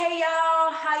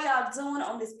y'all doing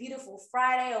on this beautiful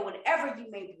Friday or whenever you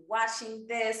may be watching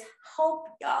this? Hope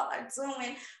y'all are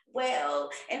doing well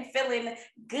and feeling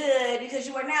good because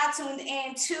you are now tuned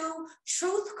in to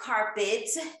Truth Carpet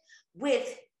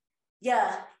with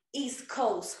East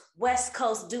Coast, West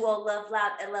Coast duo Love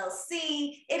Loud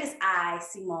LLC. It is I,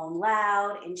 Simone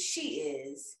Loud, and she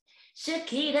is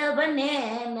Chiquita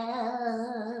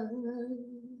Banana.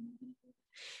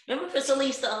 Remember Priscilla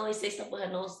used to always say stuff with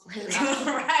her nose?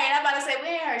 Right, I'm about to say, we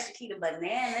ain't heard Chiquita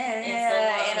Banana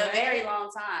in a very long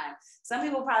time. Some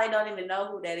people probably don't even know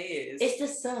who that is. It's the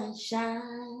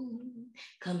sunshine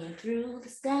coming through the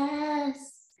skies.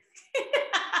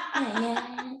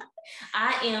 Yeah.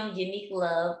 I am Unique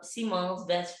Love, Simone's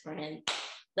best friend,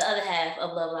 the other half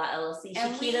of Love Loud LLC.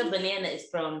 And Chiquita Banana is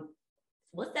from,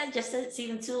 what's that, just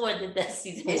season 2 or did that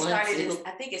season 1? I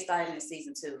think it started in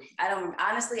season 2. I don't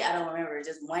remember.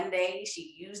 Just one day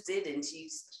she used it and she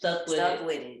stuck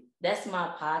with it. That's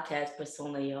my podcast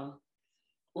persona, y'all.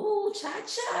 Ooh,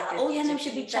 Cha-Cha. Oh, your name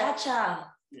should be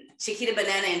Cha-Cha. Chiquita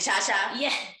Banana and Cha-Cha?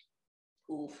 Yeah.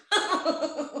 Ooh.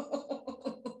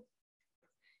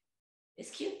 It's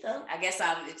cute though. I guess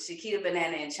it's Chiquita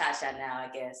Banana and Cha-Cha now, I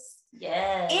guess.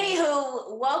 Yeah.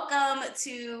 Anywho, welcome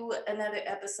to another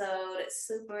episode.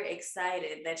 Super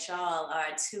excited that y'all are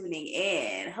tuning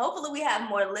in. Hopefully we have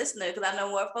more listeners because I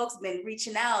know more folks have been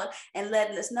reaching out and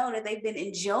letting us know that they've been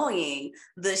enjoying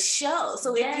the show.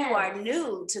 So if you are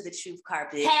new to the Truth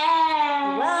Carpet,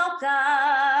 welcome.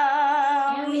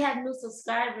 And we have new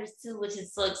subscribers too, which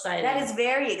is so exciting. That is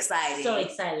very exciting. So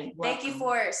exciting. Welcome. Thank you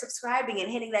for subscribing and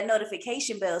hitting that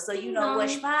notification bell so you know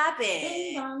what's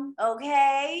popping.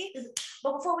 Okay?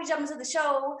 But before we jump into the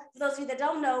show, for those of you that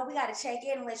don't know, we got to check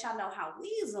in and let y'all know how we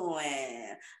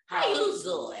doing. How you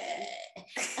doing?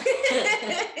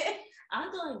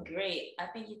 I'm doing great. I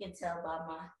think you can tell by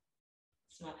my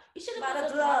smile. We should have put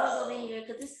the flowers over here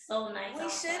because it's so nice. We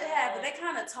should have, but they're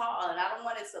kind of tall and I don't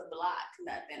want it to block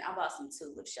nothing. I bought some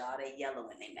tulips, y'all. They yellow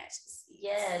and they match the seeds.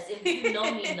 Yes, if you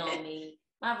know me.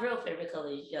 My real favorite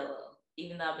color is yellow,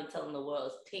 even though I've been telling the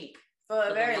world it's pink. For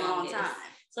a very long time.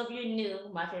 So if you're new,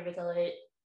 my favorite color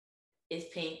is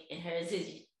pink and hers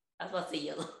is, I was about to say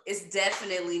yellow. It's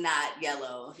definitely not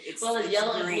yellow. It's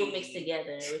yellow and blue mixed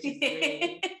together, which is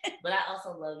green. But I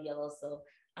also love yellow, so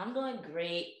I'm doing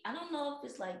great. I don't know if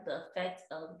it's like the effect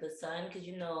of the sun, because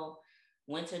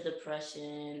winter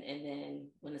depression, and then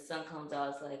when the sun comes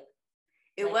out, it's like.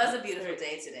 It was a beautiful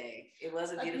day today. It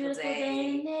was a beautiful day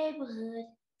in the neighborhood.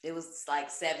 It was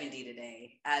like 70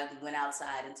 today. I went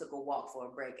outside and took a walk for a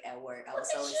break at work. I was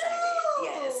so excited.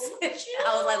 Yes.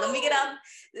 I was like, let me get out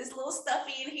this little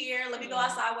stuffy in here. Let me go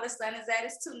outside where the sun is at.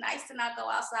 It's too nice to not go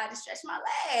outside and stretch my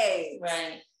legs.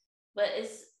 Right. But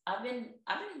I've been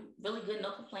really good,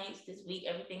 no complaints this week.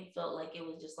 Everything felt like it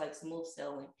was just like smooth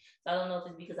sailing. So I don't know if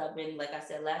it's because I've been, like I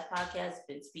said, last podcast,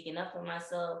 been speaking up for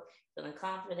myself, feeling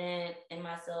confident in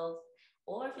myself.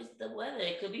 Or if it's the weather,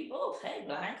 it could be both. Hey,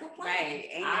 but I ain't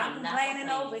complaining. Right, I'm complaining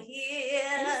over here.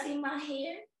 And you see my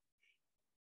hair?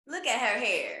 Look at her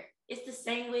hair. It's the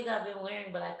same wig I've been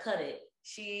wearing, but I cut it.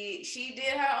 She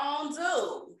did her own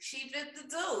do. She did the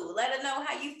do. Let her know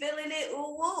how you feeling it.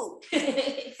 Ooh woo.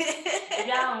 If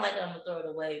y'all don't like it, I'm gonna throw it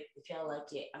away. If y'all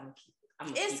like it, I'm gonna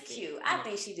keep it. It's cute. I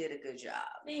think she did a good job.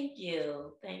 Thank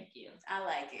you. I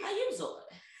like it. How you doing?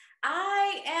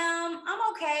 I'm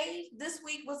okay. This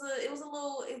week was a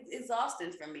little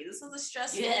exhausting for me. This was a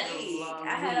stressful week.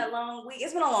 I had a long week.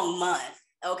 It's been a long month.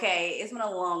 Okay. It's been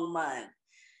a long month.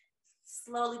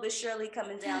 Slowly but surely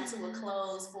coming down to a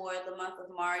close for the month of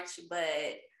March.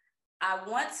 But I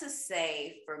want to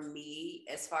say for me,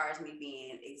 as far as me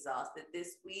being exhausted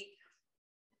this week,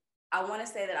 I want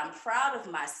to say that I'm proud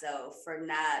of myself for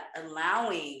not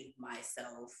allowing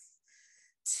myself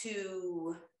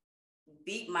to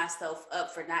beat myself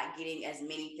up for not getting as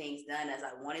many things done as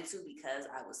I wanted to because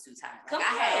I was too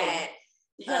tired.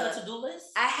 You had a to-do list?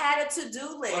 I had a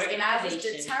to-do list and I was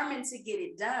determined to get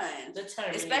it done.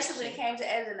 Especially when it came to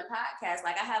editing the podcast.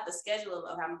 Like I have a schedule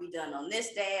of I'm gonna be done on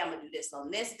this day, I'm gonna do this on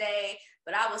this day.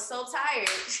 But I was so tired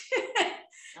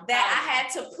that I had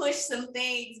to push some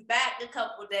things back a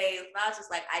couple days. And I was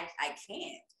just like, I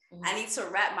can't. Mm-hmm. I need to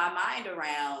wrap my mind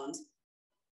around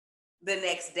the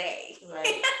next day.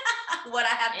 Right. What I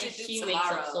have to do she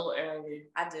tomorrow. Wakes up so early.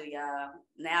 I do, y'all.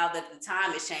 Now that the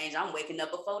time has changed, I'm waking up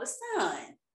before the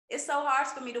sun. It's so hard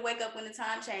for me to wake up when the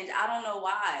time changed. I don't know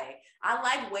why. I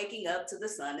like waking up to the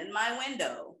sun in my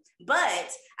window.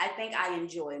 But I think I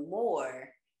enjoy more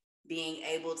being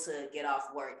able to get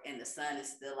off work and the sun is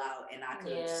still out and I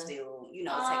could still, take a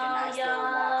nice little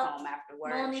walk home after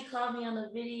work. Moni called me on a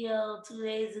video 2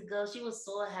 days ago. She was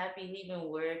so happy leaving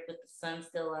work with the sun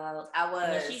still out. I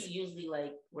was. She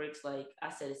usually works I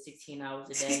said it's 16 hours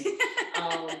a day.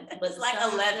 But it's like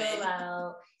 11. Still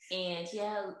out, and she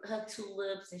had her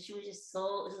tulips, and she was just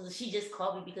she just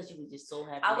called me because she was just so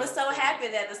happy. I was so happy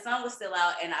that the sun was still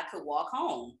out and I could walk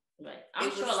home. Right. I'm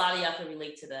sure a lot of y'all can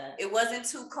relate to that. It wasn't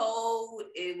too cold.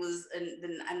 It was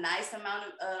a nice amount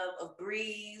of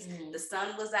breeze. Mm-hmm. The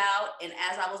sun was out. And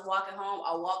as I was walking home,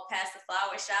 I walked past the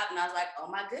flower shop and I was like,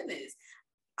 oh my goodness,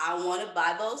 I want to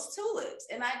buy those tulips.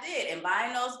 And I did. And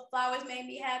buying those flowers made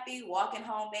me happy. Walking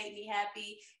home made me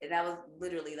happy. And that was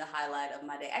literally the highlight of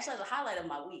my day. Actually, the highlight of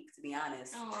my week, to be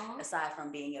honest. Aww. Aside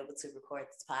from being able to record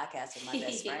this podcast with my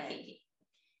best friend.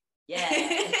 Yeah.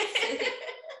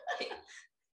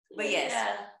 But yes,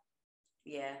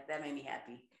 yeah, that made me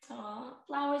happy.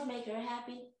 Flowers make her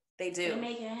happy. They do. They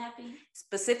make her happy.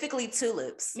 Specifically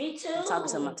tulips. Me too. I'm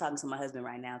talking to my husband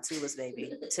right now. Tulips, baby.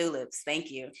 Tulips.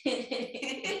 Thank you. Speak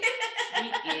it.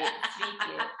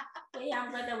 But yeah,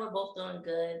 I'm glad that we're both doing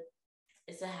good.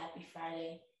 It's a happy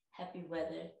Friday. Happy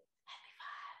weather. Happy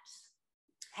vibes.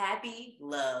 Happy,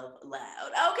 love,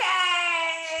 loud.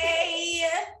 Okay.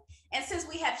 And since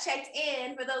we have checked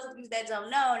in, for those of you that don't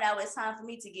know, now it's time for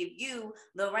me to give you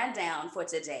the rundown for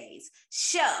today's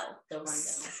show. The rundown.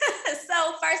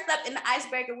 So first up in the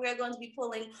icebreaker, we're going to be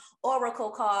pulling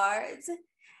oracle cards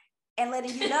and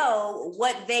letting you know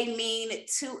what they mean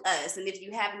to us. And if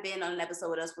you haven't been on an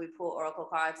episode with us, we pull oracle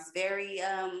cards. It's very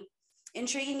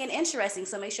intriguing and interesting,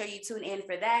 so make sure you tune in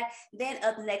for that. Then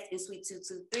up next in Suite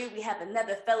 223, we have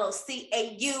another fellow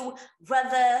CAU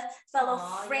brother,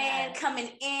 friend coming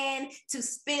in to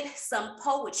spit some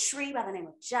poetry by the name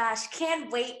of Josh.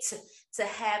 Can't wait to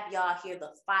have y'all hear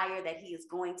the fire that he is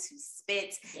going to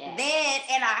spit. Yeah. Then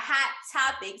in our hot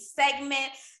topic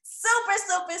segment, super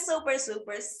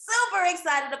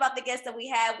excited about the guest that we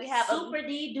have. We have super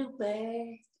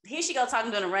duper. Here she go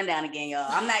talking during a rundown again, y'all.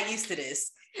 I'm not used to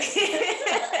this.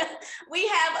 We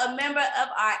have a member of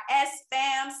our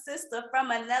S-Fam sister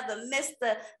from another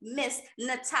Miss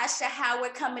Natasha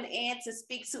Howard coming in to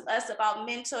speak to us about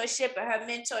mentorship and her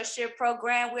mentorship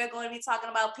program. We're going to be talking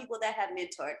about people that have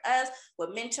mentored us,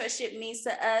 what mentorship means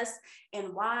to us,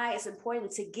 and why it's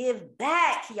important to give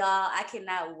back, y'all. I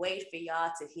cannot wait for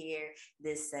y'all to hear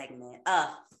this segment.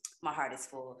 My heart is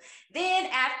full. Then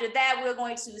after that, we're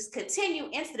going to continue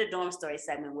into the dorm story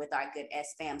segment with our good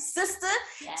S-Fam sister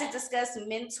to discuss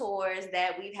mentors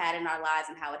that we've had in our lives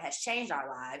and how it has changed our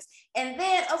lives. And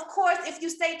then, of course, if you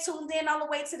stay tuned in all the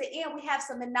way to the end, we have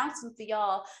some announcements for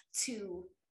y'all to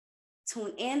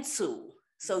tune into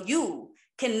so you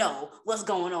can know what's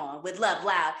going on with Love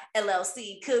Loud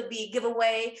LLC. Could be a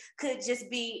giveaway, could just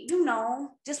be,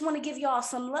 just want to give y'all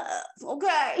some love,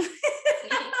 okay?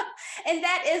 And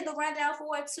that is the rundown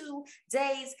for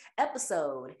today's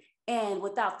episode. And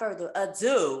without further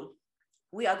ado,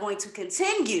 we are going to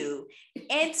continue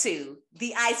into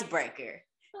the icebreaker.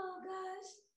 Oh gosh.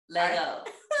 Let go.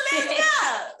 Let's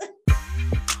go.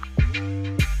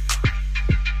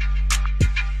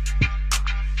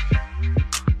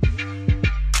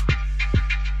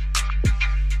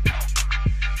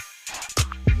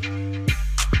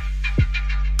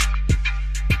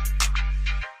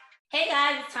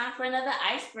 It's time for another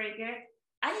icebreaker.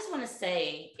 I just want to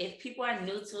say, if people are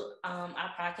new to our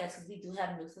podcast, because we do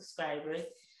have new subscribers,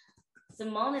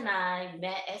 Simone and I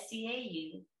met at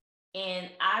CAU, and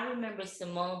I remember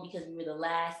Simone because we were the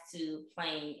last two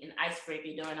playing an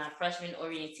icebreaker during our freshman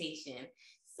orientation.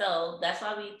 So that's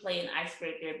why we play an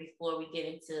icebreaker before we get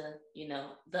into,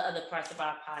 the other parts of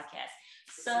our podcast.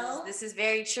 So this is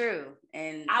very true,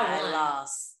 and I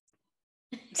lost.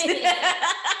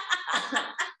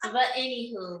 But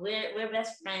anywho, we're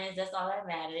best friends. That's all that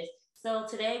matters. So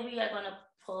today we are going to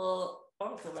pull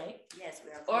Oracle, right? Yes,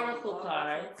 we are. Oracle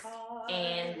cards.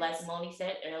 And like Moni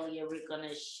said earlier, we're going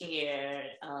to share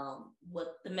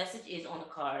what the message is on the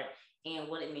card and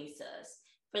what it means to us.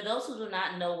 For those who do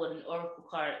not know what an Oracle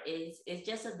card is, it's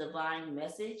just a divine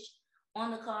message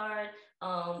on the card.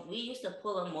 We used to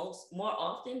pull them more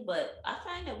often, but I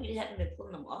find that we haven't been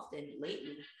pulling them often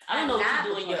lately. I don't know what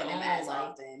you do in your own life.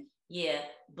 Often. Yeah,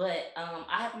 but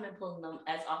I haven't been pulling them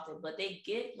as often, but they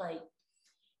give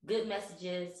good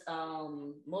messages,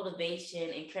 motivation,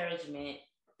 encouragement,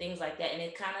 things like that. And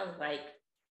it's kind of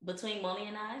between Moni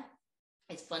and I,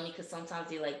 it's funny because sometimes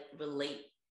they relate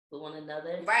with one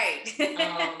another. Right.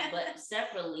 But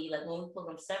separately, when we pull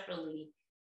them separately,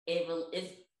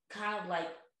 it's kind of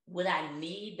what I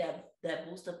need, that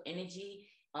boost of energy,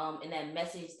 and that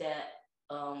message that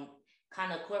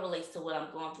kind of correlates to what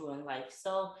I'm going through in life.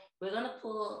 So we're gonna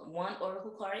pull one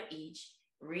oracle card each,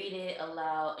 read it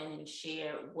aloud, and then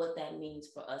share what that means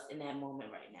for us in that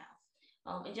moment right now.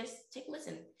 And just take a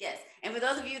listen. Yes. And for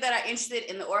those of you that are interested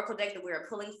in the oracle deck that we are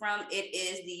pulling from, it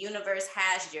is The Universe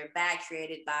Has Your Back,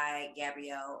 created by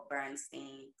Gabrielle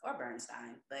Bernstein, but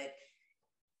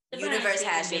The Universe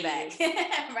Has Your Back.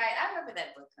 Right. I remember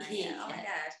that book. Right? Yeah. Oh my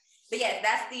gosh. But yes,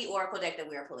 that's the oracle deck that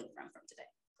we are pulling from today.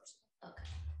 Okay.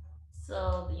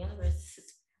 So the universe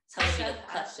is telling me to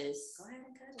cut this. Go ahead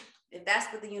and cut it. If that's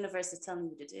what the universe is telling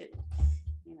you to do,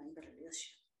 you better do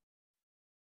shit.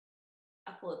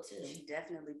 I pulled two. She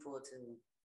definitely pulled two.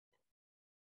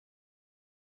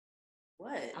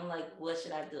 What? I'm like, what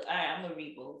should I do? All right, I'm gonna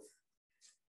read both.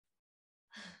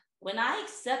 When I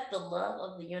accept the love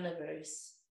of the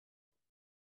universe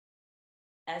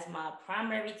as my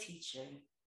primary teacher,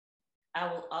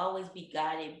 I will always be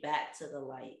guided back to the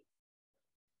light.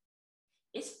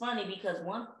 It's funny because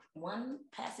one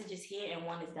passage is here and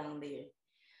one is down there.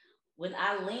 When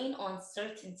I lean on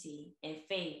certainty and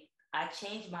faith, I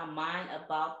change my mind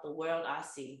about the world I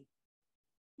see.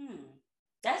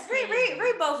 That's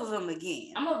read both of them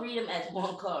again. I'm gonna read them as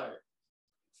one card.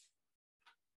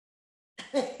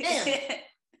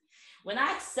 When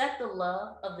I accept the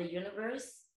love of the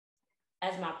universe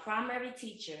as my primary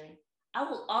teacher, I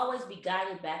will always be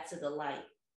guided back to the light.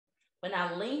 When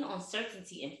I lean on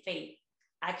certainty and faith,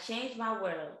 I change my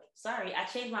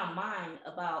mind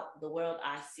about the world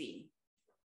I see.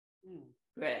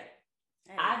 Right.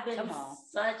 Hey, I've been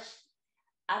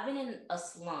in a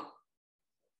slump,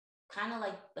 kind of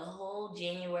like the whole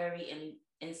January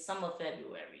and some of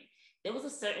February. There was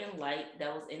a certain light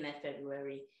that was in that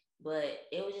February, but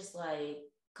it was just like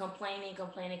complaining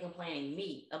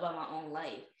me about my own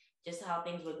life, just how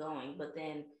things were going. But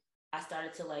then I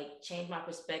started to like change my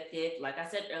perspective. Like I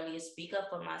said earlier, speak up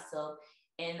for myself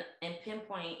and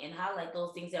pinpoint and highlight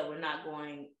those things that were not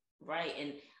going right.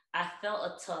 And I felt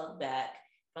a tug back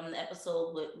from the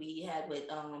episode we had with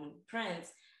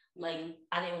Prince. Like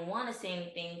I didn't want to say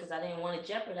anything because I didn't want to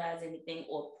jeopardize anything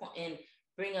and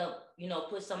bring up,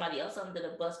 put somebody else under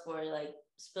the bus for like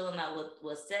spilling out what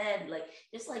was said. Like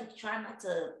just like try not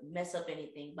to mess up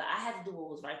anything. But I had to do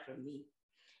what was right for me.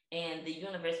 And the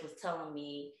universe was telling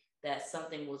me that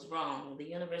something was wrong. The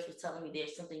universe was telling me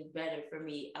there's something better for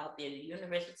me out there. The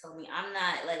universe was telling me I'm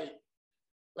not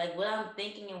like what I'm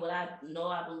thinking and what I know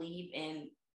I believe and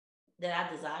that I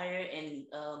desire and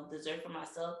deserve for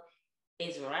myself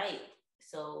is right.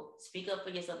 So speak up for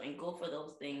yourself and go for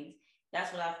those things.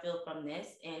 That's what I feel from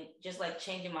this. And just like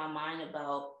changing my mind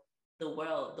about the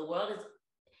world. The world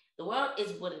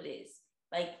is what it is.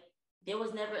 Like there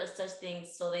was never a such thing,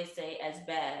 so they say, as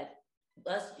bad.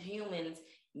 Us humans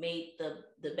made the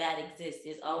bad exist.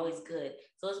 It's always good.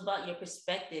 So it's about your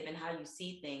perspective and how you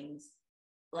see things.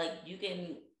 Like you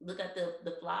can look at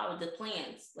the flower, the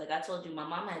plants. Like I told you, my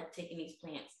mom had taken these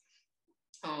plants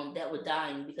that were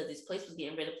dying because this place was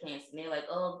getting rid of plants. And they're like,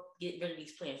 oh, get rid of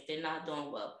these plants. They're not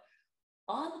doing well.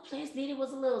 All the plants needed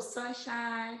was a little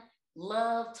sunshine,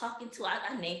 love, talking to.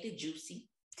 I named it Juicy.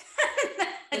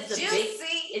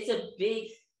 It's a big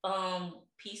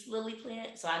peace lily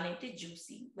plant. So I named it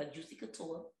Juicy, like Juicy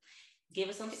Couture. Give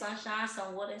it some sunshine,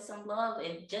 some water, and some love.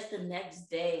 And just the next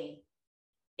day,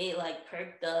 it like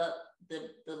perked up.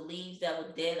 The leaves that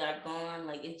were dead are gone.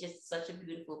 Like it's just such a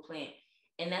beautiful plant.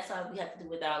 And that's how we have to do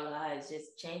with our lives.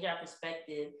 Just change our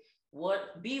perspective.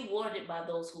 Be warded by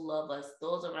those who love us,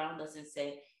 those around us, and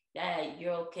say, Dad,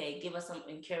 you're okay. Give us some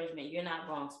encouragement. You're not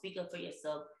wrong. Speak up for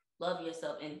yourself. Love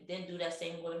yourself. And then do that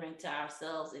same watering to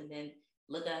ourselves. And then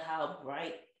look at how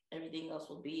bright everything else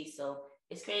will be. So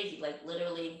it's crazy. Like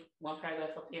literally one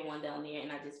paragraph up here, one down there.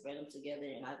 And I just read them together.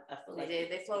 And I feel like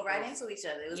they flow right into each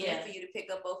other. It was meant for you to pick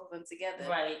up both of them together.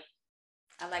 Right.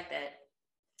 I like that.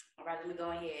 All right, let me go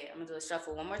ahead. I'm going to do a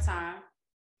shuffle one more time.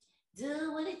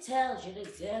 Do what it tells you to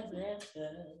do.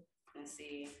 Let's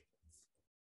see.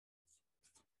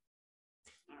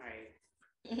 All right.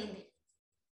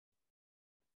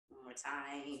 One more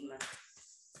time.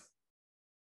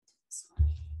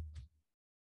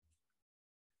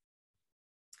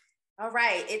 All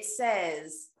right. It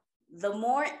says, the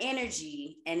more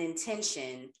energy and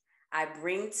intention I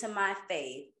bring to my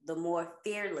faith, the more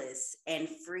fearless and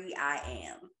free I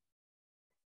am.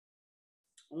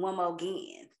 One more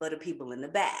again for the people in the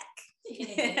back.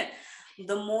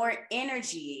 The more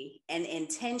energy and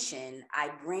intention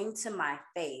I bring to my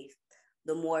faith,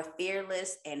 the more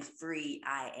fearless and free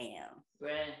I am.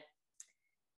 Right.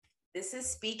 This is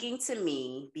speaking to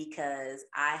me because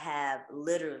I have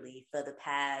literally for the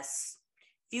past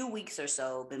few weeks or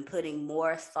so been putting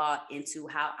more thought into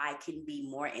how I can be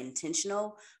more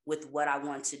intentional with what I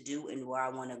want to do and where I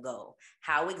want to go.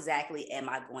 How exactly am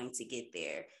I going to get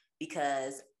there?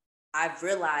 Because I've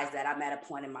realized that I'm at a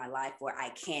point in my life where I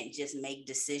can't just make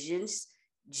decisions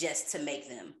just to make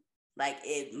them. Like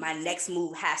my next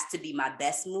move has to be my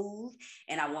best move,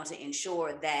 and I want to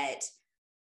ensure that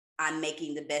I'm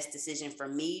making the best decision for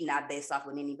me, not based off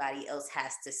what anybody else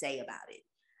has to say about it.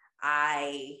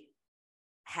 I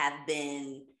have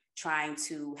been trying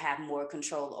to have more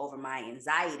control over my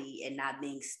anxiety and not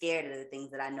being scared of the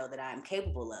things that I know that I'm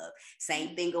capable of.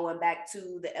 Same thing going back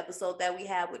to the episode that we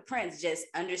had with Prince, just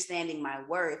understanding my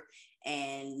worth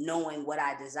and knowing what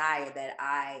I desire, that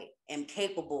I am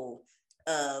capable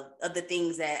of the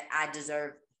things that I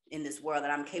deserve in this world,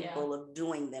 that I'm capable of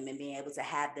doing them and being able to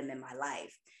have them in my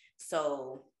life.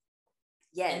 So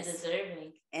yes.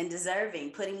 And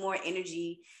deserving, putting more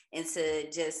energy into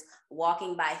just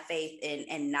walking by faith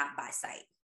and not by sight.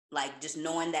 Like just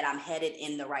knowing that I'm headed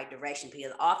in the right direction,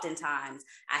 because oftentimes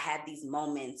I have these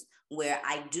moments where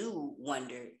I do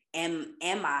wonder, am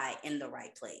I in the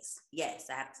right place? Yes,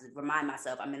 I have to remind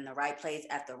myself I'm in the right place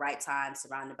at the right time,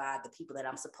 surrounded by the people that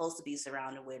I'm supposed to be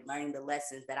surrounded with, learning the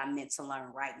lessons that I'm meant to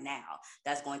learn right now.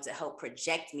 That's going to help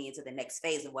project me into the next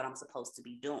phase of what I'm supposed to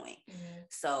be doing.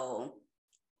 So,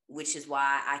 which is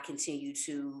why I continue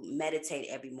to meditate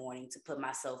every morning, to put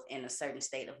myself in a certain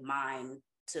state of mind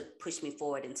to push me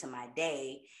forward into my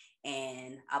day.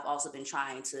 And I've also been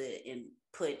trying to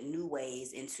put new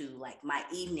ways into like my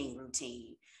evening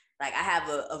routine. Like I have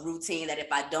a routine that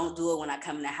if I don't do it when I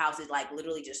come in the house, it like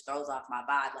literally just throws off my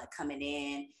vibe. Like coming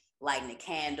in, lighting a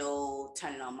candle,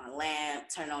 turning on my lamp,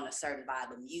 turning on a certain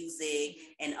vibe of music,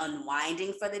 and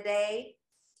unwinding for the day,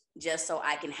 just so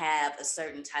I can have a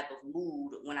certain type of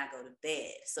mood when I go to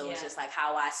bed. So it's just like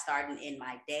how I start in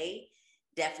my day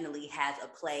definitely has a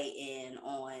play in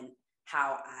on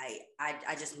how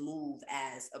I just move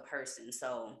as a person.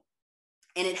 So,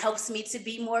 and it helps me to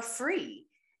be more free.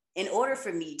 In order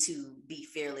for me to be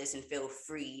fearless and feel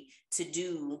free to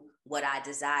do what I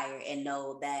desire, and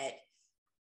know that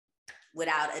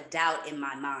without a doubt in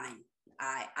my mind,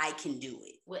 I can do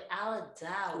it. Without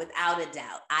a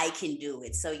doubt, I can do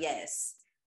it. So yes,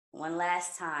 one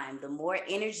last time, the more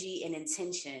energy and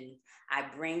intention I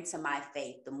bring to my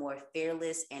faith, the more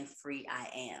fearless and free I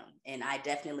am. And I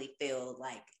definitely feel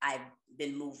like I've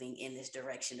been moving in this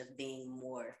direction of being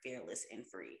more fearless and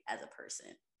free as a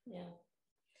person. Yeah.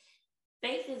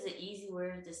 Faith is an easy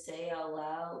word to say out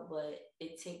loud, but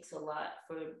it takes a lot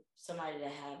for somebody to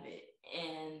have it.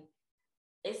 And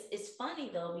it's funny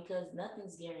though, because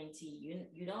nothing's guaranteed.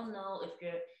 You don't know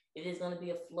if there's going to be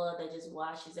a flood that just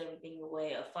washes everything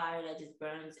away, a fire that just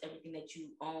burns everything that you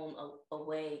own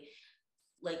away.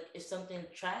 Like if something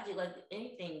tragic, like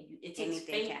anything, it takes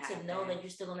faith to know that you're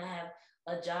still going to have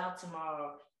a job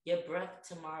tomorrow, your breath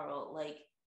tomorrow, like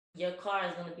your car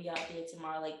is going to be out there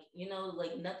tomorrow. Like,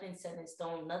 like nothing's set in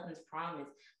stone, nothing's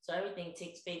promised. So everything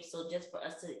takes faith. So just for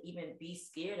us to even be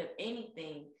scared of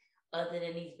anything other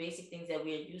than these basic things that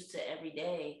we are used to every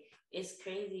day, it's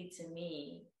crazy to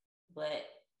me. But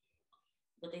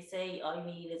what they say, all you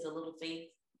need is a little faith.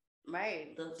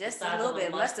 Right. Just a little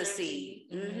bit, mustard seed.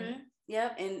 Mm-hmm.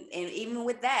 Yep. And even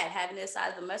with that, having the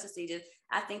size of a mustard seed,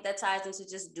 I think that ties into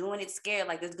just doing it scared.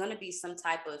 Like there's going to be some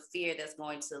type of fear that's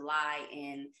going to lie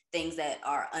in things that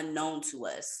are unknown to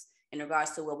us in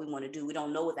regards to what we want to do. We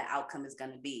don't know what the outcome is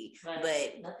going to be, right.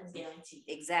 But nothing's guaranteed.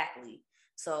 Exactly.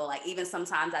 So like even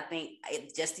sometimes I think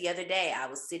just the other day I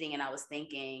was sitting and I was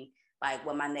thinking like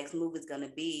what my next move is going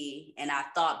to be. And I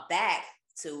thought back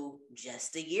to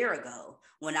just a year ago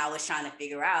when I was trying to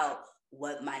figure out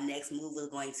what my next move was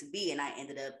going to be. And I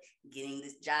ended up getting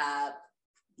this job,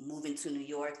 moving to New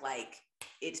York. Like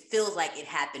it feels like it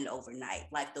happened overnight,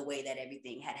 like the way that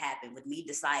everything had happened with me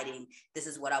deciding this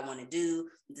is what I want to do.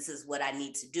 This is what I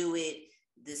need to do it.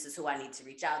 This is who I need to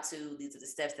reach out to. These are the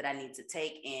steps that I need to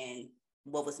take. And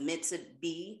what was meant to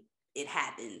be, it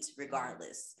happened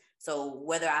regardless. So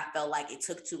whether I felt like it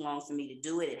took too long for me to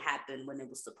do it, it happened when it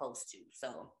was supposed to.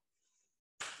 So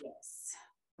yes.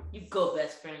 You go,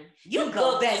 best friend. You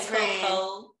go, best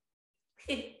friend.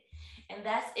 And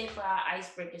that's it for our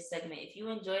icebreaker segment. If you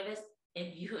enjoyed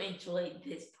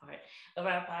this part of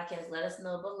our podcast, let us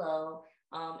know below.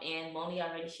 And Moni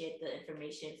already shared the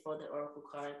information for the Oracle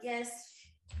cards. Yes.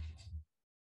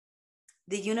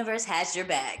 The universe has your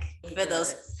back. For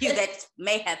those of you that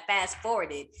may have fast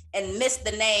forwarded and missed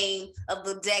the name of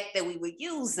the deck that we were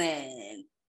using,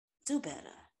 do better.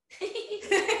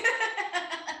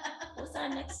 What's our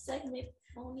next segment,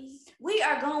 Moni? We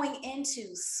are going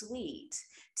into sweet,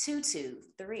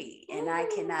 223. And I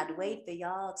cannot wait for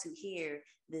y'all to hear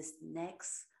this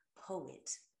next poet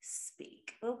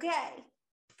speak. Okay.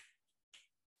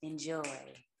 Enjoy.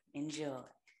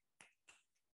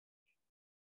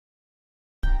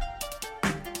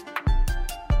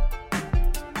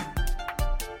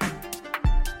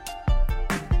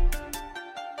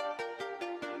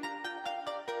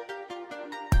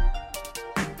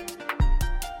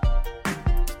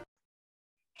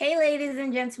 Hey, ladies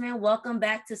and gentlemen, welcome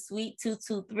back to Suite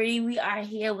 223. We are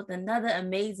here with another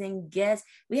amazing guest.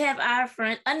 We have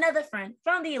another friend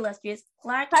from the illustrious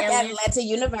Clark Atlanta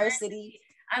University.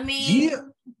 I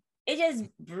mean, It just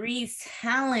breeds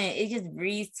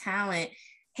talent.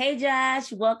 Hey,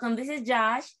 Josh, welcome. This is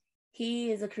Josh.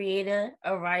 He is a creator,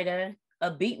 a writer,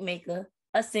 a beat maker,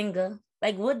 a singer.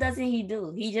 Like, what doesn't he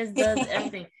do? He just does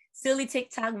everything. Silly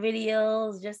TikTok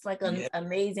videos, just like an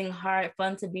amazing heart,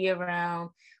 fun to be around.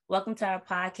 Welcome to our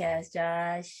podcast,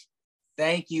 Josh.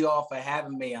 Thank you all for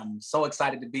having me. I'm so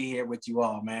excited to be here with you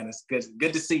all, man. It's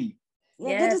good to see you.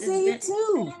 Yeah, good to see you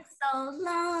too. It's been so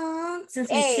long since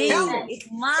we see you.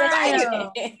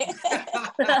 Smile.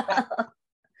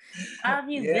 How have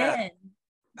you been?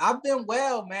 I've been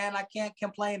well, man. I can't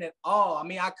complain at all. I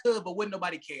mean, I could, but wouldn't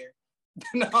nobody care?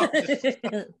 No,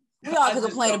 we all could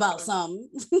complain about something.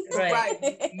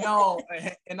 Right. No,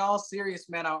 in all seriousness,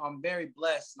 man, I'm very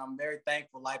blessed and I'm very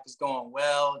thankful. Life is going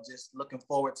well. Just looking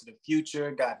forward to the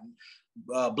future. Got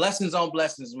blessings on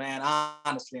blessings, man,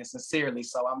 honestly and sincerely.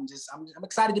 So I'm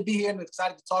excited to be here and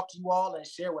excited to talk to you all and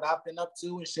share what I've been up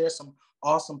to and share some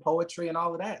awesome poetry and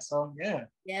all of that. So yeah.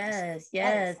 Yes.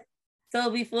 So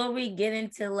before we get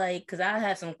into because I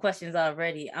have some questions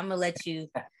already, I'm gonna let you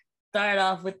start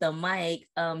off with the mic.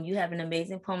 You have an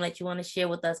amazing poem that you want to share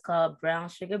with us called Brown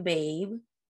Sugar Babe.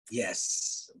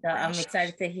 Yes. So I'm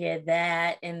excited to hear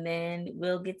that. And then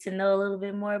we'll get to know a little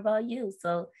bit more about you.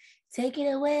 So take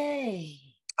it away.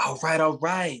 All right.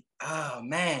 Oh,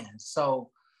 man.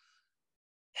 So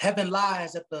heaven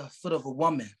lies at the foot of a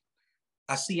woman.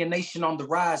 I see a nation on the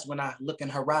rise when I look in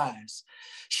her eyes.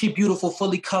 She beautiful,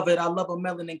 fully covered. I love a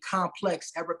melanin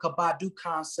complex. Erykah Badu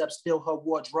concept, still her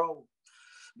wardrobe.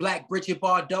 Black Bridget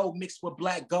Bardot mixed with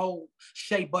black gold.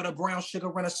 Shea butter, brown sugar,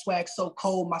 and a swag so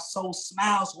cold. My soul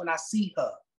smiles when I see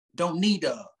her. Don't need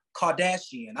a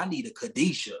Kardashian. I need a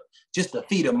Khadijah just to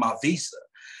feed her my visa.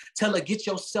 Tell her, get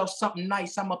yourself something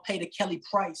nice. I'ma pay the Kelly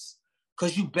price.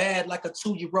 Cause you bad like a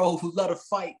 2-year-old who love to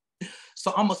fight.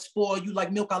 So I'ma spoil you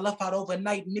like milk I left out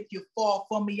overnight. And if you fall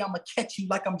for me, I'ma catch you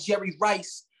like I'm Jerry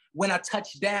Rice. When I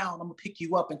touch down, I'ma pick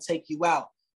you up and take you out.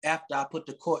 After I put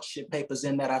the courtship papers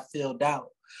in that I filled out.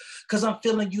 Cause I'm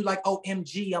feeling you like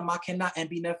OMG. I cannot and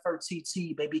be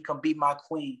Nefertiti. Baby, come be my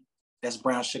queen. That's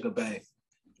Brown Sugar Babe.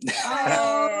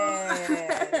 Oh.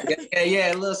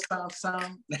 yeah, a little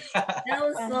something. That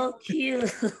was so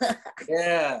cute.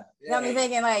 Yeah. Got me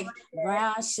thinking like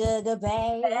Brown Sugar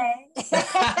Babe.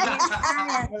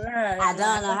 I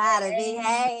don't know how to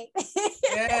behave.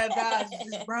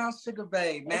 It's Brown Sugar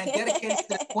Babe, man. Dedicated to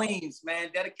the queens,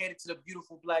 man. Dedicated to the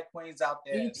beautiful black queens out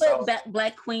there. You put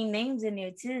black queen names in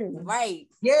there too. Right.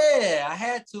 Yeah, I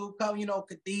had to come,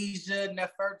 Khadijah,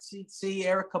 Nefertiti,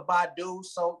 Erykah Badu.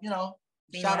 So,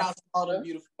 shout out to all the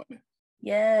beautiful women.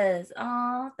 Yes.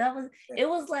 Oh, it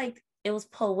was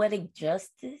poetic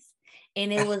justice.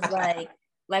 And it was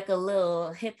like a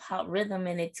little hip hop rhythm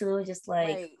in it too. Just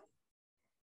like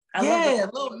a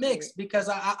little mix because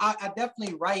I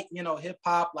definitely write, hip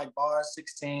hop like bars,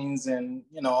 16s and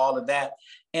all of that.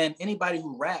 And anybody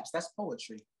who raps, that's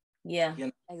poetry. Yeah.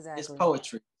 Exactly. It's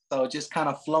poetry. So just kind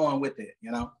of flowing with it,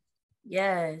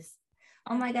 Yes.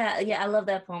 Oh my God. Yeah, I love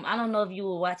that poem. I don't know if you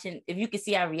were watching, if you could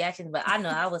see our reactions, but I know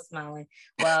I was smiling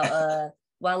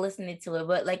while listening to it.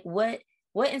 But like what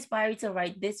inspired you to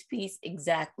write this piece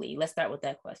exactly? Let's start with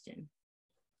that question.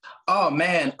 Oh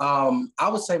man, I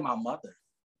would say my mother.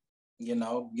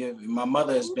 My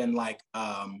mother has been like,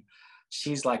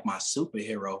 she's like my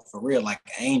superhero for real, like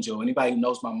an angel. Anybody who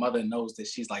knows my mother knows that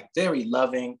she's like very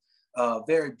loving,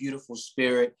 very beautiful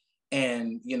spirit.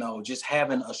 And, just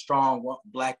having a strong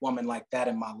Black woman like that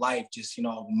in my life, just,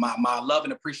 my love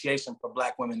and appreciation for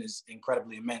Black women is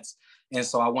incredibly immense. And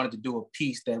so I wanted to do a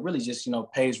piece that really just,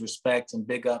 pays respect and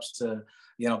big ups to,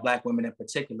 Black women in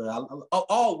particular.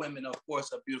 All women, of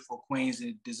course, are beautiful queens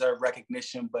and deserve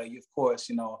recognition. But of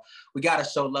course, we got to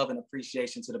show love and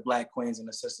appreciation to the Black queens and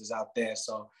the sisters out there.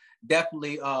 So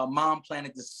definitely mom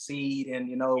planted the seed and,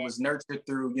 it was nurtured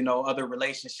through, other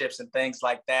relationships and things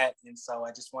like that. And so I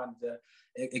just wanted to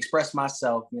express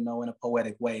myself, in a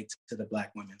poetic way to the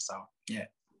Black women. So, yeah.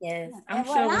 Yes, I'm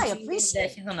sure I appreciate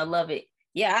that she's going to love it.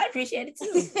 Yeah, I appreciate it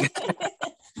too.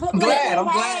 I'm glad.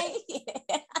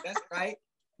 That's right.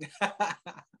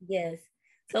 Yes.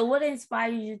 So what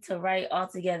inspired you to write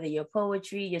altogether? Your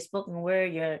poetry, your spoken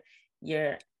word,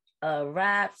 your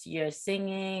raps, your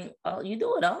singing. Oh, you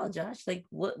do it all, Josh. Like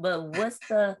what? But what's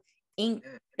the ink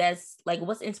that's like?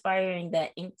 What's inspiring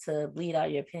that ink to bleed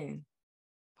out your pen?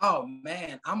 Oh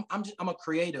man, I'm a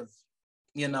creative.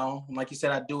 You know, like you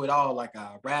said, I do it all. Like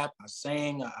I rap, I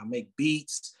sing, I make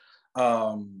beats.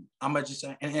 I'm just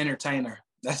an entertainer.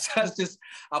 That's just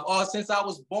I've all since I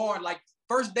was born. Like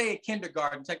first day of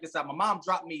kindergarten. Check this out. My mom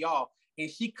dropped me off, and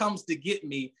she comes to get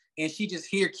me, and she just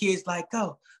hear kids like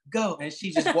go, go, and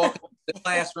she just walks into the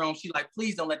classroom. She like,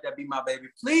 please don't let that be my baby.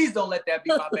 Please don't let that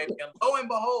be my baby. And lo and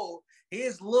behold,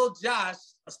 here's little Josh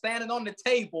standing on the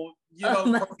table,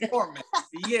 performing.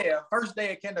 Yeah, first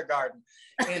day of kindergarten.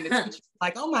 And the teacher's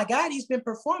like, oh my God, he's been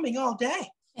performing all day.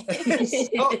 So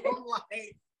I'm like,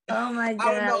 oh my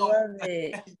God, I love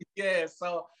it. Yeah,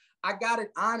 so I got it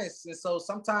honest. And so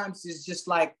sometimes it's just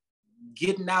like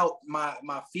getting out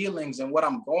my feelings and what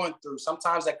I'm going through.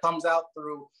 Sometimes that comes out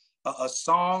through a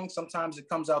song. Sometimes it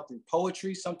comes out through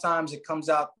poetry. Sometimes it comes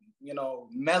out,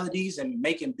 melodies and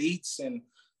making beats and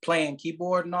playing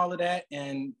keyboard and all of that.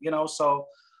 And, so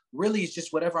really it's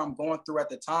just whatever I'm going through at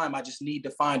the time. I just need to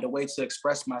find a way to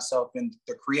express myself. And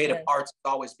the creative arts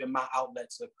has always been my outlet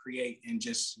to create and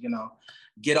just,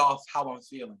 get off how I'm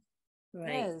feeling.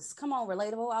 Right. Yes, come on,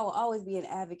 relatable. I will always be an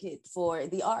advocate for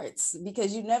the arts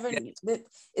because you never.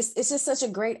 It's just such a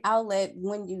great outlet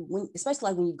when especially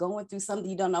like when you're going through something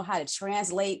you don't know how to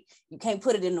translate. You can't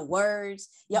put it into words.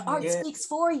 Your art speaks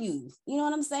for you. You know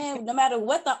what I'm saying? No matter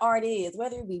what the art is,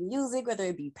 whether it be music, whether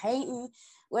it be painting,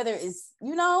 whether it's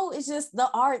it's just the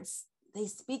arts. They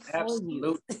speak for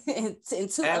you and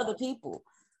to other people.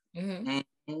 Mm-hmm.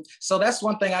 So that's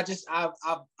one thing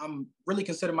I'm really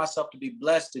consider myself to be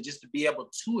blessed to be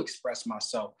able to express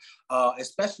myself,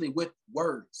 especially with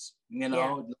words.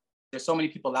 There's so many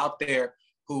people out there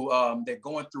who they're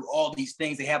going through all these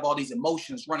things. They have all these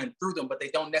emotions running through them, but they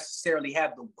don't necessarily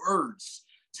have the words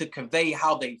to convey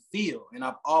how they feel. And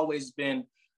I've always been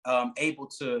able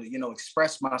to,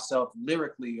 express myself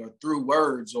lyrically or through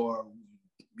words or,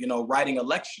 writing a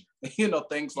lecture,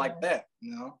 things like that,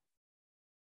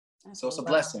 So it's a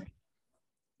blessing.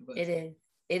 It is.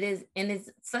 It is. And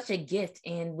it's such a gift.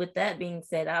 And with that being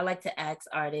said, I like to ask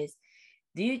artists,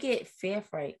 do you get fear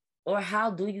fright or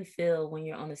how do you feel when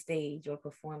you're on the stage or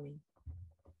performing?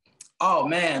 Oh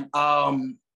man.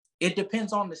 It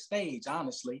depends on the stage,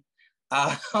 honestly.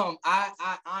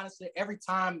 I honestly, every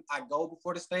time I go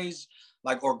before the stage,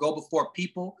 or go before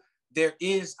people, I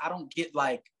don't get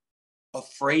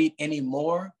afraid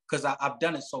anymore because I've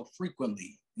done it so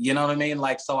frequently. You know what I mean?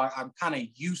 So I'm kind of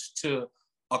used to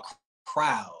a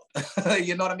crowd.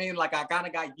 You know what I mean? I kind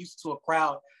of got used to a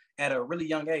crowd at a really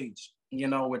young age,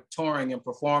 with touring and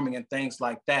performing and things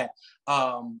like that.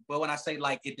 But when I say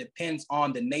it depends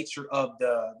on the nature of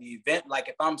the event,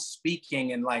 if I'm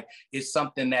speaking and it's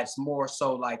something that's more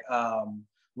so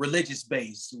religious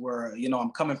based where,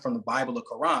 I'm coming from the Bible or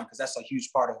Quran, because that's a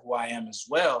huge part of who I am as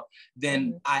well,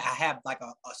 then I have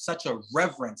such a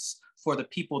reverence for the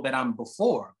people that I'm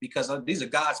before, because these are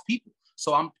God's people.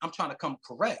 So I'm trying to come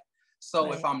correct.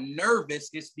 So if I'm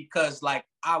nervous, it's because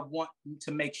I want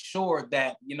to make sure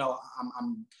that,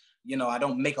 I'm I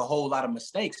don't make a whole lot of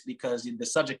mistakes because the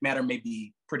subject matter may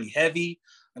be pretty heavy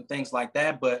and things like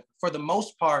that. But for the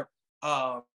most part,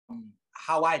 how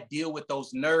I deal with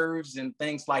those nerves and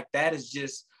things like that is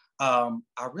just, I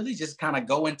really just kind of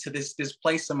go into this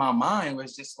place in my mind where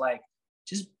it's just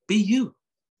just be you,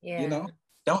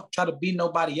 Don't try to be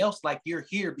nobody else. You're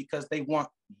here because they want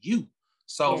you.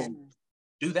 So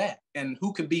do that. And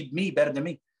who can be me better than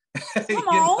me? Come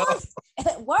on.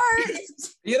 Word.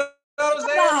 You know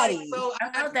what I'm saying? So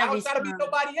I don't gotta be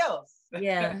nobody else.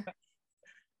 Yeah.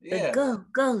 Yeah.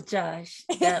 Go, Josh.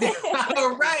 Yeah.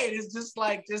 Right. It's just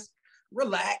just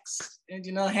relax and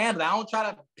handle it. I don't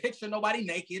try to picture nobody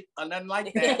naked or nothing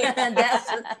like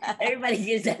that. Everybody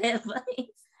gives that advice.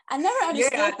 I never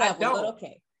understood that one, but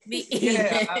okay.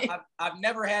 I've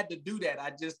never had to do that.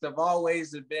 I just have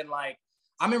always been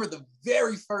I remember the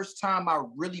very first time I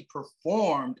really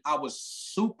performed, I was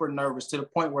super nervous to the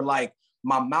point where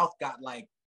my mouth got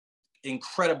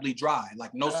incredibly dry,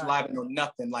 no saliva, no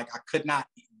nothing. I could not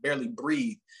barely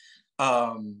breathe.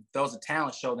 That was a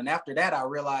talent show. Then after that, I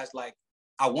realized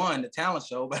I won the talent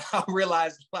show, but I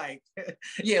realized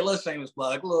yeah, a little shameless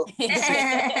plug, a little.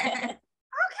 Okay.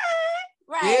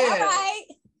 Right. Yeah. All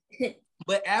right.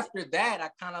 But after that, I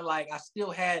kind of I still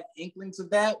had inklings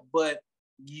of that, but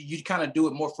you kind of do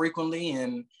it more frequently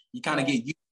and you kind of get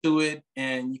used to it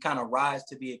and you kind of rise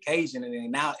to the occasion. And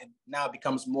then now it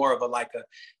becomes more of a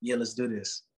let's do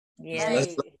this. Yeah. Right.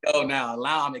 Let's go now.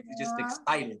 Allow me to just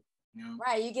excited. You know?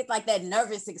 Right, you get like that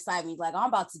nervous excitement, like, oh, I'm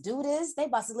about to do this. They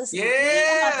about to listen to me.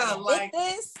 Yeah, I'm about to like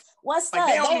this. What's like up?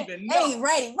 They don't even know. Ain't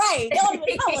ready, right? They don't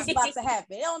even know what's about to happen.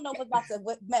 They don't know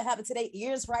what happen to their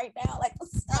ears right now. Like,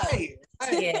 what's up? Right.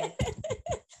 Yeah.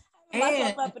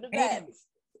 Myself up in the back.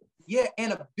 Yeah,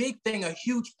 and a big thing, a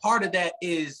huge part of that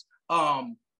is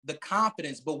the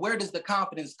confidence. But where does the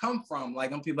confidence come from?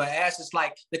 Like when people ask, it's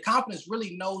like the confidence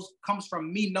really comes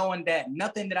from me knowing that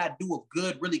nothing that I do of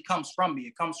good really comes from me.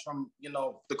 It comes from,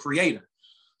 the creator.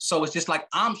 So it's just like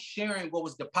I'm sharing what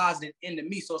was deposited into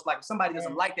me. So it's like if somebody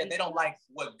doesn't like that, they don't like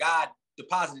what God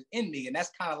deposited in me. And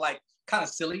that's kind of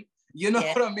silly. You know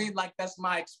what I mean? Like that's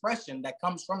my expression that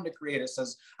comes from the creator.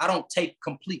 Says I don't take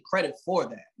complete credit for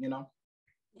that,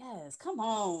 Yes, come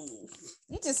on.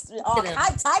 You just all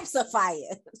types of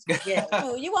fire. Yeah.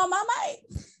 You on my mic?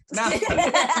 No.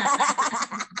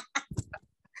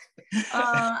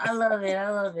 I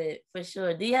love it for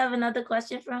sure. Do you have another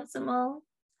question from Simone?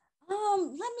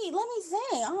 Let me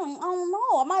think. I don't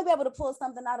know. I might be able to pull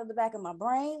something out of the back of my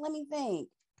brain. Let me think.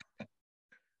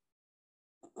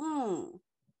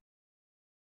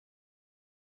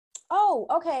 Oh,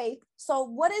 okay. So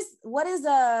what is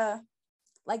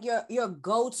like your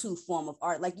go-to form of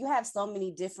art? Like you have so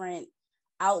many different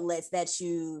outlets that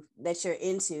you're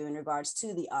into in regards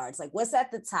to the arts. Like what's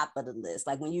at the top of the list?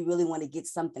 Like when you really want to get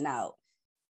something out?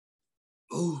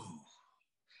 Ooh,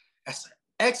 that's an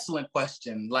excellent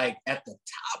question. Like at the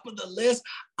top of the list,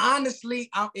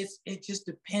 honestly, it just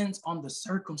depends on the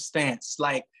circumstance.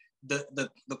 Like the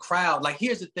crowd. Like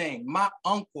here's the thing, my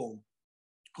uncle,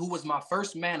 who was my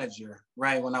first manager,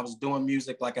 right, when I was doing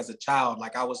music, like as a child,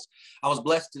 like I was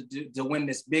blessed to win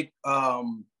this big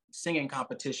singing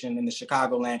competition in the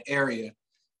Chicagoland area.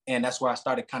 And that's where I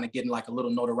started kind of getting like a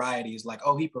little notoriety. It's like,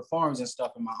 oh, he performs and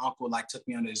stuff. And my uncle like took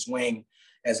me under his wing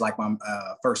as like my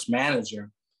first manager.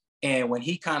 And when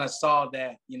he kind of saw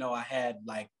that, I had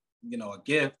like, a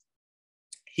gift,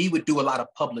 he would do a lot of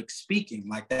public speaking.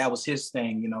 Like that was his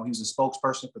thing. He was a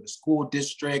spokesperson for the school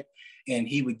district and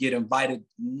he would get invited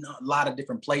a lot of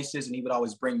different places and he would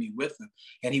always bring me with him.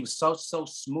 And he was so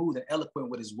smooth and eloquent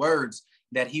with his words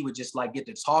that he would just like get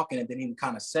to talking and then he would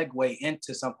kind of segue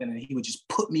into something and he would just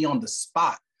put me on the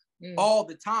spot all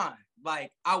the time.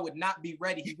 Like I would not be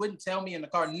ready. He wouldn't tell me in the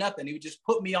car, nothing. He would just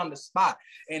put me on the spot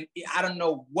and I don't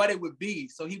know what it would be.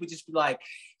 So he would just be like,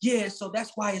 yeah, so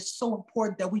that's why it's so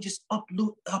important that we just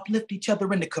uplift each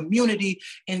other in the community.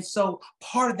 And so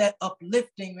part of that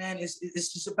uplifting, man, is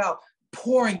just about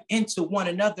pouring into one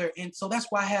another. And so that's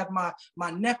why I have my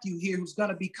nephew here who's going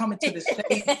to be coming to the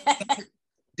stage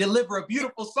deliver a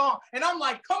beautiful song. And I'm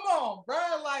like, come on, bro.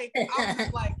 Like, I'm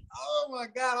just like, oh my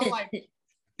God. I'm like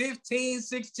 15,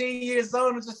 16 years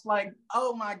old. It's just like,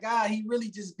 oh my God, he really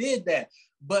just did that.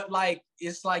 But like,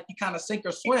 it's like you kind of sink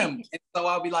or swim. And so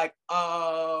I'll be like,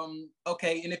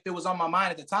 okay. And if it was on my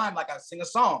mind at the time, like I sing a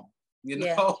song, or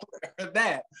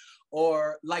that.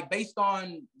 Or like based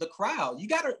on the crowd, you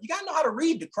gotta know how to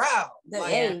read the crowd.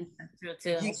 Like, that's true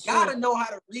too. You gotta know how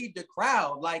to read the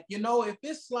crowd. Like, if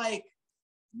it's like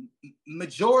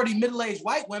majority middle-aged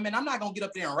white women, I'm not gonna get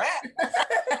up there and rap.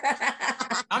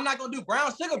 I'm not gonna do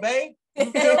Brown Sugar, babe.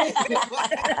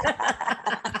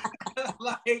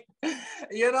 Like,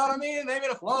 you know what I mean? They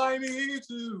gonna fly me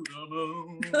to the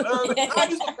moon. I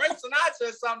do some Frank Sinatra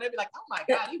or something. They'd be like, oh my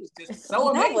God, he was just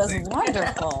so amazing. That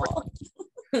was wonderful.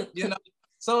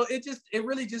 So it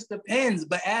really just depends.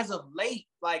 But as of late,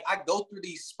 like I go through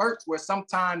these spurts where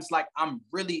sometimes like I'm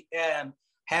really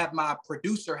have my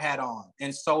producer hat on.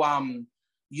 And so I'm,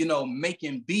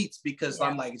 making beats because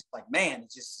I'm like, it's like, man,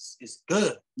 it's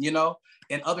good,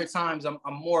 And other times I'm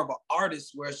more of an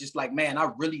artist where it's just like, man,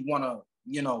 I really want to,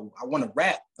 I want to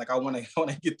rap. Like I want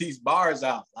to get these bars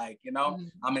out. Like,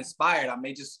 I'm inspired. I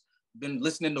may just been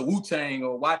listening to Wu-Tang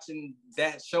or watching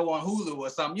that show on Hulu or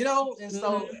something, And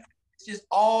so it's just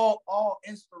all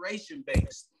inspiration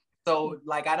based. So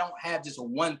like, I don't have just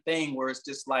one thing where it's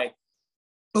just like,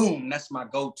 boom, that's my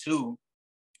go-to.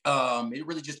 It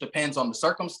really just depends on the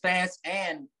circumstance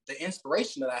and the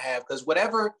inspiration that I have, because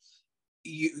whatever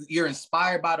you're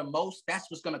inspired by the most, that's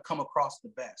what's going to come across the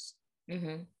best.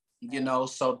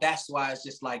 So that's why it's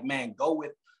just like, man, go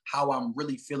with how I'm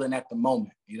really feeling at the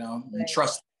moment, and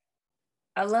trust.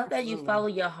 I love that you follow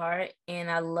your heart,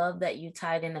 and I love that you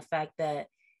tied in the fact that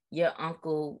your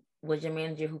uncle was your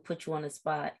manager who put you on the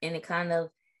spot, and it kind of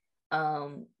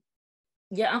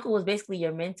your uncle was basically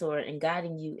your mentor and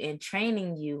guiding you and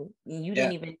training you, and you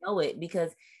didn't even know it,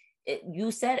 because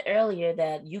you said earlier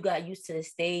that you got used to the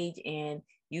stage and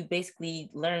you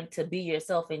basically learn to be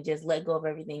yourself and just let go of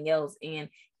everything else. And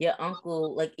your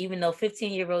uncle, like, even though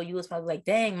 15-year-old, you was probably like,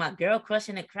 dang, my girl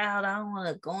crushing the crowd, I don't want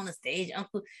to go on the stage,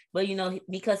 uncle. But, you know,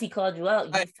 because he called you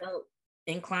out, you felt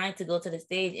inclined to go to the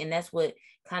stage. And that's what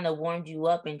kind of warmed you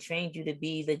up and trained you to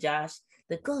be the Josh,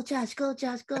 the go Josh, go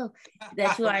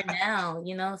that you are now,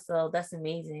 you know? So that's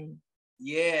amazing.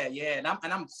 Yeah. And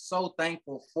I'm so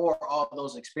thankful for all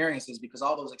those experiences, because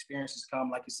all those experiences come,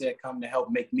 like you said, come to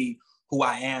help make me who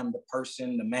I am, the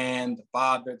person, the man, the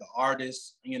father, the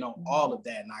artist, you know, all of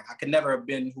that. And I could never have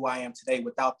been who I am today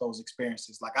without those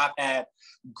experiences. Like, I've had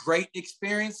great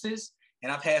experiences and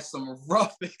I've had some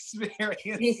rough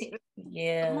experiences.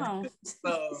 Yeah. Come on.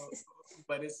 So,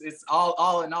 but it's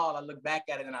all in all, I look back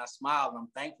at it and I smile, and I'm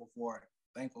thankful for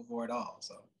it all.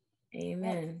 So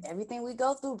amen. Everything we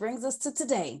go through brings us to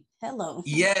today. Hello.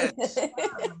 Yes.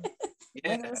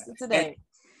 Brings us to today.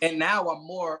 And now I'm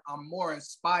more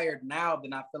inspired now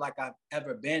than I feel like I've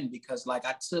ever been, because like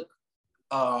I took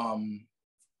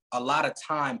a lot of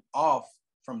time off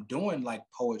from doing like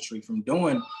poetry, from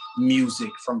doing music,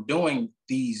 from doing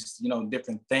these, you know,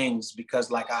 different things,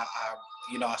 because like I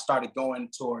started going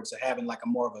towards having like a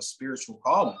more of a spiritual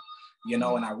calling, you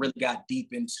know, and I really got deep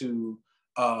into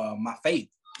my faith,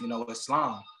 you know,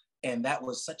 Islam. And that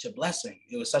was such a blessing.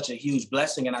 It was such a huge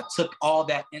blessing. And I took all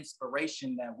that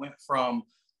inspiration that went from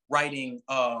writing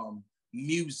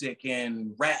music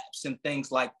and raps and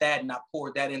things like that, and I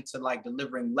poured that into like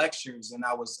delivering lectures. And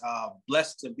I was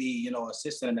blessed to be, you know,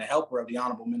 assistant and a helper of the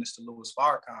Honorable Minister Louis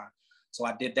Farrakhan. So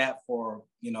I did that for,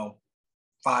 you know,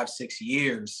 5-6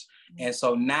 years. And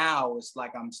so now it's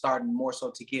like I'm starting more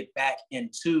so to get back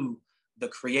into the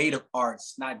creative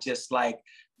arts, not just like,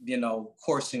 you know,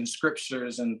 coursing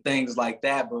scriptures and things like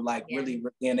that, but like really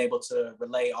being able to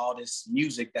relay all this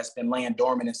music that's been laying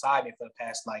dormant inside me for the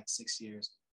past like 6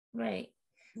 years. Right.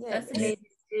 Yeah, that's amazing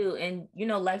too. And you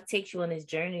know, life takes you on this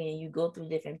journey and you go through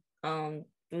different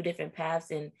paths,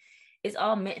 and it's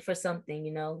all meant for something,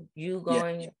 you know. You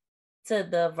going to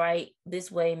the right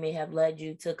this way may have led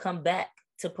you to come back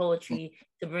to poetry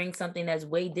to bring something that's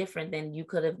way different than you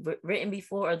could have written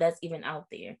before, or that's even out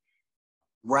there.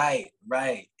 Right,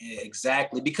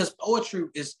 exactly. Because poetry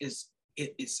is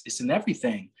it's in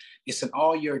everything. It's in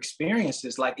all your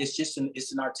experiences. Like it's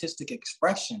an artistic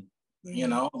expression, you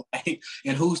know. Like,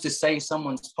 and who's to say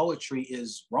someone's poetry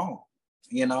is wrong?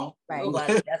 You know, right?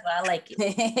 That's why I like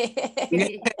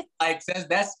it. Like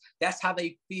that's how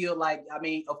they feel. Like, I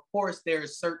mean, of course,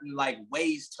 there's certain like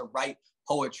ways to write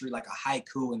poetry, like a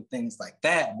haiku and things like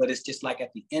that. But it's just like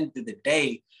at the end of the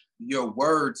day, your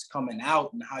words coming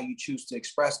out and how you choose to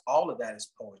express all of that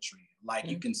is poetry. Like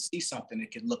you can see something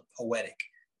that can look poetic,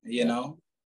 you know?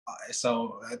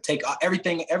 So take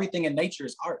everything in nature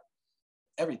is art,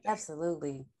 everything.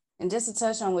 Absolutely. And just to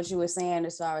touch on what you were saying,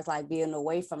 as far as like being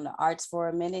away from the arts for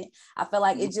a minute, I feel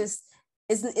like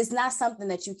it's not something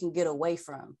that you can get away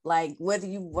from. Like whether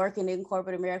you working in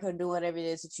corporate America, doing whatever it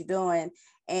is that you're doing,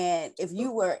 and if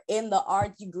you were in the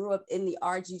art, you grew up in the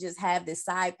art, you just have this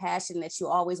side passion that you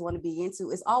always want to be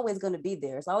into, it's always going to be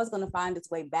there. It's always going to find its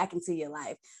way back into your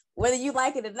life, whether you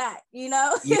like it or not, you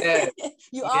know?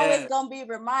 You always going to be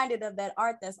reminded of that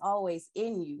art that's always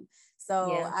in you.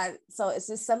 So so it's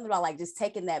just something about like just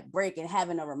taking that break and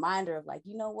having a reminder of like,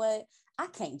 you know what? I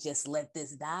can't just let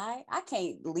this die. I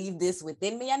can't leave this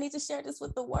within me. I need to share this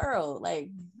with the world. Like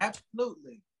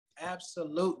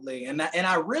Absolutely. And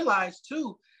I realized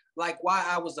too, like why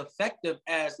I was effective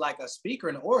as like a speaker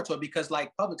and orator, because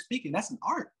like public speaking, that's an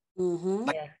art.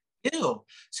 Like skill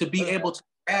to be able to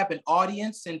grab an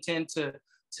audience and tend to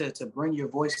bring your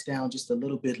voice down just a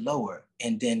little bit lower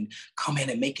and then come in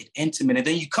and make it intimate. And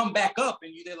then you come back up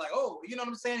and they're like, oh, you know what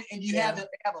I'm saying? And you have a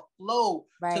flow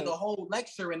to the whole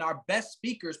lecture. And our best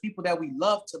speakers, people that we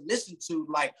love to listen to,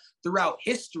 like throughout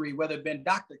history, whether it been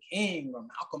Dr. King or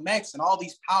Malcolm X and all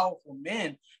these powerful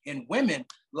men and women,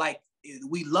 like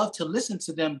we love to listen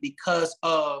to them because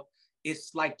of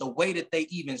it's like the way that they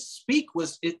even speak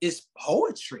is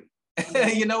poetry.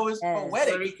 You know, it's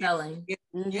poetic. Storytelling.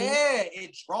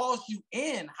 It draws you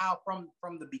in. How from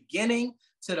the beginning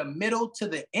to the middle to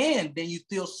the end, then you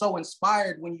feel so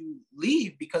inspired when you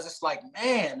leave, because it's like,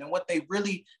 man, and what they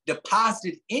really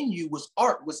deposited in you was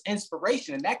art, was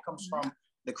inspiration, and that comes from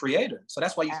the creator. So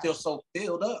that's why you feel so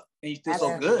filled up and you feel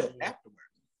so good afterwards.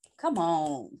 Come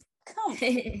on.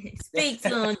 Speak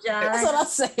to him, Josh. That's what I'm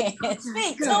saying.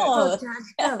 Speak to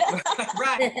him.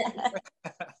 Right.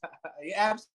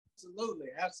 Yeah, absolutely.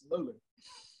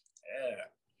 Yeah.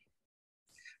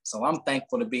 So I'm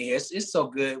thankful to be here. It's so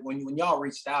good. When y'all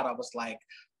reached out, I was like,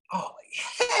 oh,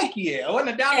 Thank you. It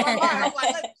wasn't a doubt in my mind. I was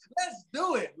like, let's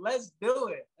do it. Let's do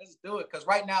it. Let's do it. Because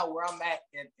right now where I'm at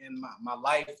in my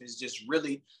life is just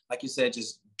really, like you said,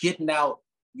 just getting out,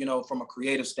 you know, from a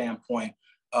creative standpoint,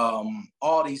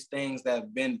 all these things that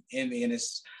have been in me, and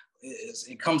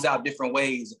it comes out different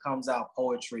ways. It comes out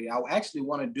poetry. I actually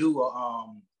want to do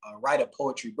write a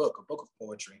poetry book, a book of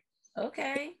poetry.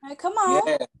 Okay. Right, come on.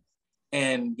 Yeah.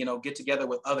 And, you know, get together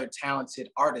with other talented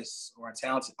artists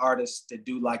to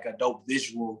do like a dope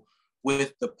visual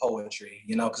with the poetry,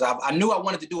 you know, because I knew I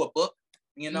wanted to do a book,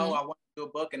 you know, I wanted to do a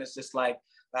book, and it's just like,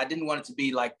 I didn't want it to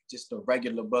be like just a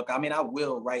regular book. I mean, I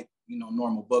will write, you know,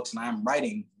 normal books, and I'm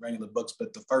writing regular books,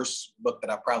 but the first book that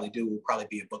I probably do will probably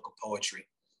be a book of poetry,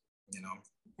 you know.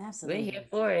 Absolutely. We're here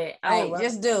for it. Right,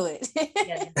 just do it.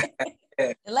 Yeah.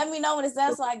 And let me know when it's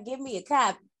done so I can give me a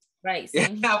copy. Right.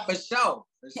 Yeah, for sure.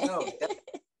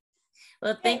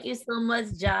 Well, thank you so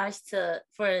much, Josh,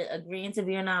 for agreeing to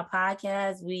be on our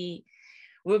podcast. We're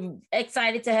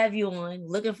excited to have you on.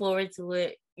 Looking forward to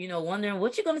it. You know, wondering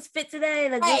what you're gonna spit today.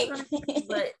 Like, right.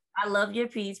 But I love your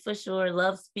piece for sure.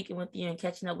 Love speaking with you and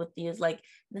catching up with you. It's like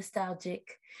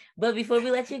nostalgic. But before we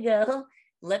let you go,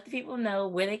 let the people know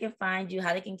where they can find you,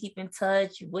 how they can keep in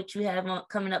touch, what you have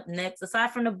coming up next. Aside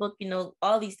from the book, you know,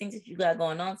 all these things that you got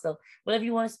going on. So whatever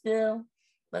you want to spill,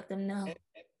 let them know.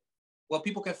 Well,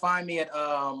 people can find me at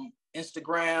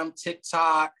Instagram,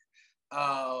 TikTok,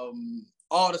 all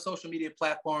the social media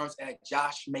platforms at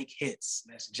Josh Make Hits.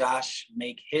 That's Josh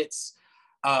Make Hits.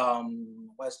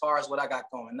 As far as what I got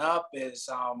going up is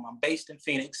I'm based in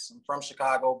Phoenix. I'm from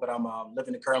Chicago, but I'm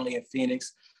living currently in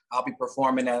Phoenix. I'll be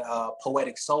performing at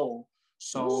Poetic Soul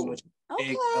soon. Which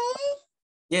is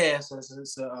big, so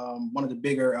it's one of the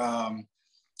bigger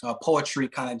poetry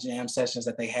kind of jam sessions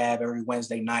that they have every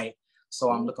Wednesday night.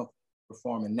 So I'm looking forward to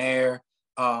performing there.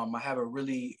 I have a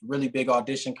really, really big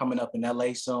audition coming up in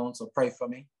LA soon, so pray for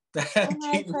me.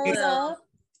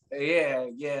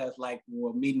 Yeah, like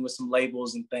we're meeting with some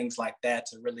labels and things like that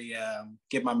to really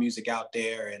get my music out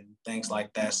there and things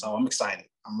like that. So I'm excited.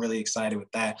 I'm really excited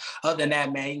with that. Other than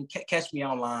that, man, you can catch me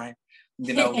online.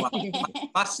 You know,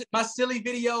 my silly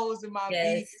videos and my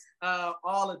beats,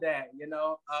 all of that. You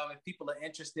know, if people are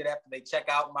interested after they check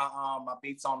out my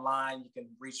beats online, you can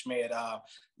reach me at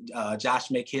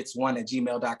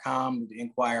joshmakehits1@gmail.com to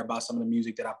inquire about some of the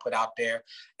music that I put out there.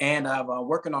 And I'm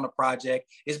working on a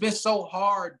project. It's been so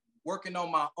hard working on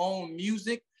my own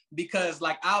music because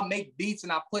like I'll make beats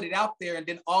and I put it out there, and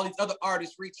then all these other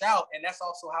artists reach out, and that's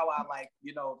also how I like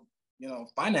you know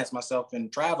finance myself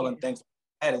and travel and things.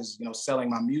 That is, you know, selling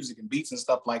my music and beats and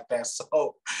stuff like that.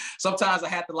 So sometimes I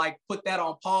have to like put that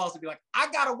on pause and be like,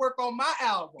 I gotta work on my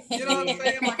album. You know what I'm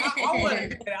saying? Like I want to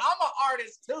do that. I'm an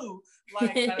artist too.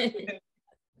 Like,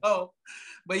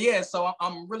 but yeah. So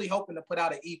I'm really hoping to put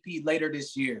out an EP later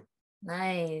this year.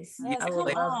 Nice. Yes, come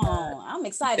on. I'm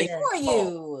excited for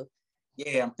you.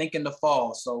 Yeah, I'm thinking the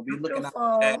fall. So be looking out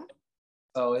for that.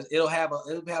 So it'll have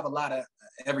a lot of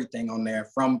everything on there,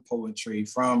 from poetry,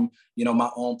 from, you know, my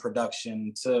own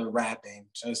production to rapping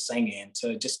to singing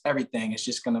to just everything. It's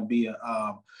just gonna be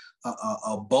a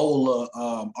bowl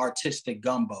of artistic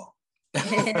gumbo.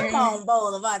 Come on,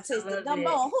 bowl of artistic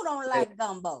gumbo. Who don't like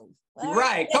gumbo?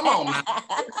 Right, come on, man.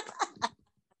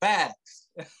 Facts.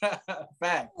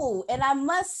 Facts. Ooh, and I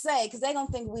must say, because they're gonna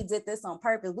think we did this on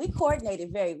purpose, we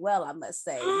coordinated very well, I must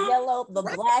say. Yellow, the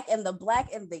black and the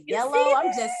yellow.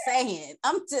 I'm just saying.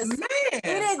 We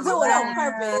didn't do it on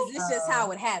purpose. It's just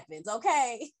how it happens,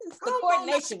 okay? The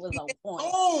coordination was on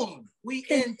point. We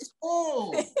in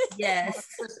tune. Yes.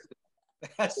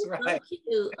 That's right. So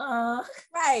cute.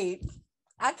 Right.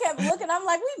 I kept looking, I'm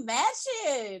like, we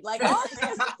matching. Like all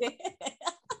this.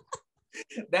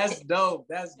 That's dope.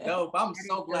 That's dope. I'm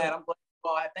so glad.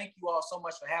 Thank you all so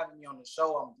much for having me on the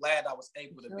show. I'm glad I was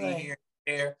able to be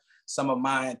here. Some of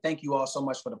mine. Thank you all so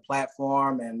much for the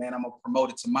platform. And man, I'm gonna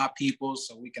promote it to my people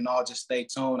so we can all just stay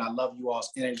tuned. I love you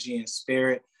all's energy and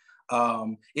spirit.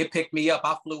 It picked me up.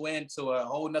 I flew into a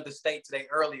whole nother state today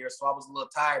earlier, so I was a little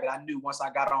tired, but I knew once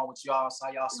I got on with y'all, saw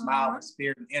y'all smile and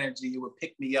spirit and energy, it would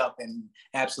pick me up, and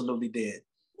absolutely did.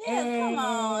 Yes, come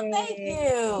on. Thank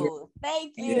you.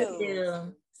 Thank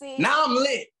you. See? Now I'm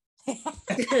lit.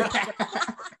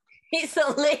 He's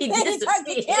so lit. He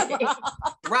disappeared.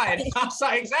 Right. I'm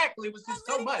sorry. Exactly. It was just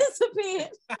so much.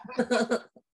 Disappeared.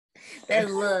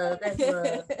 That's love. That's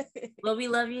love. Well, we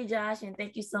love you, Josh, and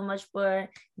thank you so much for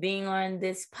being on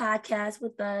this podcast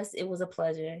with us. It was a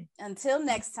pleasure. Until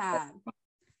next time.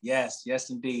 Yes.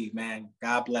 Yes, indeed, man.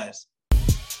 God bless.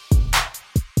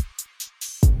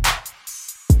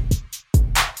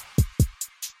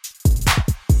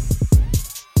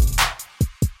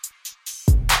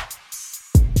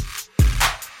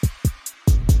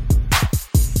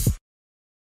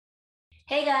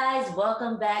 Hey guys,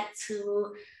 welcome back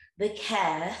to the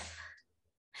CAF,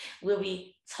 where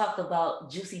we talk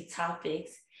about juicy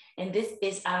topics. And this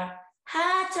is our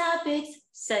Hot Topics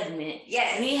segment.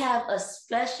 Yes. We have a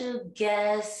special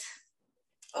guest.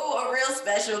 Oh, a real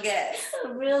special guest.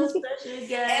 A real special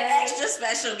guest. An extra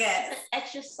special guest.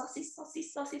 Extra saucy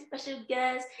special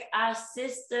guest. Our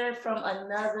sister from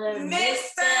another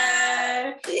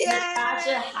Mister.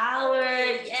 Natasha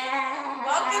Howard. Yeah.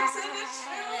 Welcome to the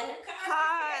show.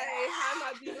 Hi,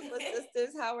 my beautiful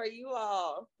sisters. How are you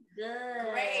all? Good.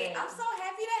 Great. I'm so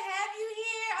happy to have you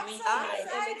here. I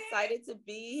am excited to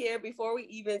be here. Before we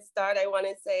even start, I want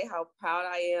to say how proud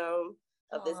I am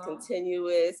of this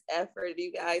continuous effort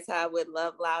you guys have with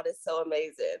Love Loud. Is so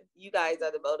amazing. You guys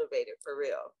are the motivator for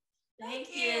real. Thank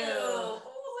you. Oh,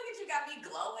 look at you, got me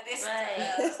glowing. It's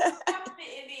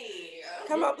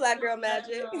Come on, Black Girl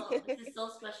Magic. This is so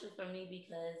special for me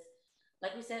because,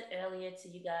 like we said earlier to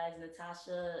you guys,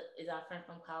 Natasha is our friend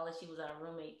from college. She was our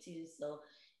roommate too. So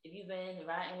if you've been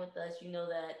riding with us, you know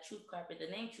that Truth Carpet, the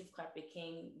name Truth Carpet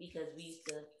came because we used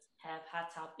to have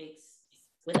hot topics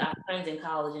with our friends in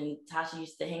college, and Tasha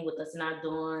used to hang with us in our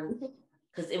dorm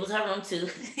because it was her room too.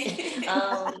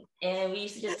 And we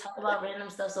used to just talk about random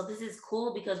stuff. So this is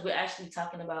cool because we're actually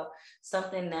talking about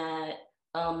something that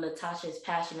Natasha is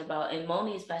passionate about and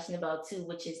Moni is passionate about too,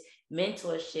 which is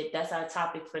mentorship. That's our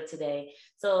topic for today.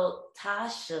 So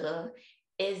Tasha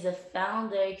is the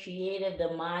founder, creator,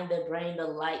 the mind, the brain, the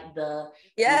light, the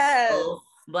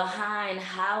behind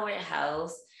Howard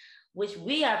House, which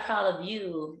we are proud of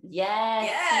you.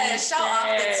 Yes. Show off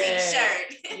the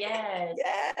t-shirt. Yes.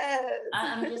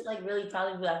 I'm just like really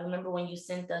proud of you. I remember when you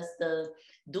sent us the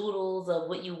doodles of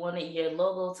what you wanted your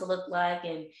logo to look like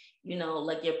and, you know,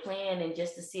 like your plan, and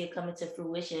just to see it come into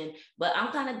fruition. But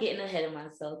I'm kind of getting ahead of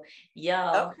myself.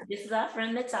 Y'all, This is our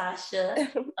friend Natasha.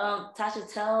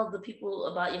 Tasha, tell the people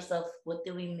about yourself. What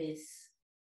did we miss?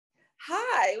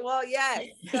 Hi. Well, yes.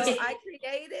 So I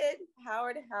created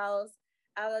Howard House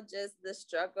out of just the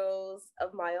struggles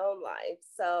of my own life.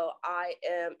 So I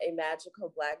am a magical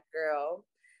Black girl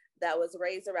that was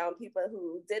raised around people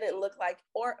who didn't look like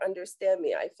or understand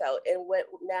me, I felt. And what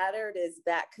mattered is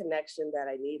that connection that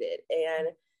I needed. And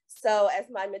so as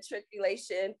my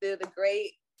matriculation through the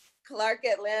great Clark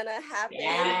Atlanta happened.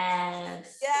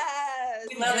 Yes.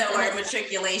 We love that word,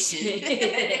 matriculation.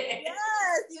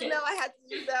 Yes, you know, I had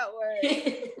to use that word.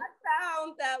 I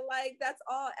found that like that's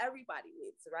all everybody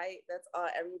needs, right? That's all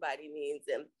everybody needs.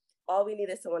 And all we need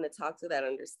is someone to talk to that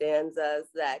understands us,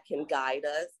 that can guide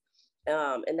us,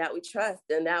 and that we trust.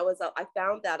 And that was, I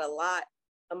found that a lot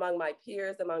among my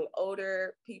peers, among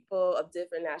older people of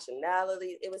different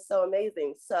nationalities. It was so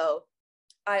amazing. So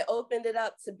I opened it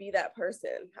up to be that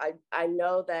person. I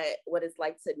know that what it's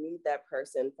like to need that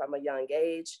person from a young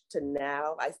age to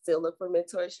now. I still look for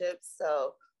mentorship.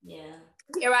 So yeah,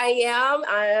 here I am.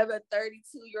 I am a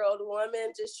 32-year-old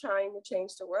woman just trying to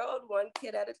change the world one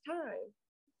kid at a time.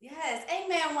 Yes,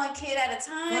 amen. One kid at a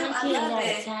time.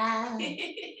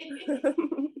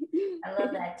 I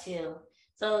love that too.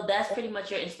 So that's pretty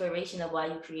much your inspiration of why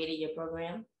you created your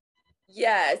program?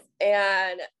 Yes,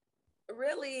 and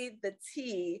really the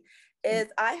tea is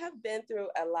I have been through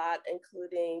a lot,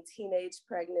 including teenage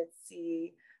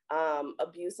pregnancy,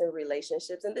 abuse in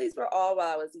relationships, and these were all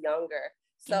while I was younger.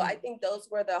 So I think those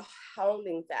were the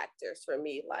honing factors for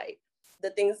me. Like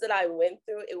the things that I went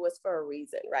through, it was for a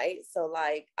reason, right? So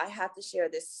like I have to share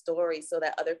this story so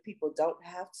that other people don't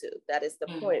have to. That is the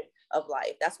point of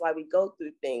life. That's why we go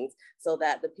through things, so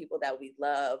that the people that we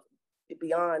love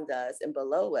beyond us and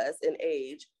below us in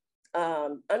age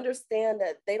understand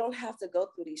that they don't have to go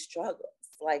through these struggles.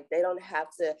 Like they don't have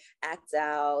to act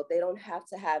out. They don't have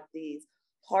to have these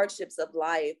hardships of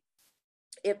life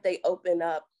if they open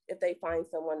up, if they find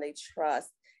someone they trust,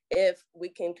 if we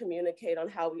can communicate on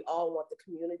how we all want the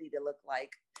community to look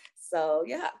like. So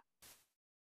yeah.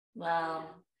 Wow.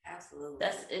 Absolutely.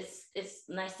 It's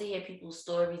nice to hear people's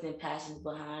stories and passions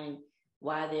behind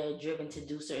why they're driven to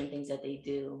do certain things that they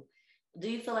do. Do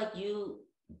you feel like you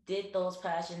did those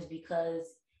passions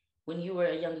because when you were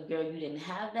a younger girl you didn't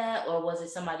have that, or was it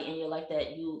somebody in your life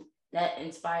that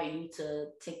inspired you to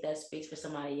take that space for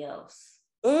somebody else?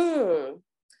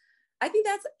 I think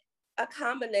that's a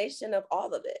combination of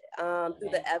all of it. Through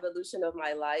the evolution of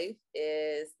my life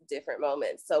is different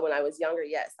moments. So when I was younger,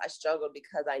 yes, I struggled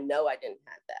because I know I didn't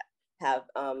have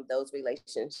those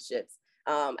relationships.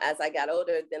 As I got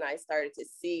older, then I started to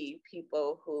see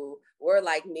people who were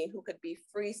like me, who could be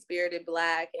free-spirited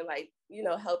Black and like, you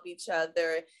know, help each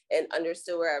other, and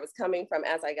understood where I was coming from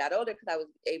as I got older, because I was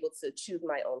able to choose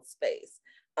my own space.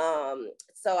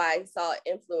 So I saw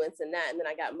influence in that, and then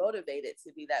I got motivated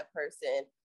to be that person,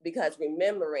 because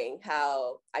remembering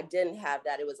how I didn't have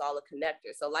that, it was all a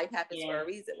connector. So life happens for a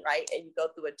reason, right? And you go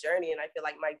through a journey, and I feel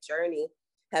like my journey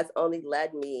has only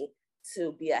led me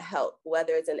to be a help,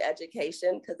 whether it's in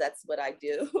education, because that's what I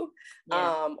do,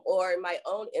 or my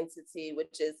own entity,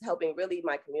 which is helping really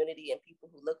my community and people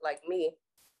who look like me.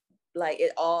 Like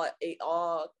it all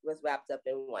was wrapped up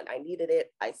in one. I needed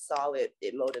it. I saw it.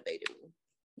 It motivated me.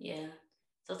 Yeah.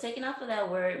 So taking off of that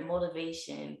word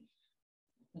motivation,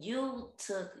 you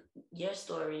took your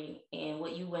story and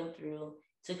what you went through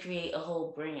to create a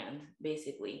whole brand,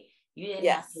 basically. You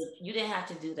didn't have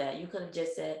to do that. You could have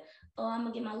just said, "Oh, I'm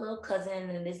gonna get my little cousin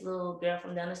and this little girl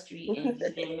from down the street and be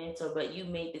their mentor," but you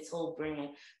made this whole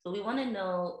brand. So we want to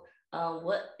know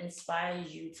what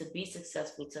inspires you to be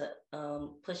successful, to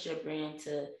push your brand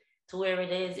to where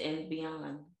it is and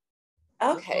beyond.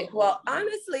 Okay, well,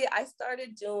 honestly, I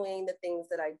started doing the things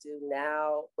that I do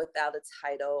now without a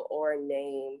title or a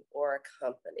name or a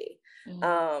company.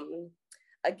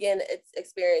 Again, it's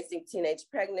experiencing teenage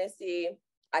pregnancy.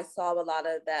 I saw a lot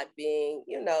of that being,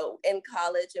 in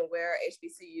college, and where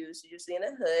HBCUs, usually in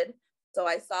the hood. So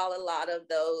I saw a lot of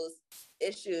those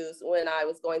issues when I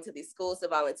was going to these schools to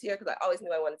volunteer, because I always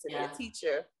knew I wanted to be a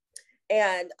teacher.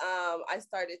 And I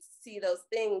started to see those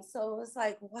things. So it was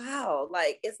like, wow,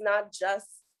 like it's not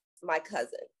just my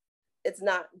cousin. It's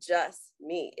not just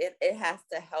me. It has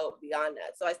to help beyond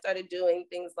that. So I started doing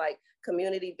things like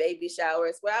community baby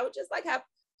showers, where I would just like have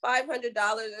 $500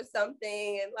 or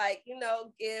something, and like,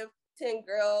 give 10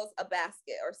 girls a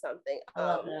basket or something,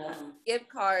 gift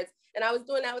cards. And I was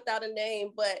doing that without a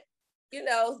name, but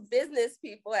business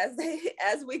people, as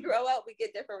we grow up, we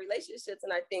get different relationships.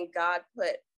 And I think God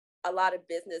put a lot of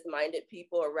business-minded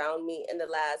people around me in the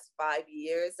last 5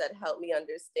 years that helped me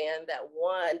understand that,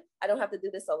 one, I don't have to do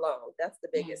this alone. That's the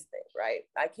biggest thing, right?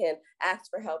 I can ask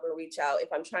for help and reach out.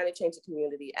 If I'm trying to change the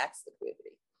community, ask the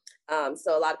community.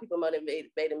 So a lot of people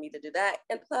motivated me to do that.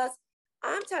 And plus,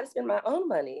 I'm trying to spend my own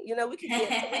money. We could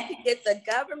get the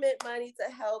government money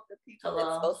to help the people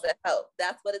it's supposed to help.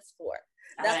 That's what it's for.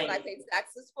 That's what I pay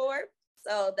taxes for.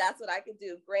 So that's what I could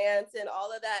do. Grants and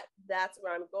all of that. That's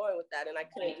where I'm going with that. And I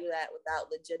couldn't do that without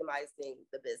legitimizing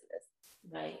the business.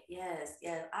 Right. Yes.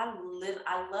 Yeah.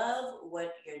 I love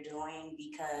what you're doing,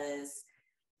 because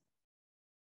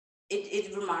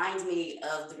it reminds me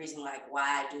of the reason why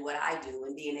I do what I do,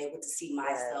 and being able to see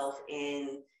myself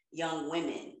in young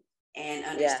women, and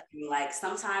understanding like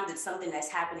sometimes it's something that's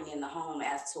happening in the home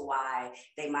as to why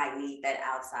they might need that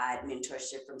outside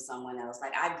mentorship from someone else.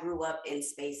 Like I grew up in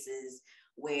spaces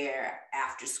where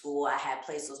after school I had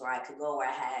places where I could go, where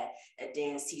I had a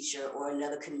dance teacher or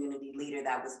another community leader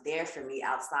that was there for me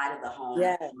outside of the home,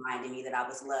 reminding me that I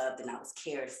was loved and I was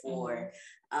cared for.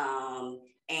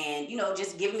 And,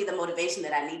 just giving me the motivation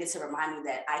that I needed to remind me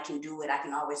that I can do it. I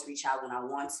can always reach out when I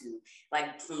want to.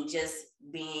 Like from just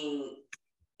being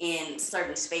in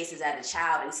certain spaces as a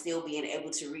child and still being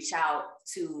able to reach out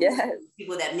to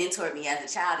people that mentored me as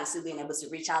a child, and still being able to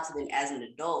reach out to them as an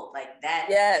adult. Like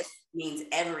that means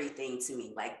everything to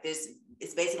me. Like this,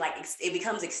 it's basically like it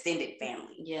becomes extended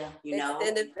family. Yeah.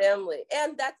 Extended family.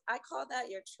 And I call that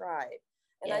your tribe.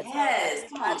 And I tell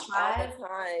come on, tribe. all the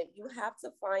time, you have to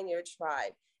find your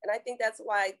tribe. And I think that's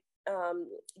why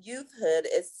youthhood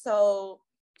is so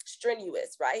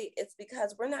strenuous, right? It's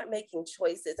because we're not making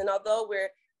choices. And although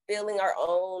we're feeling our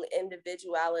own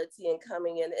individuality and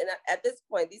coming in, and at this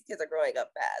point, these kids are growing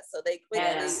up fast. So they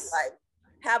quickly like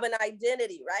have an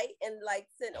identity, right? And like,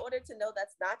 in order to know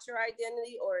that's not your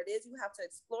identity, or it is, you have to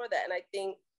explore that. And I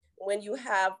think when you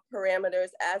have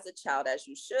parameters as a child, as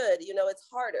you should, it's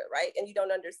harder, right? And you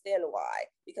don't understand why,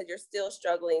 because you're still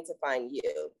struggling to find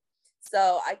you.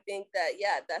 So I think that,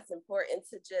 that's important,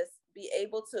 to just be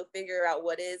able to figure out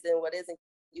what is and what isn't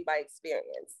you by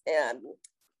experience, and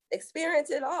experience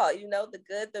it all, the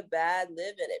good, the bad,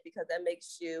 live in it, because that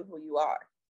makes you who you are.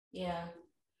 Yeah.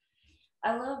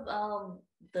 I love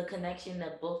the connection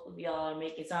that both of y'all are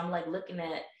making. So I'm like looking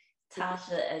at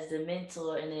Tasha as the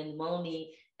mentor, and then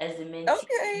Moni as the mentee.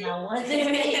 Okay. Now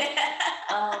wondering,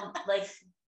 like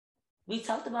we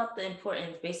talked about the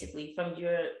importance, basically, from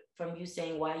you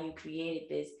saying why you created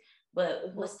this,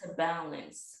 but what's the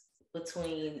balance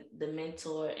between the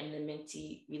mentor and the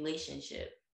mentee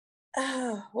relationship?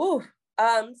 So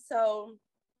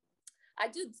I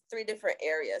do 3 different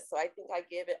areas. So I think I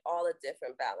give it all a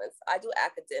different balance. I do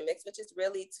academics, which is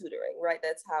really tutoring, right?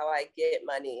 That's how I get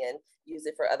money and use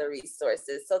it for other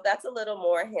resources. So that's a little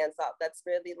more hands-off. That's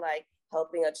really like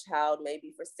helping a child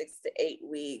maybe for 6 to 8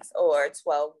 weeks or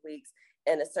 12 weeks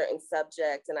in a certain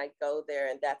subject. And I go there,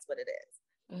 and that's what it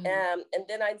is. And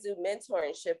then I do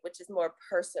mentorship, which is more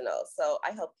personal. So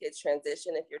I help kids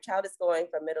transition. If your child is going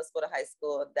from middle school to high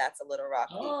school, that's a little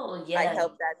rocky. Oh, yeah. I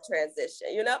help that transition,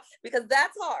 because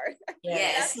that's hard.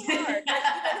 Yes. That's hard. Like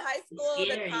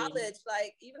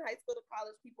even high school to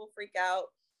college, people freak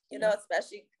out,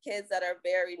 especially kids that are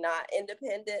very not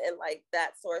independent, and like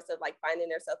that source of like finding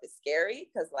themselves is scary,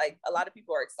 because like a lot of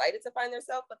people are excited to find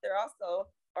themselves, but there also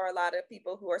are a lot of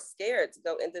people who are scared to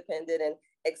go independent and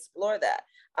explore that.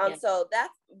 So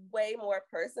that's way more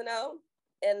personal,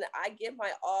 and I give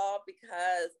my all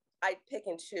because I pick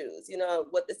and choose,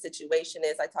 what the situation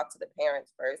is. I talk to the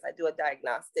parents first. I do a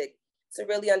diagnostic to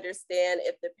really understand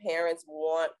if the parents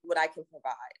want what I can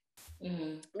provide.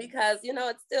 Because,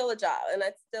 it's still a job and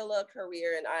it's still a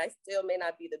career, and I still may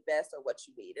not be the best or what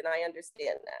you need. And I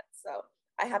understand that. So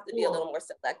I have to be a little more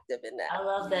selective in that. I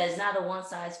love that. It's not a one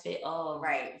size fit all.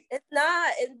 Right. It's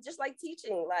not. It's just like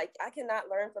teaching. Like I cannot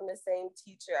learn from the same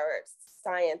teacher or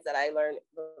science that I learned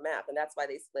from math. And that's why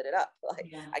they split it up.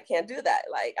 Like I can't do that.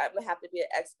 Like I have to be an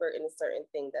expert in a certain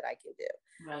thing that I can do,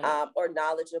 or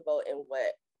knowledgeable in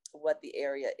what the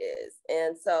area is.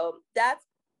 And so that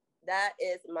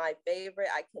is my favorite.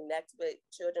 I connect with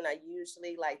children. I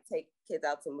usually like take kids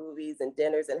out to movies and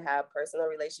dinners and have personal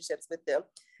relationships with them.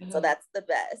 So that's the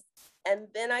best. And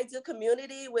then I do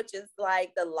community, which is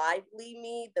like the lively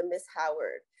me, the Miss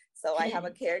Howard. So I have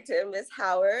a character, Miss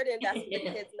Howard, and that's what the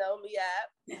kids know me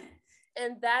at.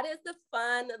 And that is the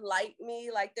fun, light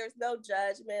me. Like there's no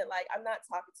judgment. Like I'm not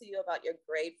talking to you about your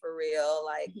grade for real.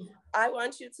 Like I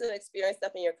want you to experience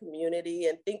stuff in your community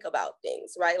and think about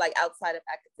things, right? Like outside of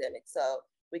academics. So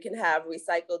we can have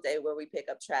recycle day where we pick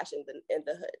up trash in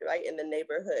the hood, right? In the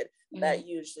neighborhood that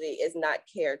usually is not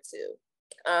cared to.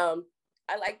 I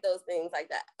like those things like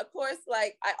that. Of course,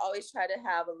 like I always try to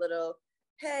have a little,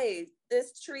 hey,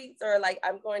 this treats, or like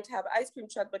I'm going to have an ice cream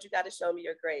truck, but you got to show me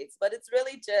your grades. But it's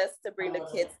really just to bring the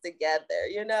kids together,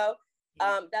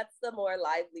 That's the more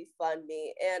lively, fun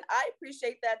me. And I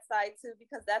appreciate that side too,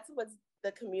 because that's what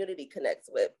the community connects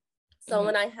with. So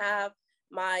when I have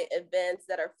my events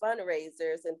that are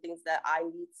fundraisers and things that I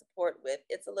need support with,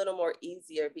 it's a little more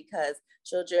easier because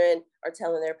children are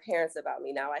telling their parents about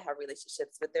me. Now I have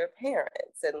relationships with their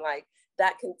parents, and like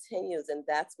that continues, and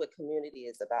that's what community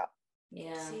is about.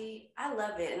 Yeah. See, I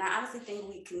love it. And I honestly think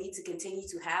we need to continue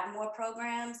to have more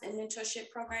programs and mentorship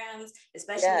programs,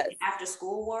 especially in the after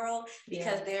school world,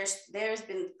 because there's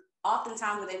been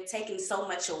oftentimes where they've taken so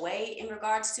much away in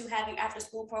regards to having after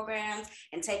school programs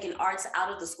and taking arts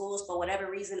out of the schools for whatever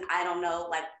reason. I don't know,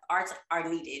 like arts are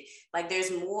needed. Like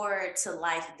there's more to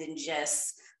life than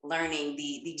just learning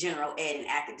the general ed and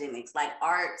academics. Like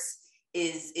arts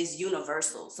is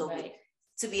universal. So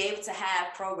to be able to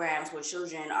have programs where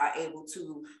children are able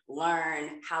to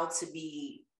learn how to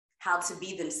be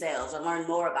themselves, or learn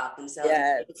more about themselves,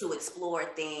 to explore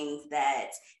things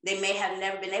that they may have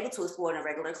never been able to explore in a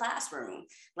regular classroom.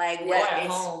 Like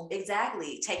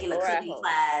exactly, taking a cooking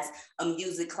class, a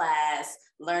music class,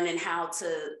 learning how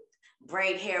to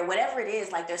braid hair, whatever it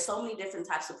is. Like there's so many different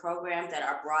types of programs that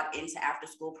are brought into after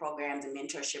school programs and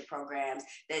mentorship programs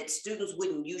that students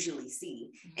wouldn't usually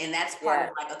see. And that's part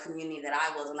of like a community that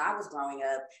I was when I was growing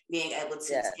up, being able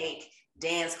to take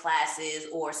dance classes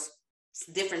or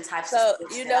different types of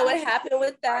sports. You know what happened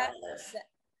with that?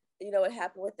 You know what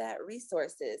happened with that?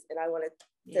 Resources. And I want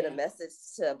to send a message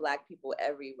to Black people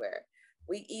everywhere.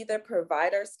 We either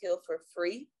provide our skill for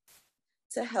free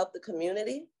to help the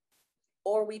community,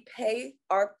 or we pay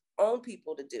our own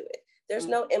people to do it. There's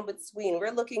no in between.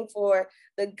 We're looking for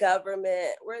the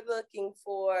government. We're looking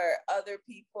for other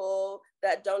people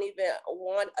that don't even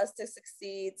want us to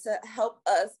succeed to help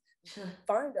us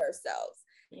find ourselves.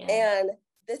 And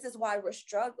this is why we're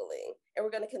struggling. And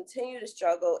we're going to continue to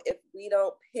struggle if we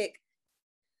don't pick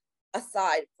a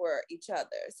side for each other.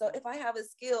 So if I have a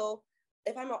skill,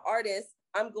 if I'm an artist,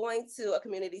 I'm going to a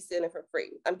community center for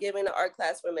free. I'm giving an art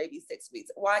class for maybe 6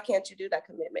 weeks. Why can't you do that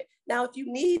commitment? Now, if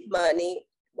you need money,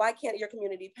 why can't your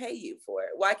community pay you for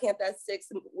it? Why can't that 6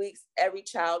 weeks, every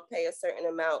child pay a certain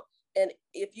amount? And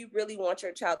if you really want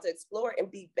your child to explore and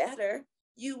be better,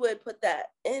 you would put that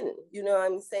in, you know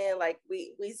what I'm saying? Like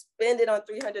we spend it on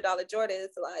 $300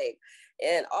 Jordans, like,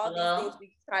 and all these things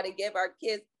we try to give our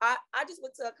kids. I just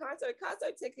went to a concert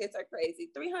tickets are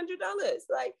crazy, $300.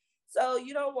 Like, so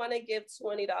you don't want to give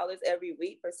 $20 every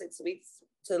week for 6 weeks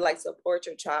to like support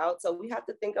your child. So we have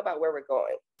to think about where we're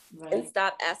going and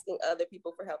stop asking other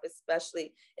people for help,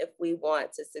 especially if we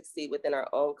want to succeed within our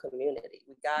own community.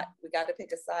 We got to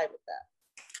pick a side with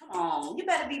that. Come on, you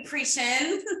better be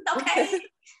preaching. Okay.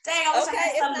 Dang, I wish I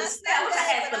had something to say. I wish I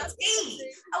had some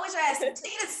tea. I wish I had some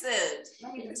tea to sip.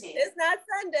 Let me pretend. It's not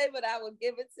Sunday, but I will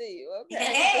give it to you. Okay.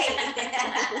 Hey.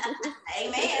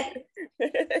 Amen.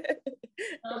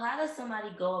 So how does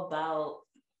somebody go about,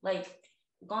 like,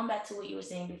 going back to what you were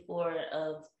saying before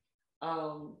of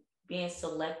being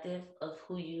selective of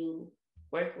who you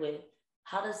work with?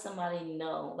 How does somebody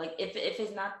know? Like, if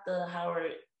it's not the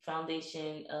Howard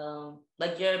Foundation,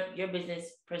 like your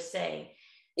business per se,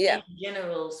 yeah, in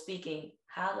general speaking,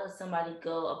 how does somebody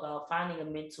go about finding a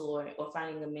mentor or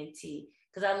finding a mentee?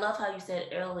 Because I love how you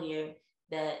said earlier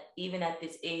that even at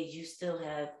this age, you still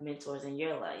have mentors in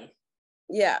your life.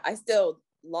 Yeah, I still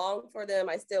long for them.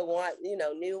 I still want,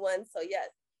 new ones. So yes.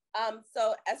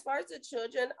 So as far as the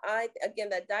children, again,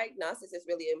 that diagnosis is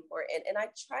really important. And I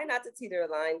try not to teeter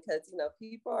the line because,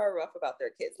 people are rough about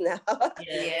their kids now.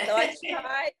 Yeah. So I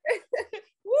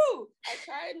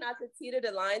try not to teeter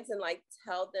the lines and like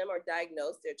tell them or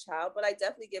diagnose their child, but I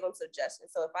definitely give them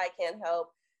suggestions. So if I can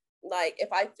help, like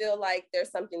if I feel like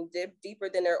there's something deeper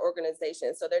than their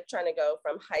organization, so they're trying to go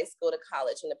from high school to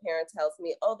college and the parent tells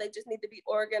me, oh, they just need to be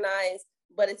organized,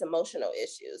 but it's emotional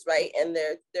issues, right? And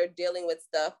they're dealing with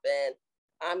stuff, and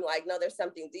I'm like, no, there's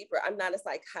something deeper. I'm not a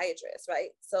psychiatrist,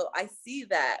 right? So I see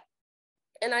that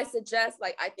and I suggest,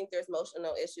 like, I think there's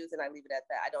emotional issues, and I leave it at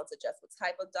that. I don't suggest what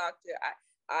type of doctor.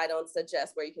 I don't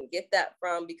suggest where you can get that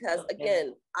from because,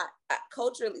 again, I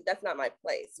culturally, that's not my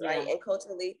place, right? And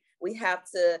culturally, we have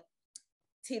to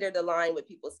teeter the line with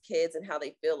people's kids and how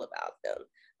they feel about them,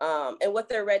 and what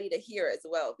they're ready to hear as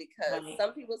well, because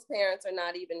some people's parents are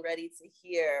not even ready to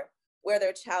hear where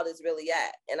their child is really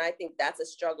at. And I think that's a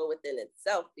struggle within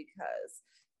itself, because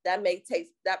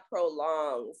that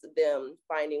prolongs them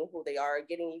finding who they are,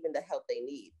 getting even the help they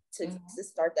need to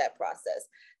start that process.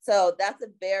 So that's a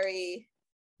very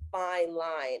fine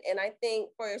line. And I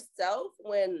think for yourself,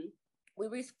 when we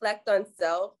reflect on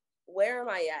self, where am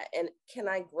I at? And can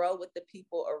I grow with the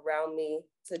people around me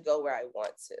to go where I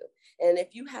want to? And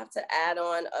if you have to add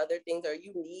on other things, or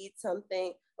you need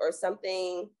something or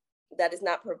something that is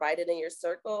not provided in your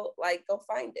circle, like go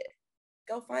find it.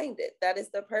 Go find it. That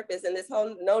is the purpose. And this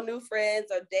whole no new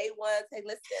friends or day ones, hey,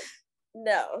 listen,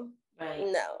 no.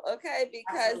 Okay,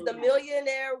 because the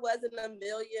millionaire wasn't a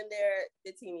millionaire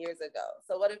 15 years ago.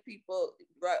 So what if people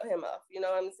wrote him off? You know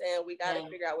what I'm saying? We got to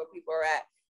figure out where people are at,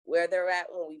 where they're at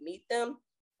when we meet them,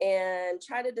 and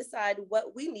try to decide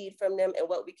what we need from them and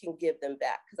what we can give them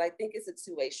back. Because I think it's a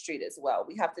two-way street as well.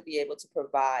 We have to be able to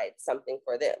provide something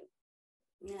for them.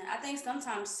 Yeah, I think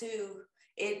sometimes too,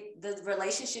 the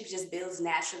relationship just builds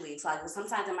naturally. It's like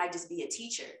sometimes it might just be a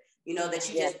teacher, that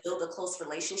you just build a close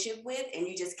relationship with, and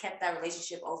you just kept that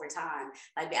relationship over time.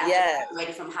 Like after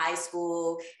graduating from high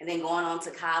school and then going on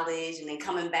to college and then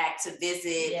coming back to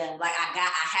visit. Like I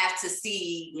have to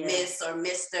see Miss or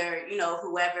Mr.,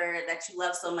 whoever that you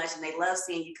love so much, and they love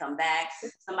seeing you come back.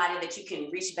 Somebody that you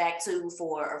can reach back to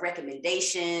for a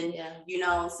recommendation.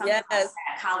 Something like that,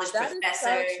 college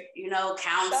professor,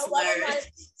 counselor.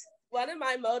 One of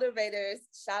my motivators,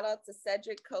 shout out to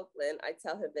Cedric Copeland. I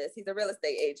tell him this. He's a real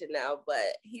estate agent now,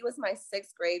 but he was my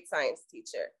 6th grade science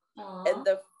teacher. Aww. And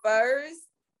the first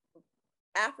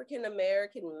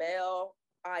African-American male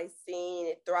I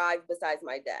seen thrive besides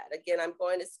my dad. Again, I'm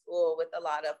going to school with a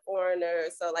lot of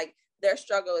foreigners, so like their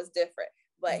struggle is different.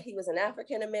 But he was an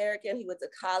African-American. He went to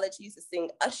college. He used to sing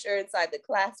Usher inside the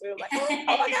classroom. Like, oh my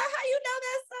God, how you know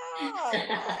that song?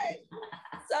 Like,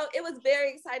 so it was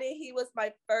very exciting. He was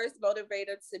my first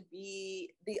motivator to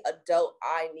be the adult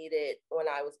I needed when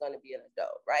I was going to be an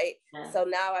adult, right? So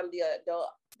now I'm the adult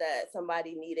that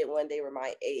somebody needed when they were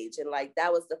my age. And like,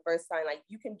 that was the first sign, like,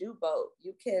 you can do both.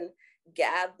 You can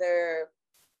gather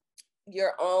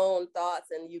your own thoughts,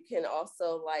 and you can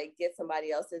also like get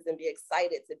somebody else's and be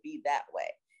excited to be that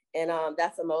way. And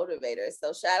that's a motivator.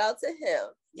 So shout out to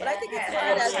him. But I think it's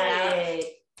hard as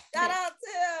shout out to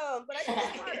him. But I think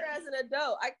it's harder as an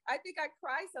adult. I think I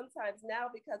cry sometimes now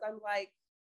because I'm like,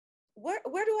 where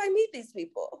do I meet these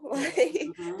people?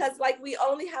 Because like we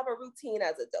only have a routine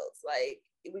as adults. Like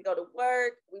we go to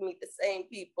work, we meet the same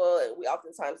people, and we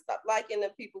oftentimes stop liking the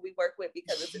people we work with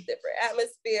because it's a different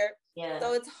atmosphere.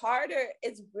 So it's harder.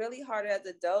 It's really harder as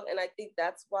an adult. And I think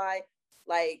that's why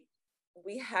like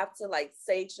we have to like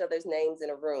say each other's names in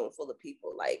a room full of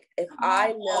people. Like if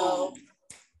I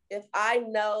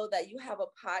know that you have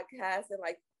a podcast and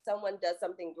like someone does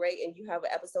something great and you have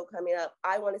an episode coming up,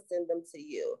 I want to send them to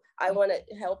you. I want to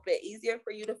help it easier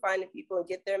for you to find the people and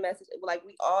get their message. Like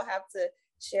we all have to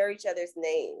share each other's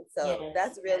names. So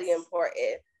that's really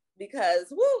important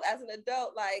because as an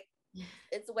adult, like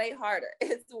It's way harder.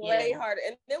 It's way harder.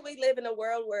 And then we live in a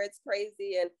world where it's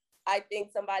crazy. And I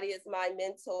think somebody is my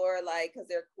mentor, like, because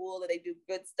they're cool and they do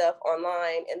good stuff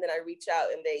online. And then I reach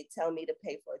out and they tell me to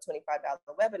pay for a $25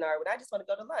 webinar when I just want to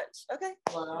go to lunch. Okay.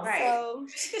 Well,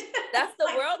 so that's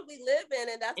the world we live in.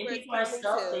 And that's where people are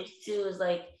selfish too. Is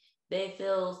like they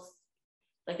feel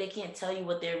like they can't tell you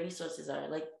what their resources are.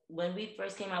 Like when we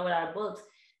first came out with our books,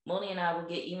 Moni and I would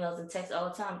get emails and texts all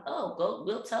the time. Oh,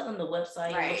 we'll tell them the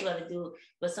website, what you got to do.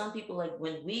 But some people, like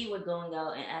when we were going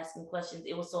out and asking questions,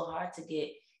 it was so hard to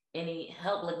get any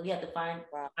help. Like we had to find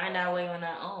our way on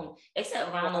our own.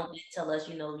 Except Ronald did tell us,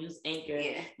 use Anchor.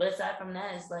 Yeah. But aside from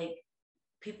that, it's like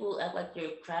people act like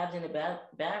you're crabs in a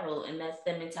barrel, and that's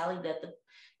the mentality that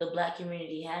the Black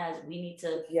community has. We need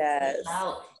to reach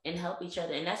out and help each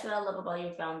other, and that's what I love about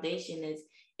your foundation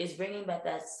is bringing back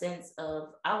that sense of,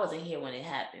 I wasn't here when it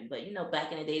happened, but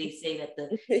back in the day they say that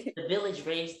the village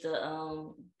raised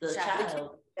the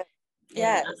child.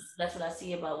 Yes, that's what I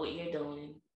see about what you're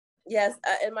doing. Yes,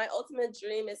 and my ultimate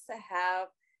dream is to have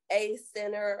a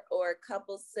center or a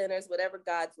couple centers, whatever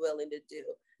God's willing to do,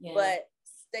 but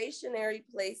stationary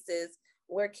places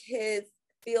where kids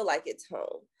feel like it's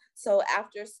home. So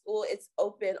after school, it's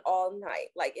open all night.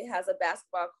 Like it has a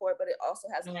basketball court, but it also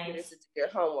has computers to do your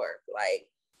homework. Like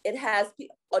it has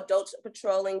adults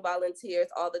patrolling volunteers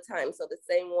all the time. So the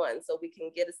same one, so we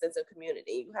can get a sense of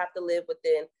community. You have to live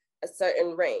within a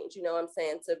certain range, you know what I'm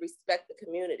saying, to respect the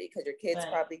community, because your kids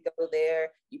probably go there,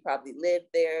 you probably live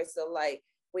there. So like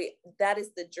that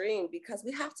is the dream, because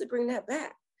we have to bring that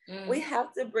back. We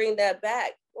have to bring that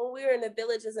back. When we were in the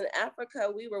villages in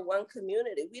Africa, we were one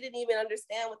community. We didn't even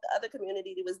understand what the other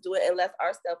community was doing unless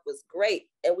our stuff was great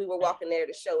and we were walking there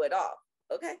to show it off.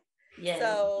 Okay. Yeah.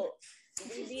 So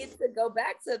we need to go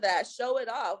back to that. Show it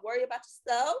off. Worry about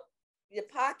your stuff, your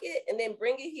pocket, and then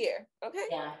bring it here. Okay.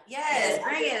 Yeah. Yes.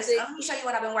 Bring it. Let me show you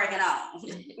what I've been working on.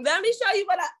 Let me show you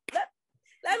what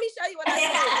let me show you what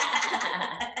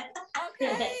I do.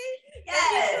 Okay.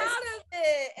 Yes. And be proud of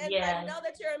it. And like, know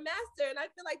that you're a master. And I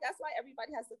feel like that's why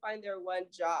everybody has to find their one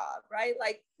job, right?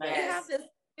 Like we have this,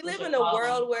 we live in a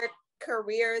world where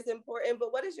career is important,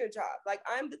 but what is your job? Like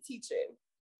I'm the teacher.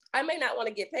 I may not want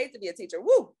to get paid to be a teacher,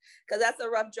 because that's a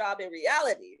rough job in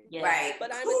reality. Yeah. Right.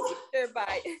 But I'm a teacher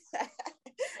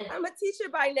I'm a teacher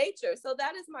by nature. So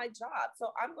that is my job.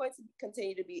 So I'm going to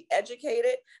continue to be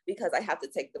educated because I have to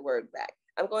take the word back.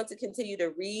 I'm going to continue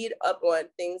to read up on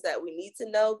things that we need to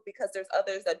know, because there's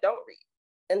others that don't read.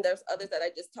 And there's others that I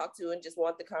just talk to and just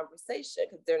want the conversation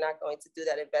because they're not going to do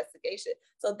that investigation.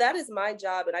 So that is my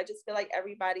job. And I just feel like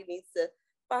everybody needs to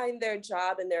find their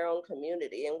job in their own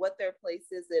community and what their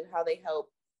place is and how they help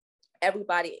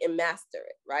everybody and master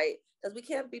it, right? Because we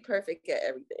can't be perfect at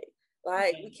everything.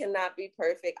 Like we cannot be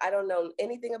perfect. I don't know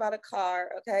anything about a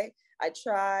car, okay? I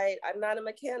tried. I'm not a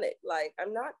mechanic. Like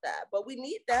I'm not that, but we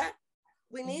need that.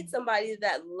 We need somebody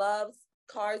that loves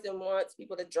cars and wants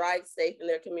people to drive safe in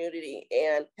their community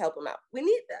and help them out. We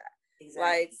need that. Exactly.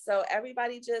 Like, so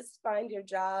everybody just find your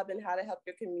job and how to help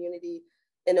your community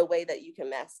in a way that you can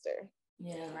master.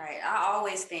 Yeah. Right. I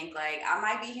always think like I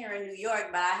might be here in New York,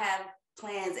 but I have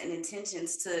plans and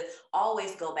intentions to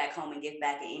always go back home and give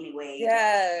back in any way.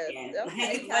 Yes.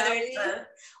 Okay, whether it's a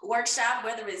workshop,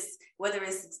 whether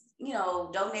it's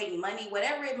donating money,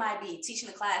 whatever it might be, teaching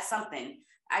a class, something.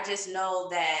 I just know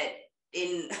that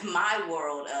in my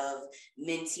world of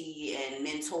mentee and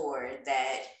mentor,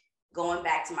 that going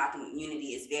back to my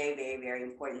community is very, very, very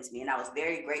important to me. And I was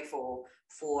very grateful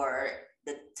for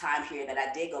the time period that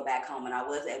I did go back home and I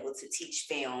was able to teach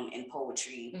film and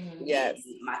poetry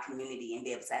in my community and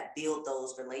be able to build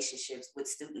those relationships with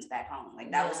students back home.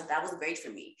 Like that was great for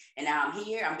me. And now I'm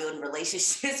here, I'm building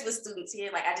relationships with students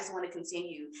here. Like I just want to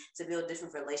continue to build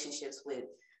different relationships with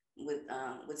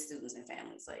students and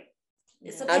families. Like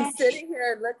I'm sitting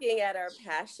here looking at our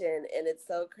passion, and it's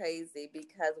so crazy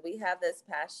because we have this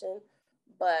passion,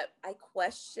 but I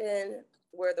question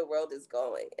where the world is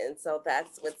going. And so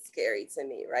that's what's scary to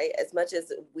me, right? As much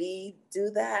as we do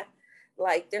that,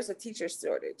 like there's a teacher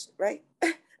shortage, right?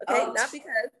 Okay,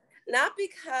 not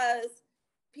because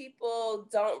people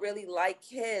don't really like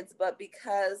kids, but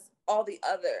because all the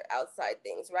other outside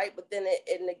things, right? But then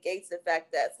it negates the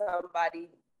fact that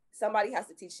somebody has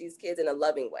to teach these kids in a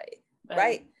loving way,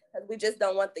 right? Because we just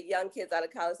don't want the young kids out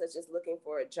of college that's just looking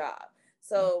for a job.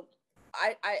 So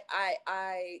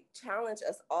I challenge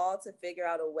us all to figure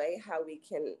out a way how we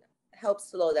can help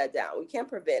slow that down. We can't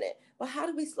prevent it, but how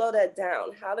do we slow that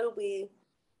down? How do we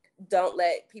don't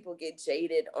let people get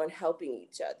jaded on helping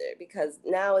each other? Because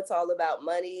now it's all about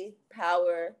money,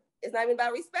 power. It's not even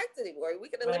about respect anymore. We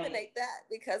can eliminate that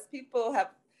because people have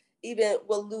even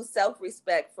will lose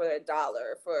self-respect for $1,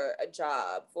 for a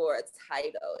job, for a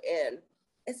title. And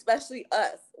especially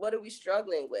us, what are we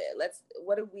struggling with?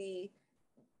 What are we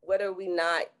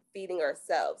not feeding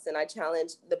ourselves? And I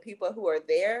challenge the people who are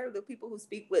there, the people who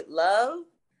speak with love,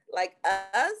 like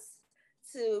us,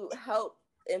 to help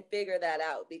and figure that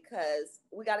out, because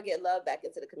we got to get love back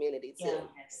into the community too.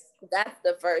 Yes. That's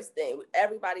the first thing.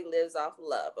 Everybody lives off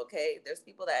love, okay? There's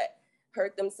people that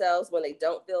hurt themselves when they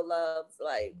don't feel loved.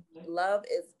 Like, love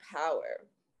is power.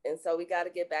 And so we got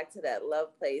to get back to that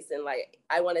love place. And like,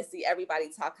 I want to see everybody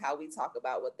talk how we talk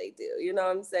about what they do. You know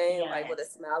what I'm saying? Yes. Like with a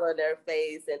smile on their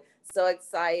face and so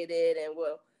excited, and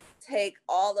we'll take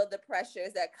all of the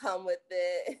pressures that come with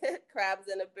it, crabs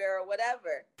in a barrel,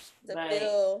 whatever, to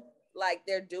feel like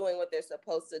they're doing what they're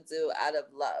supposed to do out of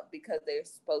love, because they're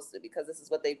supposed to, because this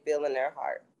is what they feel in their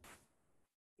heart.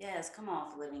 Yes, come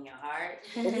on, living your heart.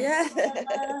 Yeah.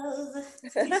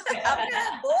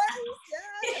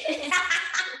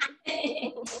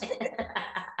 Okay, boys.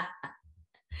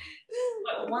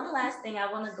 One last thing,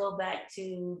 I want to go back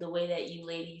to the way that you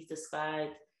ladies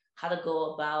described how to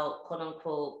go about, quote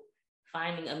unquote,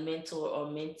 finding a mentor or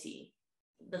mentee.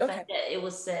 The fact that it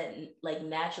was said like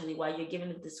naturally while you're giving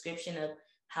the description of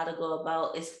how to go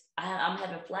about, I'm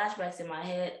having flashbacks in my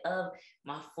head of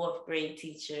my 4th grade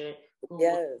teacher who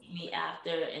would meet me after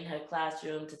in her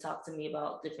classroom to talk to me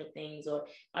about different things, or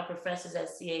my professors at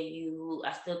CAU who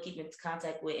I still keep in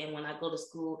contact with, and when I go to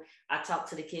school I talk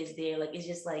to the kids there. Like, it's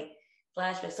just like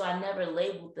flashbacks. So I never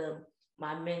labeled them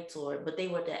my mentor, but they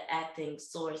were the acting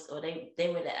source, or they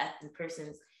were the acting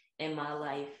persons in my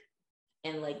life,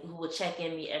 and like who would check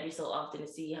in me every so often to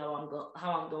see how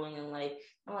I'm doing in life.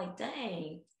 I'm like,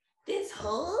 dang, this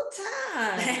whole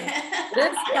time.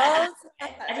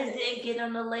 I just didn't get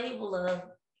on the label of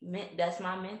that's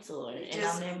my mentor and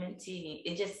I'm their mentee.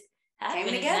 It just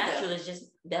happened naturally. It's just,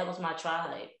 that was my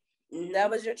tribe. That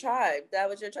was your tribe.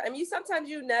 I mean, sometimes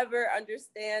you never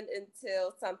understand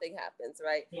until something happens,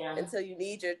 right? Yeah. Until you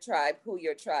need your tribe, who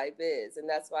your tribe is. And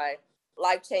that's why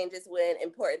life changes when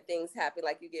important things happen,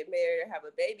 like you get married or have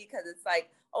a baby, because it's like,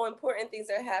 oh, important things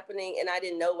are happening and I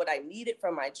didn't know what I needed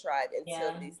from my tribe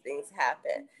until these things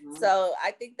happen. Mm-hmm. So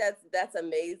I think that's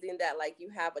amazing that like you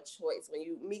have a choice when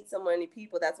you meet so many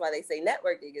people. That's why they say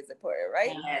networking is important,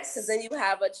 right? Yes. Because then you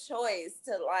have a choice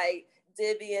to like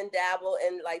divvy and dabble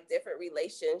in like different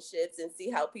relationships and see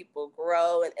how people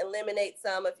grow, and eliminate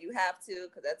some if you have to,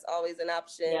 because that's always an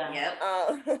option. Yeah.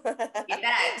 Get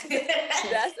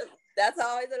that. That's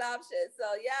always an option. So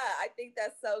yeah, I think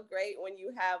that's so great when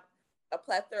you have a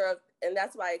plethora of, and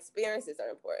that's why experiences are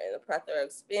important. A plethora of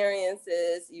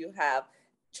experiences, you have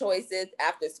choices,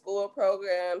 after school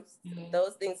programs. Mm-hmm.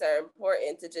 Those things are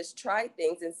important to just try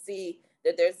things and see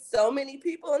that there's so many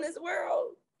people in this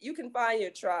world. You can find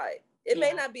your tribe. It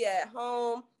may not be at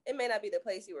home. It may not be the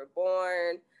place you were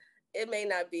born. It may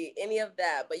not be any of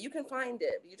that, but you can find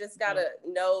it. You just got to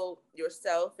know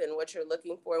yourself and what you're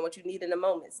looking for and what you need in the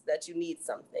moments that you need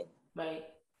something. Right.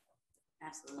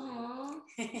 Absolutely.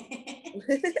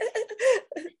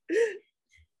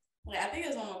 Wait, I think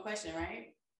there's one more question,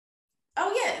 right?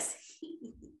 Oh, yes.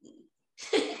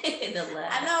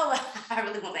 I know. I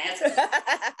really want to answer.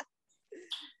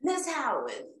 Miss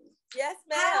Howard. Yes,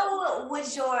 ma'am. How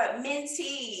would your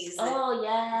mentees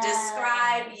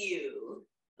describe you?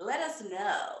 Let us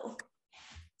know.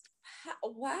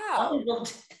 Wow.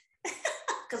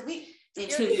 Because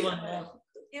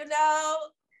you know,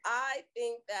 I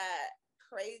think that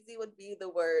crazy would be the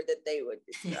word that they would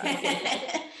describe.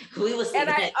 We would say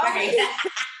that,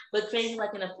 but crazy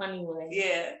like in a funny way.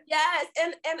 Yeah. Yes,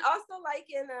 and also like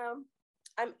in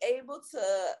I'm able to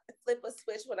flip a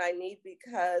switch when I need,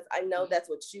 because I know that's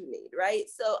what you need, right?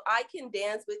 So I can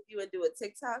dance with you and do a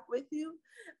TikTok with you,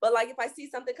 but like if I see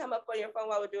something come up on your phone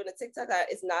while we're doing a TikTok,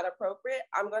 it's not appropriate,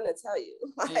 I'm gonna tell you.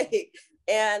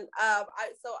 And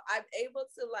so I'm able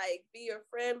to like be your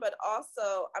friend, but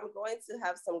also I'm going to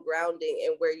have some grounding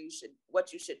in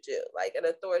what you should do, like an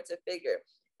authoritative figure.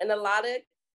 And a lot of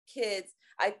kids,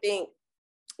 I think,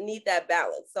 need that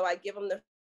balance. So I give them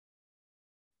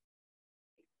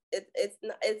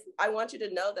I want you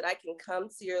to know that I can come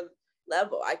to your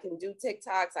level. I can do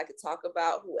TikToks. I could talk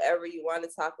about whoever you want to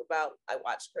talk about. I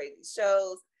watch crazy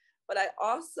shows, but I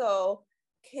also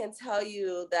can tell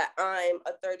you that I'm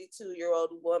a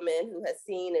 32-year-old woman who has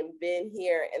seen and been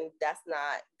here, and that's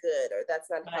not good, or that's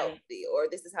not healthy, or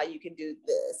this is how you can do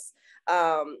this.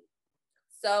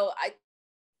 So I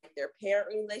like their parent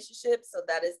relationship. So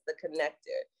that is the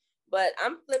connector. But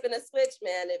I'm flipping a switch,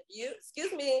 man. If you,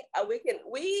 excuse me, we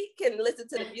can listen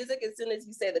to the music as soon as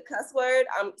you say the cuss word.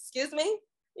 Excuse me,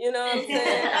 you know what I'm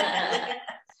saying?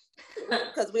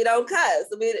 because we don't cuss.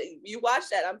 You watch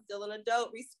that. I'm still an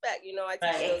adult. Respect. I teach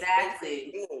those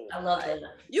exactly. things. I love that.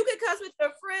 You can cuss with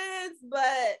your friends,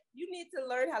 but you need to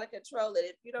learn how to control it.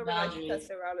 If you don't realize you cuss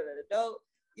around an adult,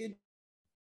 you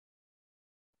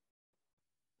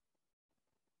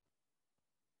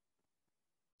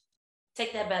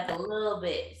take that back a little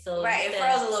bit. So it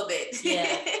froze a little bit. Yeah.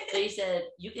 So you said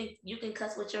you can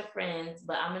cuss with your friends,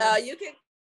 but I'm gonna you can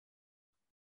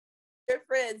your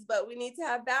friends, but we need to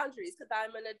have boundaries because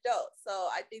I'm an adult. So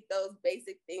I think those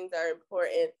basic things are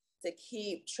important to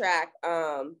keep track.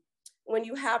 When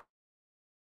you have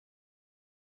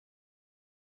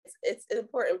it's an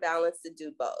important balance to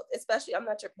do both, especially I'm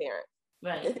not your parent.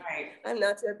 Right. I'm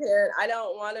not your parent. I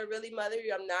don't want to really mother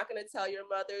you. I'm not going to tell your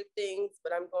mother things,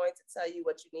 but I'm going to tell you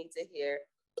what you need to hear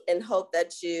and hope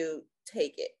that you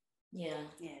take it. Yeah.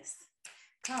 Yes.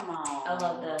 Come on. I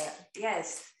love that.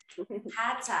 Yes.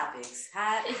 Hot topics.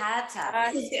 Hot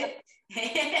topics.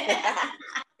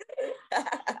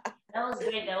 That was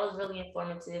great. That was really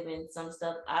informative, and some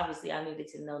stuff obviously I needed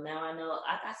to know. Now I know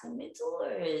I got some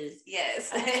mentors.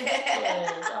 Yes.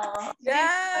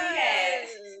 Yes.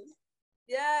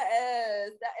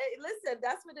 Listen,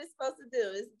 that's what it's supposed to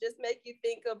do. Is just make you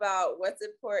think about what's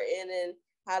important and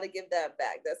how to give that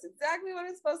back. That's exactly what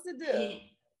it's supposed to do.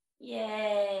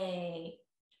 Yay.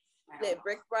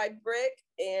 Brick by brick,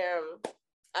 and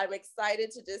I'm excited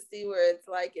to just see where it's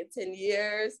like in 10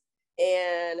 years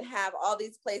and have all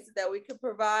these places that we could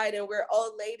provide, and we're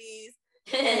old ladies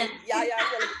and Yaya's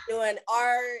gonna be doing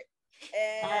art,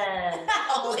 and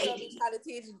I'm gonna be trying to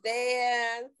teach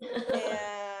dance,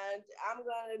 and I'm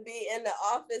gonna be in the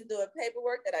office doing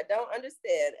paperwork that I don't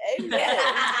understand. Amen.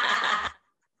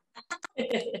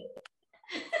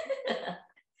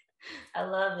 I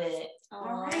love it.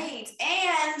 All right.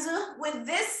 And with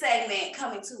this segment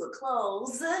coming to a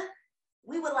close,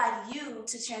 we would like you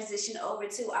to transition over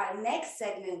to our next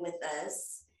segment with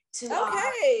us. Our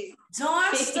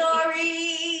dorm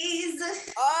stories.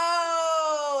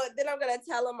 Oh, then I'm gonna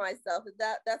tell them myself.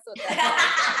 That's what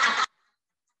that's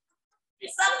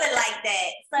Something like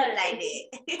that.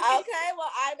 Okay,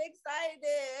 well, I'm excited.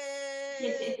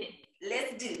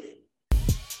 Let's do it.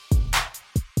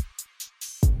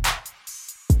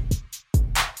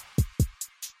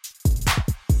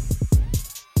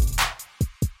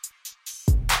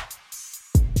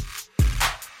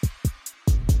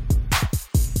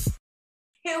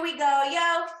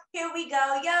 Here we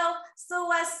go, yo. So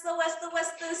what's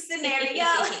the scenario?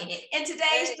 In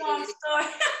today's dorm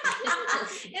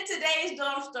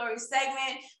story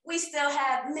segment, we still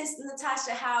have Miss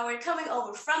Natasha Howard coming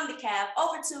over from the CAF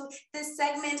over to this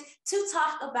segment to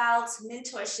talk about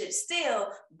mentorship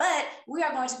still, but we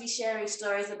are going to be sharing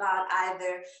stories about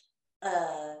either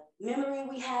a memory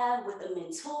we have with a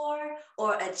mentor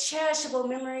or a cherishable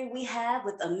memory we have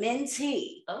with a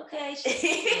mentee. Okay.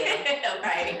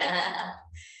 Right.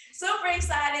 Super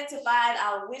excited to find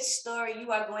out which story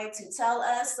you are going to tell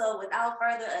us. So without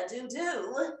further ado,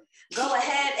 go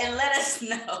ahead and let us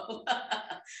know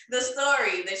the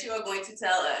story that you are going to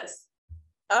tell us.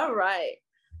 All right.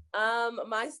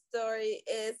 My story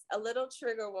is a little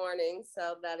trigger warning,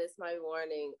 so that is my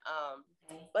warning.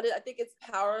 But I think it's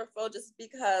powerful just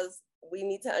because we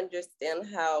need to understand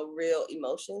how real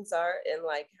emotions are and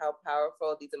like how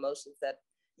powerful these emotions that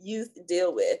youth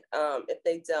deal with if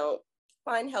they don't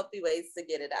find healthy ways to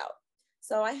get it out.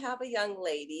 So I have a young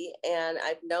lady, and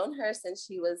I've known her since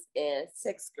she was in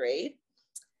 6th grade.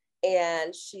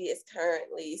 And she is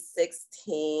currently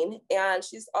 16, and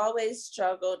she's always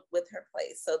struggled with her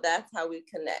place. So that's how we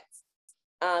connect.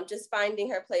 Just finding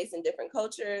her place in different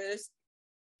cultures.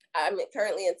 I'm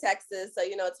currently in Texas, so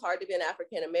it's hard to be an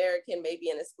African American, maybe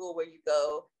in a school where you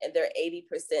go and they're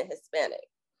 80% Hispanic.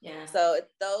 Yeah. So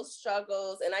it's those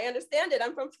struggles, and I understand it.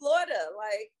 I'm from Florida.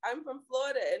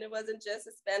 And it wasn't just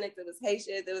Hispanics, it was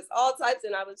Haitians, it was all types,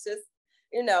 and I was just,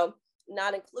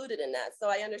 not included in that. So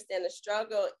I understand the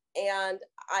struggle, and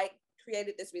I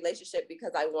created this relationship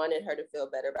because I wanted her to feel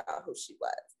better about who she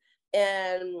was.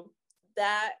 And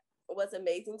that was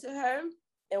amazing to her.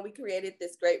 And we created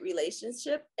this great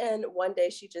relationship. And one day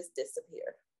she just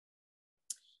disappeared.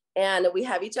 And we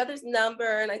have each other's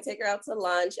number, and I take her out to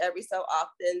lunch every so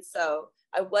often. So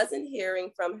I wasn't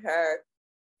hearing from her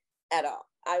at all.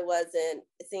 I wasn't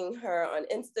seeing her on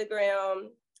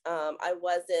Instagram. I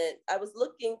was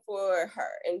looking for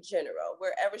her in general,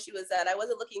 wherever she was at. I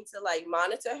wasn't looking to like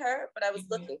monitor her, but I was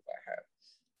looking for her.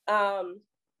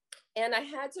 And I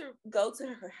had to go to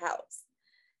her house.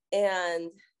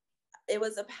 And it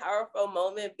was a powerful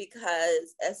moment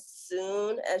because as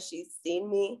soon as she seen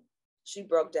me, she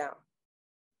broke down.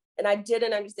 And I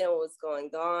didn't understand what was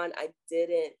going on. I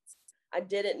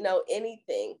didn't know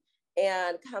anything.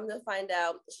 And come to find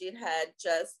out, she had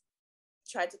just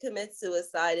tried to commit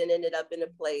suicide and ended up in a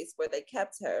place where they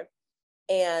kept her.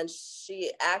 And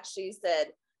she actually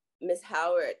said, Miss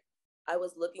Howard, I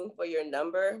was looking for your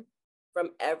number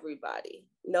from everybody.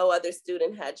 No other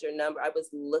student had your number. I was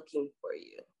looking for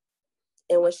you.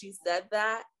 And when she said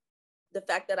that, the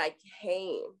fact that I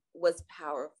came was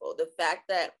powerful. The fact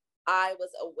that I was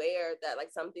aware that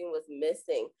like something was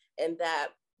missing, and that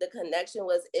the connection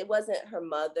was, it wasn't her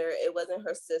mother, it wasn't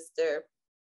her sister.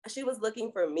 She was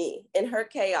looking for me in her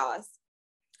chaos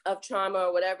of trauma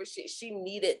or whatever. She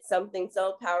needed something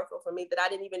so powerful for me that I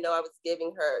didn't even know I was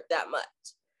giving her that much.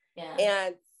 Yeah.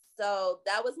 And so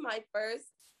that was my first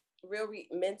real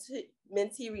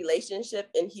mentee relationship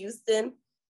in Houston.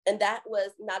 And that was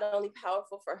not only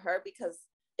powerful for her, because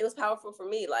it was powerful for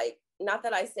me. Like, not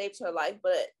that I saved her life,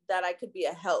 but that I could be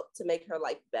a help to make her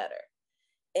life better.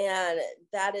 And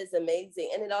that is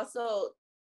amazing. And it also,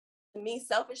 me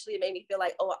selfishly, it made me feel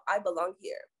like, oh, I belong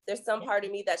here. There's some part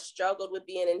of me that struggled with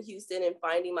being in Houston and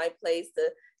finding my place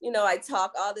to, I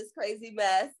talk all this crazy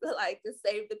mess, like to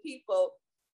save the people.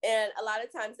 And a lot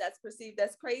of times that's perceived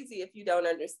as crazy if you don't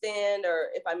understand, or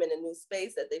if I'm in a new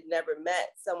space that they've never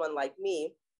met someone like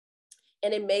me.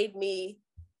 And it made me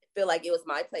feel like it was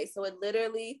my place. So it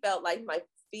literally felt like my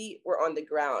feet were on the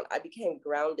ground. I became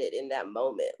grounded in that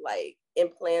moment, like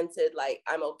implanted, like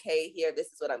I'm okay here. This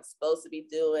is what I'm supposed to be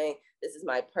doing. This is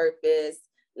my purpose.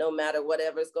 No matter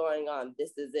whatever's going on,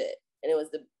 this is it. And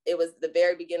it was the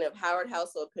very beginning of Howard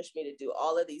House. So it pushed me to do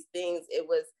all of these things. It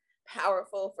was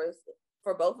powerful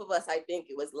for both of us. I think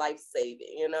it was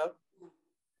life-saving, Yeah,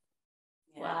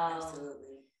 wow. Absolutely.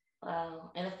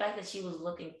 Wow. And the fact that she was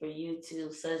looking for you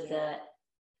too says that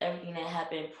everything that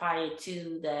happened prior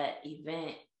to that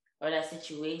event or that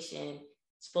situation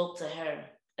spoke to her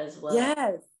as well.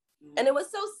 Yes. Mm-hmm. And it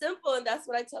was so simple. And that's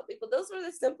what I tell people. Those were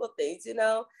the simple things,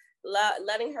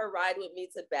 letting her ride with me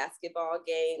to basketball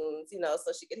games,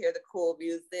 so she could hear the cool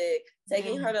music,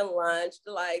 taking her to lunch,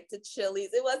 to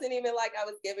Chili's. It wasn't even like I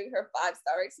was giving her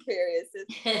 5-star experiences.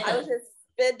 I was just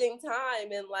spending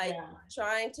time and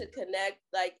trying to connect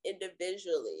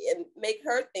individually and make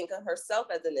her think of herself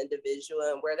as an individual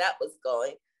and where that was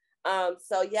going.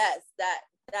 So yes, that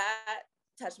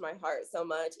touched my heart so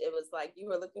much. It was like, you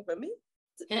were looking for me?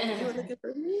 You were looking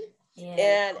for me? Yeah.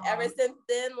 And ever since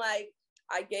then,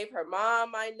 I gave her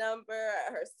mom my number,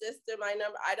 her sister my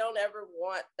number. I don't ever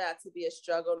want that to be a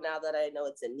struggle now that I know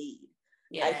it's a need.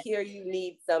 Yeah. I hear you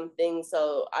need something,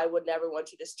 so I would never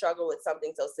want you to struggle with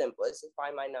something so simple as just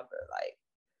find my number.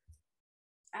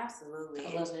 Absolutely.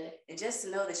 I love it. And just to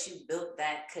know that you built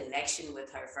that connection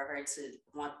with her, for her to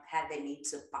have the need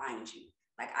to find you.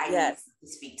 I need to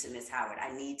speak to Miss Howard.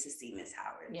 I need to see Miss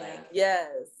Howard. Yeah.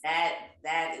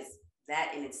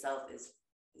 That in itself is,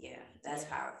 that's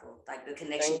powerful. The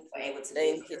connection you were able to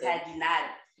build. Because had you not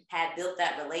had built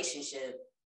that relationship,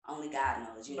 only God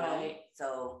knows, Right.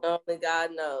 So only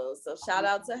God knows. So shout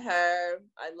out to her.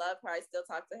 I love her. I still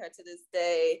talk to her to this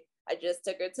day. I just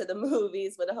took her to the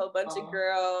movies with a whole bunch of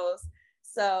girls.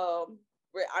 So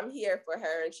I'm here for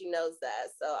her, and she knows that.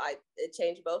 So it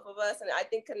changed both of us, and I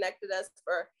think connected us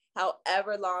for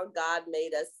however long God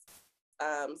made us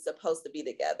supposed to be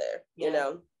together.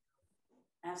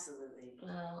 Absolutely.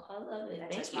 Wow, I love it.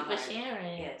 Thank you for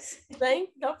sharing. Yes.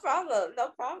 No problem.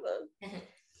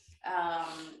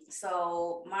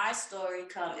 So my story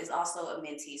is also a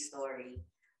mentee story.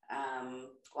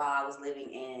 While I was living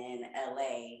in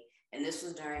LA, and this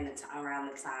was during around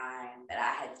the time that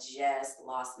I had just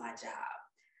lost my job.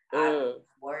 I was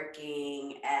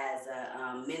working as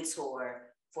a mentor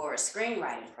for a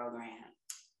screenwriting program,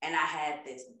 and I had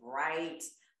this bright,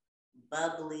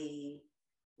 bubbly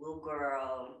little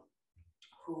girl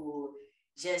who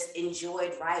just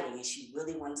enjoyed writing, and she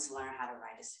really wanted to learn how to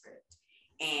write a script.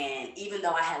 And even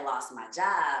though I had lost my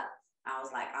job, I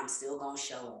was like, I'm still gonna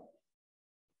show up.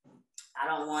 I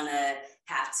don't want to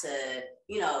have to,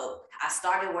 I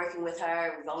started working with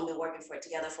her. We've only been working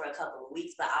together for a couple of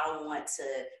weeks, but I don't want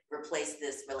to replace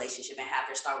this relationship and have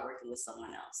her start working with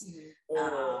someone else.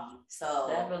 Mm-hmm. So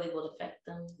that really will affect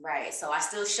them. Right. So I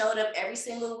still showed up every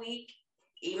single week.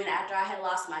 Even after I had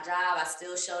lost my job, I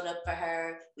still showed up for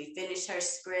her. We finished her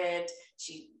script.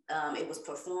 It was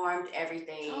performed,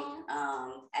 everything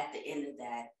at the end of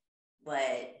that.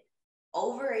 But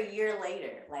over a year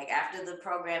later, after the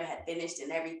program had finished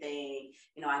and everything,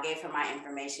 I gave her my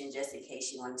information just in case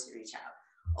she wanted to reach out.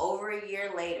 Over a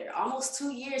year later, almost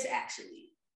 2 years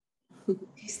actually,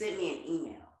 she sent me an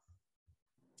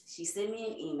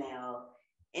email.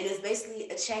 And it's basically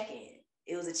a check-in.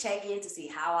 It was a check-in to see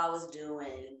how I was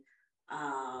doing,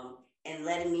 and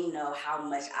letting me know how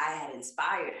much I had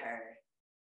inspired her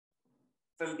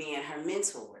from being her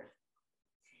mentor.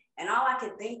 And all I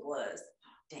could think was,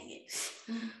 dang it.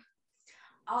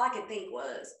 All I could think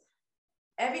was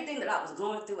everything that I was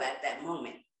going through at that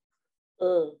moment.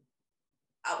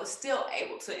 I was still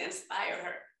able to inspire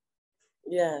her.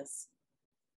 Yes.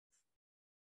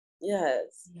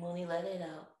 Yes. You only let it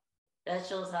out. That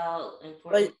shows how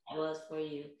important it was for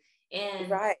you. And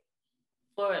right.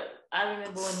 I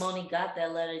remember when Moni got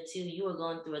that letter too, you were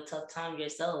going through a tough time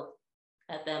yourself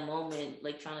at that moment,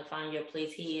 like trying to find your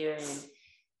place here and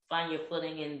find your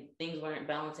footing, and things weren't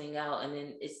balancing out. And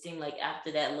then it seemed like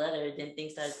after that letter, then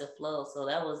things started to flow. So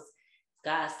that was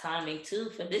God's timing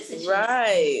too for this situation.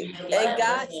 Right. And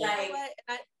God, you know what?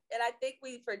 And I think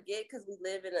we forget, because we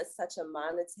live in such a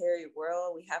monetary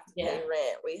world. We have to pay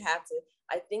rent.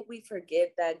 I think we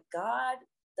forget that God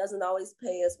doesn't always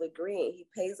pay us with green. He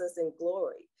pays us in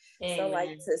glory. Amen. So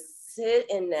like to sit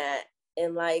in that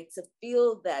and like to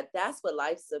feel that's what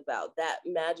life's about, that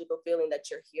magical feeling that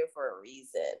you're here for a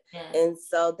reason. Yeah. And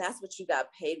so that's what you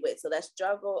got paid with. So that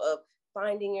struggle of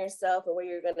finding yourself and where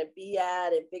you're going to be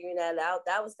at and figuring that out,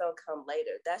 that was going to come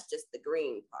later. That's just the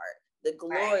green part. The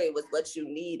glory was what you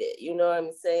needed. You know what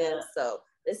I'm saying? Yeah. So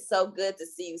it's so good to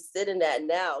see you sit in that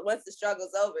now. Once the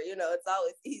struggle's over, you know, it's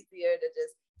always easier to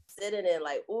just sit in it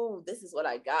like, ooh, this is what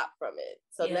I got from it.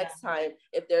 So next time,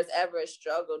 if there's ever a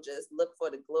struggle, just look for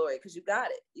the glory, because you got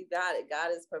it. You got it.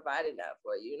 God is providing that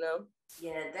for you, you know?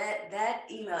 Yeah, that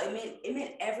email, it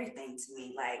meant everything to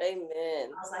me. Like,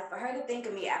 amen. I was like, for her to think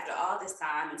of me after all this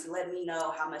time and to let me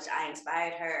know how much I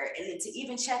inspired her, and then to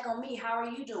even check on me, how are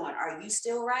you doing? Are you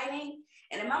still writing?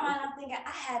 And in my mind, I'm thinking, I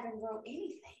haven't wrote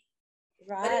anything.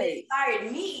 Right. But it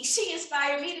inspired me. She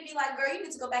inspired me to be like, girl, you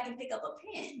need to go back and pick up a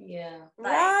pen. Yeah.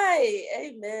 Like, right.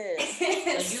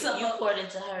 Amen. So you poured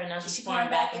into her, and now she's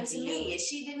pouring back into me. And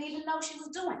she didn't even know she was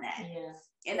doing that. Yeah.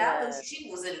 And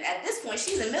she was at this point,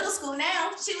 she's in middle school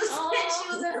now. She was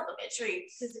in elementary.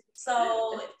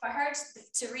 So for her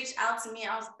to reach out to me,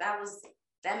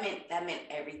 that meant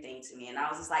everything to me. And I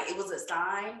was just like, it was a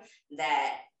sign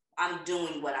that I'm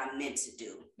doing what I'm meant to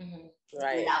do. Mm-hmm.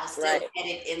 Right. And I was still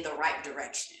headed in the right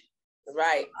direction.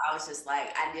 Right. I was just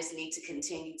like, I just need to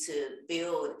continue to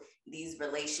build these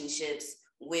relationships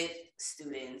with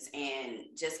students and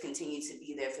just continue to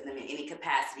be there for them in any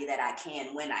capacity that I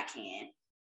can, when I can.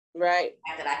 Right.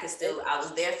 And that I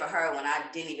was there for her when I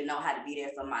didn't even know how to be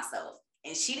there for myself.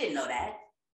 And she didn't know that.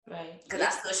 Right. Because I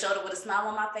still showed up with a smile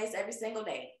on my face every single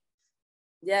day.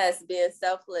 Yes, being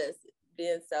selfless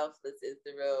is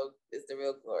the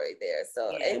real glory there.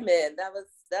 So amen.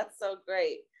 That's so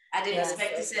great. I didn't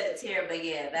expect to shed a tear, but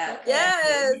that.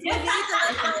 Yes, we need to let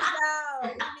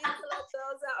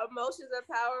those out. Emotions are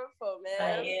powerful,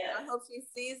 man. Right, yeah. I hope she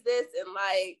sees this and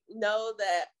like know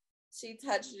that she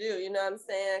touched you. You know what I'm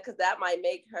saying? Because that might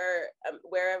make her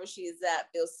wherever she's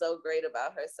at feel so great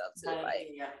about herself too. Right, like,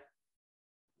 yeah.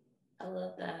 I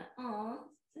love that. Oh,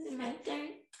 this is my turn.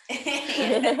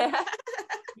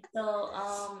 So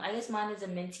I guess mine is a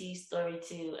mentee story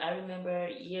too. I remember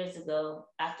years ago,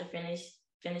 after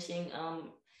finishing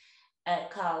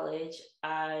at college,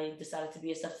 I decided to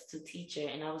be a substitute teacher,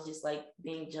 and I was just like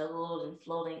being juggled and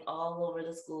floating all over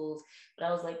the schools. But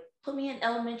I was like, put me in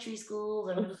elementary schools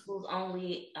or middle schools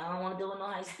only. I don't want to deal with no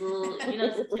high school. You know,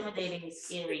 it's intimidating, it's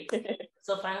scary.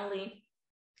 So finally,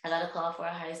 I got a call for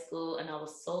a high school, and I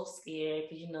was so scared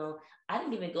because, you know, I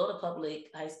didn't even go to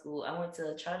public high school. I went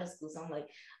to a charter school. So I'm like,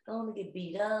 I don't want to get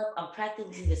beat up. I'm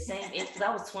practically the same age, because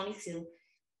I was 22,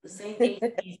 the same age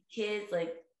as these kids.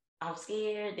 Like, I'm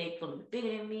scared. They gonna be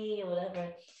bigger than me or whatever.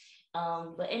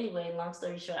 But anyway, long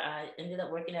story short, I ended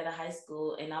up working at a high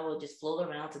school, and I would just float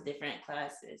around to different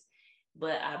classes.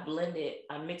 But I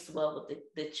mixed well with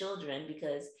the children,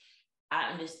 because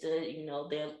I understood, you know,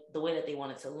 the way that they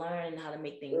wanted to learn, how to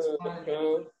make things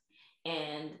fun.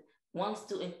 And one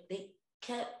student, they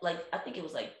kept, like, I think it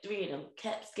was like 3 of them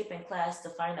kept skipping class to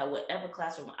find out whatever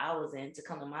classroom I was in to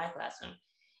come to my classroom.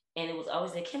 And it was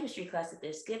always their chemistry class that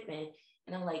they're skipping.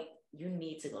 And I'm like, you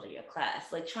need to go to your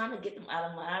class. Like, trying to get them out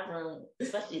of my room,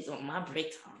 especially on my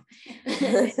break time.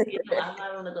 Get them out of my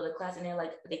room to go to class. And they're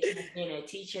like, they keep being their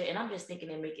teacher. And I'm just thinking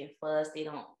they're making fuss. They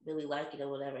don't really like it or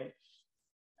whatever.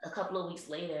 A couple of weeks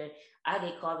later, I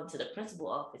get called into the principal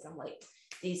office. I'm like,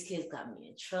 these kids got me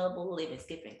in trouble. They've been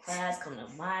skipping class, coming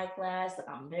to my class. Like,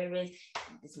 I'm nervous.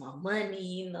 It's my money,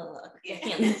 you know. I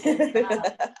can't lose this job.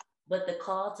 But the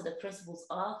call to the principal's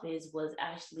office was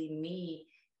actually me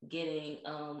getting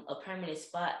a permanent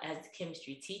spot as the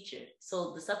chemistry teacher.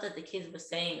 So the stuff that the kids were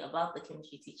saying about the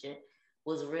chemistry teacher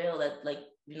was real, that like,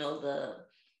 you know,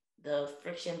 the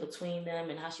friction between them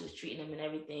and how she was treating them and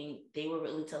everything, they were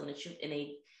really telling the truth, and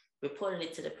they reported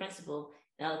it to the principal.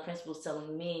 Now the principal's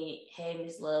telling me, hey,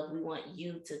 Miss Love, we want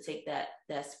you to take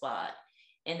that spot.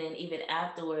 And then even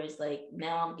afterwards, like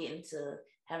now I'm getting to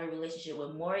have a relationship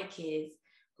with more kids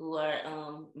who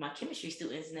are my chemistry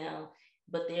students now,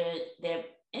 but they're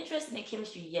interested in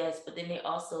chemistry, yes, but then they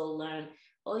also learn,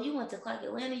 oh, you went to Clark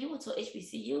Atlanta, you went to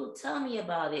HBCU, tell me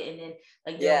about it. And then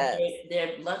like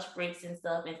their lunch breaks and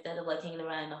stuff, instead of like hanging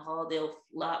around in the hall, they'll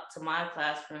flock to my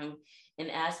classroom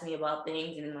and ask me about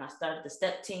things. And then I started the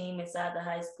step team inside the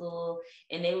high school,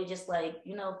 and they would just like,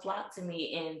 you know, flock to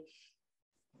me. And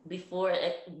before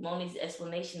Moni's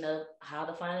explanation of how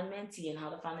to find a mentee and how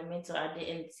to find a mentor, I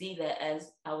didn't see that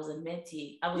as I was a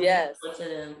mentee. I was a mentor to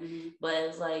them, but it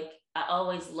was like, I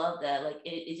always loved that. Like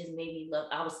it just made me love.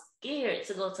 I was scared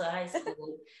to go to high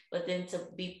school, but then to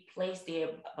be placed there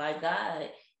by God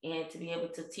and to be able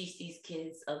to teach these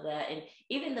kids of that. And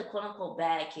even the quote unquote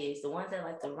bad kids, the ones that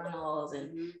like to run halls,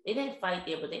 and they didn't fight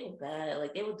there, but they were bad.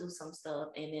 Like they would do some stuff.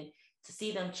 And then to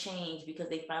see them change because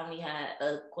they finally had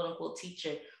a quote unquote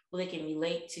teacher who they can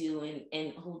relate to,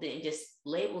 and who didn't just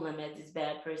label them as this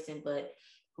bad person, but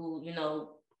who, you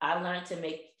know, I learned to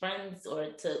make friends or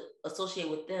to associate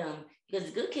with them, because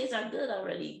the good kids are good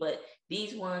already, but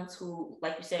these ones who,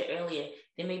 like you said earlier,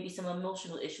 there may be some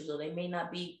emotional issues, or they may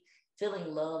not be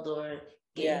feeling loved or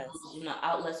getting those, you know,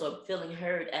 outlets or feeling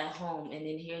heard at home. And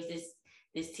then here's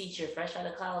this teacher fresh out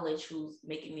of college who's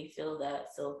making me feel that.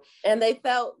 So, and they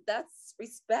felt that's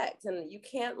respect, and you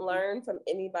can't learn from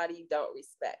anybody you don't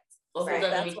respect. Or who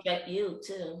doesn't respect you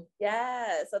too.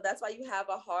 Yeah, so that's why you have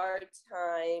a hard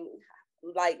time,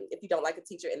 like if you don't like a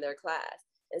teacher in their class.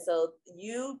 And so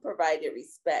you provided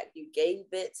respect, you gave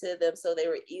it to them so they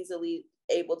were easily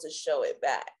able to show it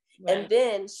back. Right. And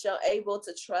then able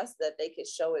to trust that they could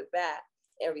show it back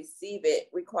and receive it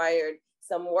required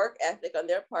some work ethic on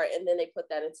their part, and then they put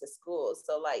that into school.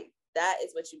 So like that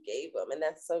is what you gave them, and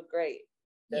that's so great.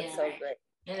 That's so great.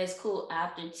 And it's cool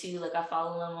after too. Like I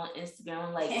follow them on Instagram.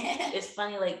 I'm like, it's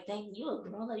funny. Like, dang, you a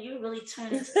grown up. You're really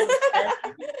turning.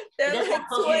 That's how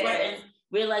close we were, and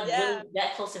we're like really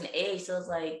that close in age. So it's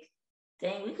like,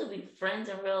 dang, we could be friends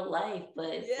in real life. But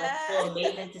it's like so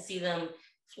amazing to see them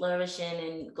flourishing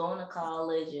and going to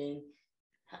college, and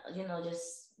you know,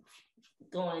 just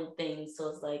doing things. So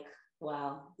it's like,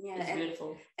 wow, it's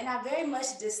beautiful. And I very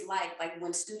much dislike like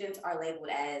when students are labeled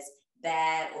as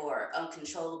bad or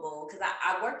uncontrollable, because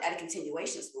I worked at a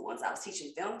continuation school once. I was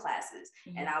teaching film classes,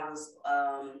 and I was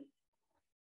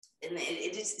and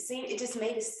it just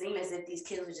made it seem as if these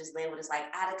kids were just labeled as like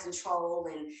out of control,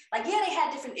 and like they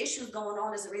had different issues going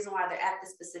on. As the reason why they're at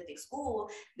this specific school,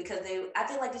 because I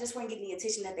feel like they just weren't getting the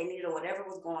attention that they needed or whatever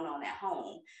was going on at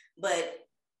home, but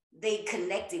they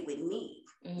connected with me,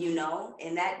 you know,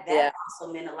 and that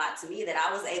also meant a lot to me, that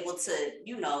I was able to,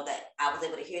 you know, that I was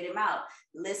able to hear them out,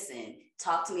 listen,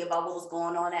 talk to me about what was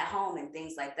going on at home and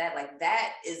things like that. Like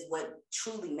that is what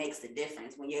truly makes the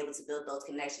difference when you're able to build those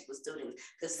connections with students,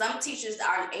 because some teachers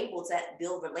aren't able to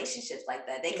build relationships like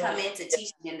that. They come in to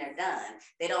teach and they're done.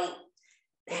 They don't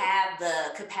have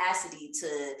the capacity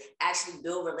to actually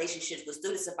build relationships with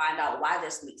students to find out why they're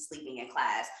sleeping in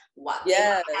class, what they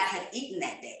have eaten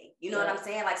that day. You know what I'm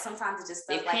saying? Like sometimes it's just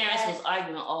stuff like that. Parents was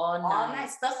arguing all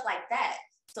night, stuff like that.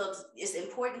 So it's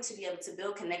important to be able to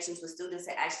build connections with students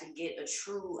to actually get a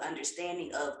true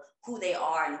understanding of who they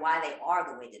are and why they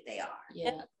are the way that they are.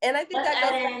 Yeah, and I think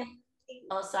that goes.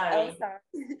 Oh, sorry.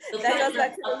 That goes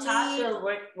back to Tasha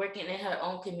working in her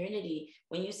own community.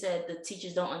 When you said the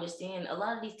teachers don't understand, a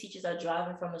lot of these teachers are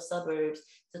driving from the suburbs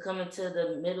to come into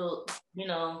the middle, you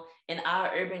know, in our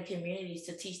urban communities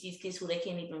to teach these kids who they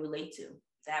can't even relate to.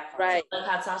 That part. Right. Like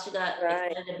how Tasha got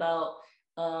excited about,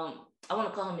 I want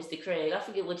to call him Mr. Craig. I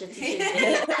forget what your teacher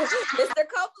did. Mr.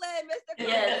 Copeland, Mr. Copeland.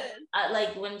 Yeah, I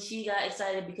like when she got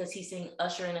excited because he sang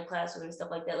Usher in the classroom and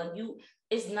stuff like that. Like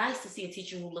it's nice to see a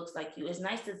teacher who looks like you. It's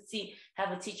nice to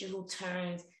have a teacher who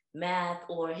turns math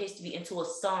or history into a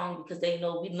song, because we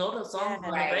know the songs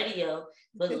on the radio,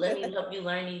 but let me help you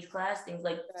learn these class things.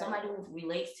 Like somebody who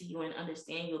relates to you and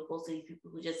understand you, opposed to these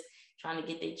people who just trying to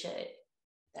get their check.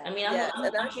 I mean,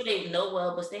 I'm sure they know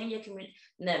well, but stay in your community.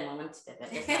 Never mind, let me step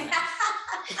back.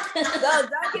 No,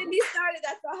 don't get me started.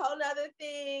 That's a whole nother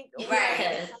thing.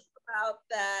 Right. About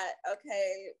that.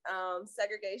 Okay.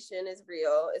 Segregation is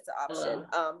real. It's an option.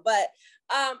 But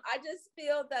I just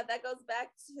feel that goes back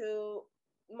to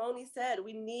Moni said,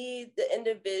 we need the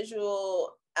individual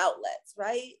outlets,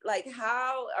 right? Like,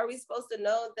 how are we supposed to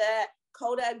know that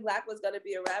Kodak Black was going to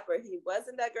be a rapper? He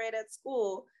wasn't that great at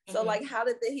school. So like, how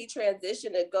did he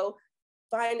transition to go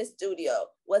find a studio.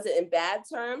 Was it in bad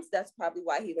terms? That's probably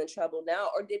why he's in trouble now.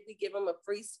 Or did we give him a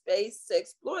free space to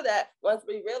explore that once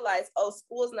we realized, oh,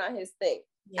 school's not his thing.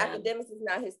 Yeah. Academics is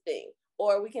not his thing.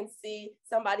 Or we can see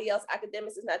somebody else,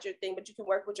 academics is not your thing, but you can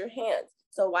work with your hands.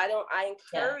 So why don't I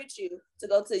encourage you to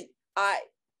go to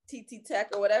ITT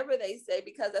Tech or whatever they say,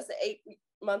 because that's an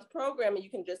 8-month program and you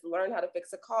can just learn how to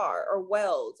fix a car or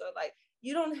weld, or like,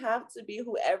 you don't have to be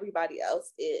who everybody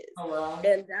else is. Oh, wow.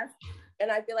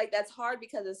 And I feel like that's hard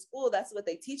because in school, that's what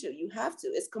they teach you. You have to,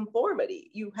 it's conformity.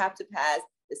 You have to pass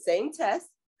the same test.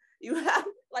 You have,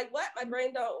 like, what? My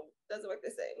brain doesn't work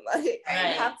the same. Like,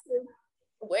 right. You have to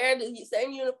wear the same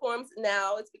uniforms.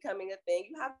 Now it's becoming a thing.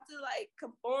 You have to like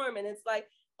conform. And it's like,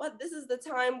 but this is the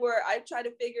time where I try to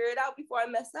figure it out before I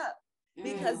mess up.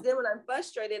 Because then when I'm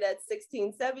frustrated at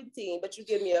 16, 17, but you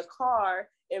give me a car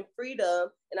and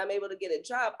freedom and I'm able to get a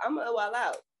job, I'm gonna wild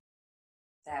out.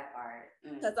 That part.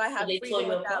 Because I have freedom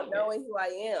without knowing who I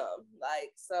am.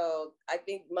 Like, so I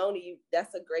think, Moni,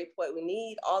 that's a great point. We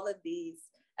need all of these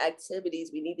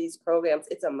activities. We need these programs.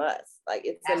 It's a must. Like,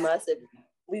 it's a must if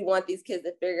we want these kids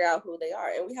to figure out who they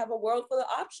are. And we have a world full of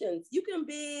options. You can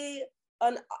be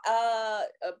a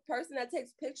person that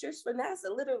takes pictures for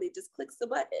NASA, literally just clicks the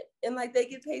button. And like, they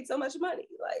get paid so much money.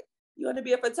 Like, you want to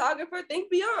be a photographer? Think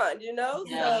beyond, you know?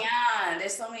 Yeah. So, beyond.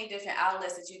 There's so many different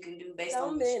outlets that you can do based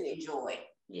on what you enjoy.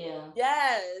 Yeah.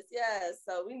 Yes.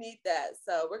 So we need that.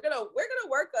 So we're gonna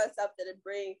work on something and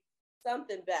bring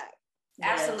something back.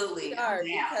 Absolutely. Come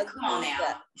on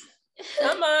now.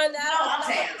 Come on now.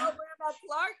 About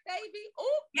Clark, baby.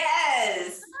 Ooh.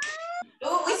 Yes.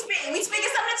 Ooh, we speaking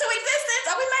something into existence.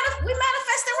 Oh, we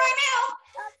manifesting right now.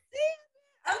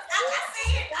 I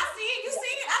see it. You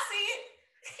see it. I see it.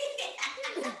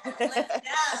 Let's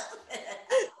go.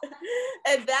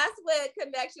 And that's what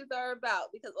connections are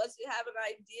about, because once you have an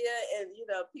idea and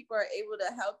people are able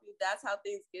to help you, that's how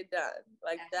things get done.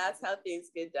 Like, that's how things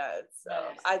get done.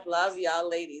 So I love y'all,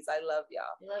 ladies. I love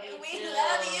y'all. We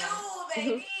love you,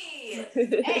 baby.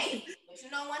 Hey, but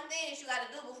you know one thing that you got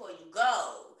to do before you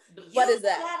go. What is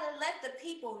that? You got to let the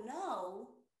people know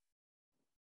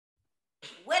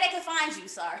where they can find you,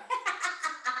 sorry.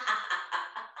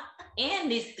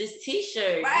 And this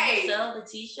t-shirt. Right. You sell the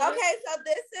t-shirt. Okay, so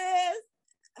this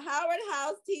is Howard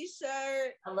House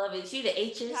t-shirt. I love it. See the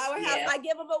H's. Howard House. I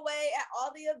give them away at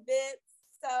all the events.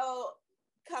 So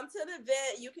come to the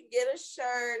event. You can get a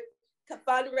shirt.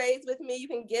 Fundraise with me. You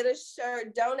can get a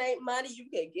shirt. Donate money. You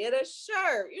can get a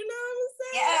shirt. You know what I'm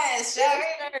saying? Yes,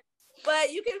 shirt.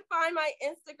 But you can find my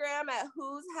Instagram at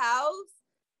Whose House.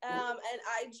 And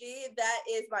IG, that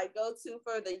is my go-to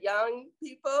for the young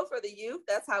people, for the youth.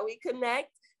 That's how we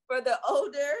connect. For the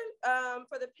older,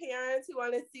 for the parents who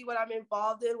want to see what I'm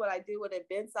involved in, what I do, what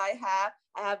events I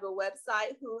have a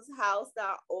website,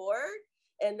 whoshouse.org,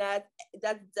 and that's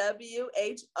WHOSHHOUSE.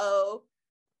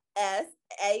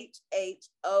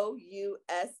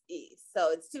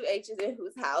 So it's 2 H's in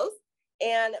Whose House,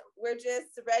 and we're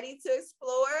just ready to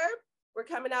explore. We're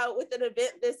coming out with an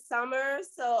event this summer,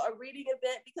 so a reading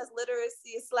event, because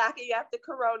literacy is slacking after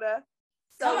Corona.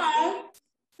 So come on,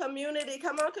 community.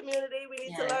 We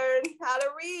need to learn how to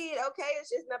read. Okay, it's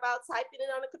just about typing it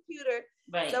on a computer.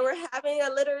 Right. So we're having a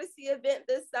literacy event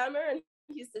this summer in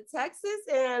Houston, Texas,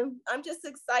 and I'm just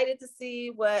excited to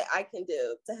see what I can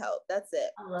do to help. That's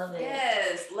it. I love it.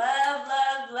 Yes, love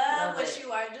what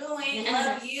you are doing.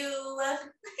 Love you.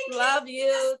 Love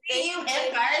you. See you in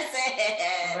person.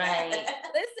 Right.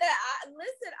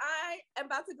 Listen, I am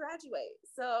about to graduate,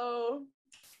 so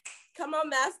come on,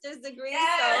 master's degree.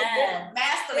 Yeah, so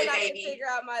master then it, I baby. can figure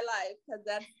out my life, because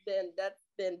that's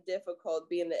been difficult,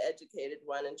 being the educated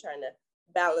one and trying to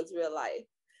balance real life.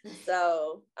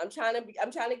 So I'm trying to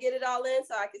get it all in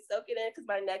so I can soak it in, because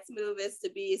my next move is to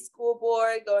be school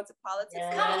board, go into politics.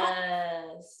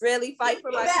 Yes. Really fight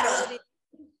for my community.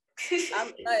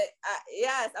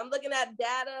 I'm looking at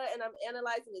data and I'm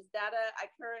analyzing this data. I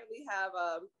currently have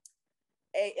a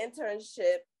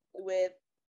internship with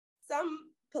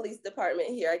some police department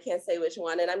here. I can't say which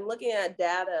one. And I'm looking at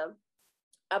data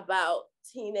about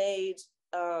teenage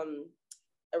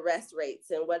arrest rates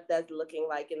and what that's looking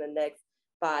like in the next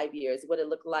 5 years, what it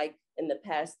looked like in the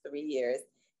past 3 years.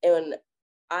 And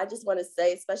I just want to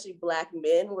say, especially Black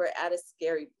men, we're at a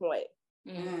scary point.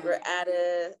 Mm. We're at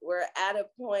a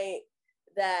point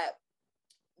that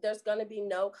there's going to be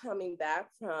no coming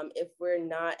back from if we're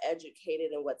not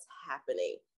educated in what's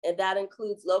happening. And that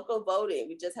includes local voting.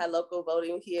 We just had local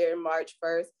voting here March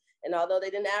 1st. And although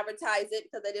they didn't advertise it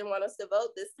because they didn't want us to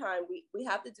vote this time, we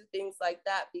have to do things like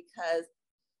that, because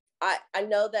I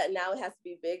know that now it has to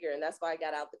be bigger, and that's why I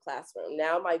got out the classroom.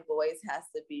 Now my voice has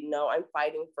to be, no, I'm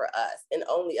fighting for us and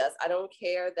only us. I don't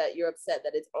care that you're upset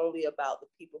that it's only about the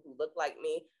people who look like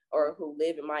me or who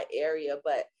live in my area,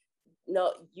 but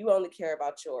no, you only care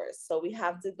about yours. So we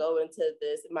have to go into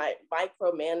this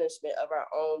micromanagement of our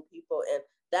own people, and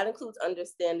that includes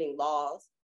understanding laws.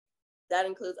 That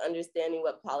includes understanding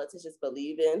what politicians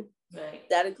believe in. Right.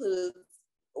 That includes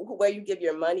where you give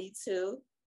your money to,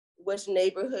 which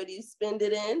neighborhood you spend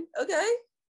it in. Okay.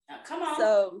 Now, come on.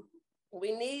 So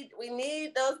we need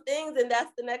those things, and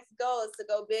that's the next goal, is to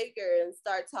go bigger and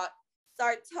start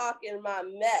talking my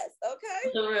mess.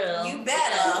 Okay. For real. You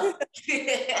better.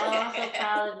 I'm so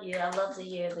proud of you. I love to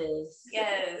hear this.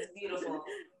 Yes, beautiful.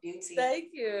 Beauty.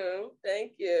 Thank you.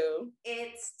 Thank you.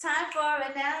 It's time for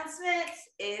announcements.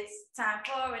 It's time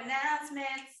for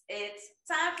announcements. It's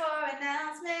time for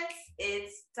announcements.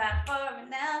 It's time for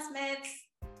announcements.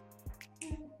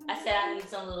 I said I need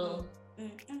some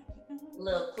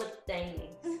little clip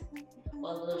thing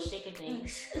or little shaker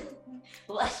things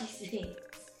while she sings.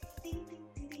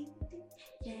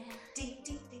 Yeah.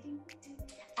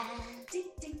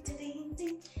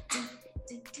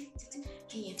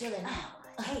 Can you feel it now?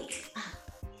 Hey.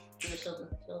 Give it shoulder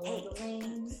the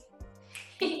wings.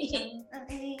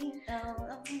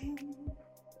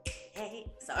 Hey,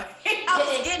 sorry. I was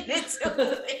getting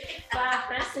into it. For our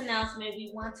first announcement,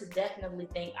 we want to definitely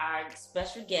thank our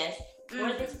special guest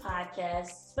for this podcast.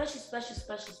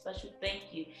 Special thank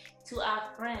you to our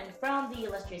friend from the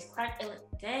illustrious Clark.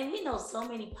 Dang, we know so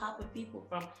many popping people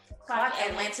from Clark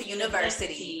Atlanta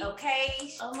University.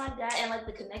 Okay. Oh my God. And like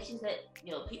the connections that,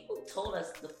 people told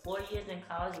us the 4 years in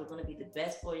college were going to be the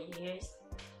best 4 years.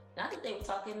 Not that they were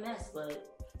talking mess, but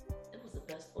it was the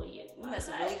best 4 years. We met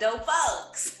some really dope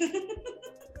folks.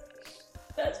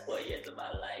 Best 4 years of my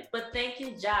life. But thank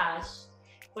you, Josh,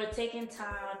 for taking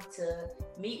time to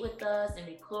meet with us and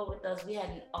record with us. We had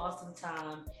an awesome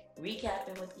time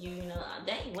recapping with you.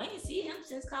 Dang, we ain't see him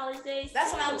since college days.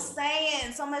 That's what I'm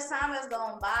saying. So much time has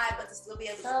gone by, but to still be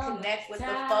able to connect with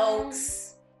the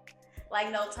folks,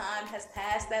 like no time has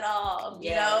passed at all.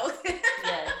 Yes.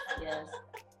 Yes.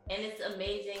 And it's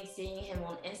amazing seeing him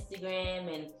on Instagram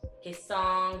and his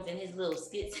songs and his little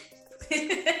skits.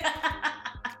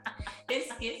 His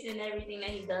skits and everything that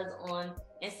he does on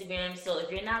Instagram. So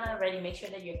if you're not already, make sure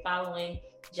that you're following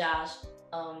Josh.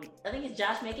 I think it's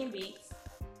Josh Making Beats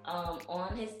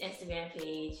on his Instagram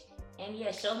page. And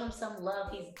yeah, show him some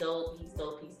love. He's dope.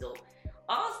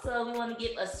 Also, we want to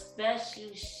give a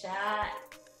special shout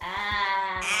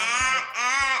out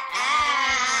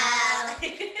to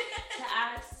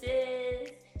our sis.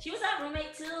 She was our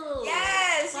roommate too.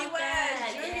 Yes, she was.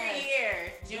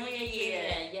 Junior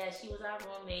year. Yeah, she was our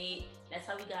roommate. That's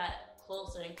how we got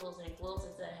closer and closer and closer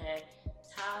to her.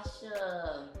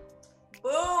 Tasha.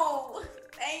 Boo.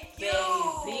 Thank you.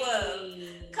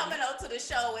 Baby. Coming up to the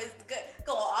show is good.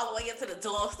 Going all the way into the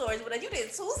dorm stories, but you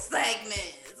did 2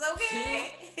 segments,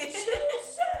 okay? 2 segments.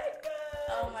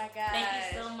 Oh my God. Thank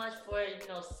you so much for,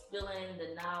 spilling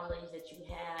the knowledge that you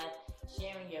have,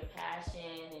 sharing your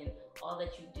passion and all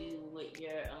that you do with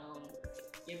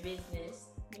your business.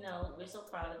 We're so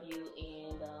proud of you,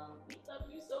 and we love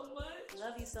you so much.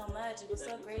 Love you so much. It was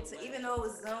so great to, even though it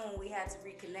was Zoom, we had to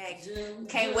reconnect.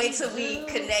 Can't wait till we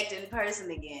connect in person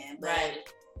again. But right.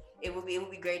 It would be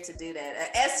great to do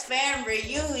that. S-Fam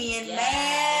reunion,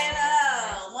 man.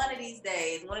 One of these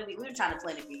days. We've been trying to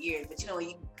plan it for years, but when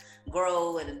you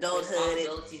grow in adulthood,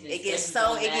 it gets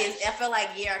I feel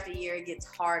like year after year, it gets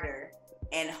harder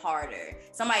and harder.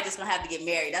 Somebody just gonna have to get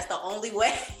married. That's the only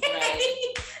way.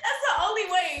 Right. That's the only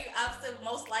way. I'm still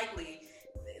most likely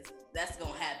that's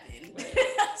gonna happen. Right.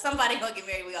 Somebody gonna get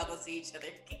married. We all gonna see each other.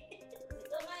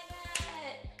 Oh my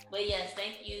God. But yes,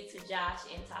 thank you to Josh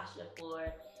and Tasha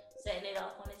for setting it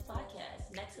off on this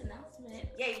podcast. Next announcement.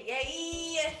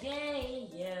 Yay.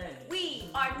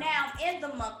 We are now in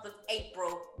the month of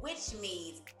April, which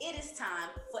means it is time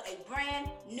for a brand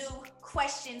new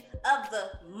question of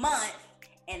the month.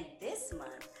 And this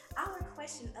month, our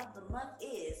question of the month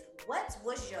is, what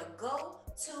was your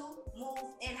go-to move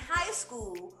in high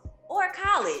school or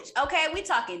college? Okay, we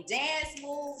talking dance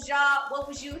moves, y'all. What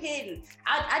was you hitting?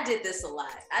 I did this a lot.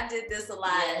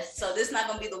 Yes. So this not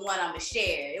gonna be the one I'm gonna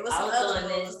share. It was some other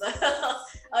moves.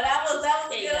 Oh, that was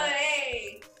good.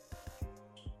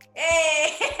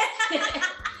 Hey.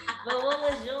 But what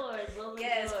was yours?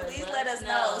 Please let us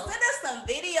know. Send us some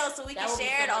videos so we can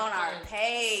share it on our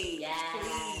page. Yes.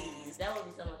 Please. That would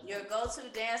be so much fun. Your go-to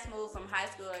dance move from high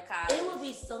school or college. It would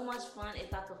be so much fun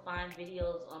if I could find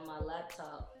videos on my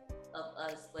laptop of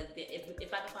us, like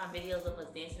if I can find videos of us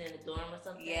dancing in the dorm or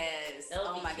something. Yes.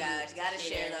 Oh my gosh, gotta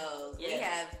share those.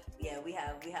 Yes. We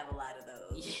have a lot of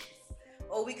those. Yes.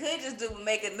 Or we could just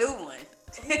make a new one.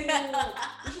 Ooh,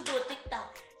 we should do a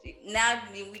TikTok. Now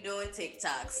we doing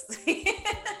TikToks.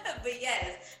 But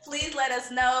yes, please let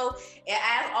us know. And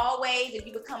as always, if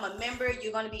you become a member,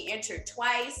 you're going to be entered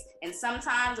twice. And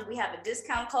sometimes if we have a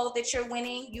discount code that you're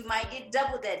winning, you might get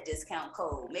double that discount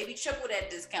code, maybe triple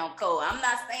that discount code. I'm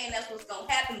not saying that's what's going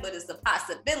to happen, but it's a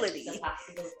possibility.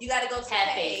 You got to go to the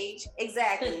page.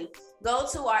 Exactly. Go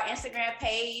to our Instagram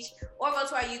page or go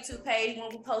to our YouTube page when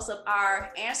we post up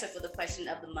our answer for the question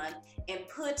of the month and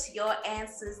put your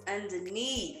answers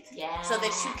underneath so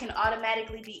that you can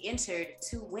automatically be entered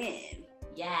to win.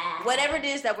 Yeah. Whatever it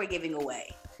is that we're giving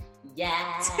away.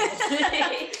 Yeah.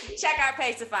 Check our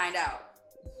page to find out.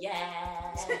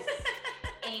 Yes.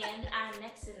 And our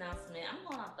next announcement, I'm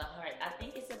going off the heart. I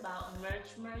think it's about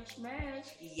merch.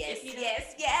 Yes.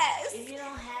 If you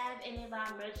don't have any of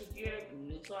our merch, if you're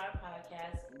new to our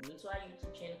podcast, new to our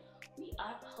YouTube channel, we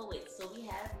are poets. So we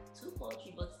have 2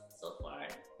 poetry books so far.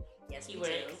 Yes, we do.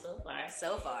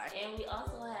 So far. And we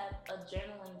also have a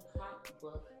journaling prompt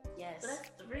book. Yes. So that's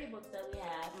 3 books that we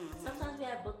have. Mm-hmm. Sometimes we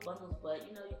have book bundles, but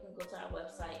you can go to our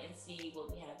website and see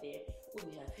what we have there. What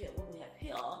we have here.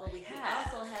 We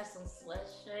also have some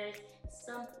sweatshirts,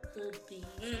 some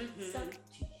hoodies, some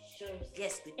t-shirts.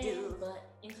 Yes, we do.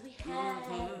 And we have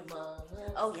mugs.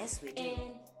 Oh, yes, we do.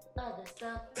 And other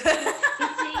stuff.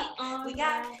 We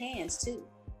got pants too.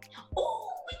 Oh,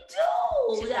 we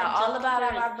do. We got all about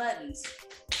our buttons.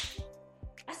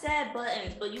 I said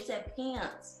buttons, but you said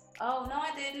pants. Oh, no,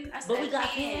 I didn't. I said but we got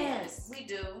pants. We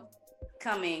do.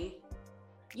 Coming.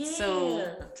 Yeah. Soon.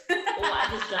 Oh, I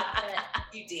just dropped that.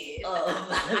 You did. Oh,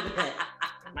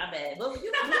 my bad. But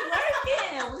we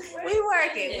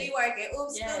working.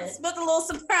 Oops, yes. Book a little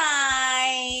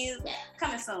surprise. Yeah.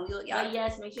 Coming soon. But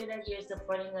yes, make sure that you're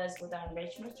supporting us with our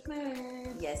merch.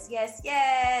 Yes.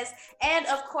 And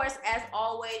of course, as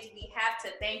always, we have to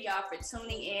thank y'all for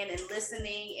tuning in and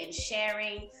listening and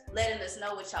sharing, letting us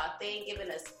know what y'all think, giving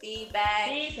us feedback.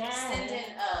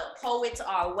 Sending poets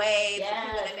our way, for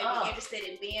people that may be interested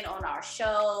in being on our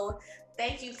show.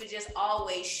 Thank you for just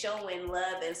always showing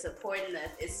love and supporting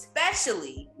us,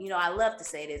 especially, I love to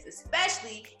say this,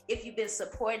 especially if you've been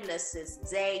supporting us since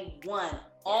day one.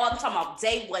 I'm talking about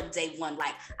day one,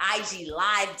 like IG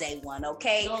Live day one,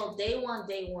 okay? No, day one.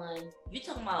 You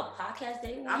talking about podcast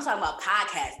day one? I'm talking about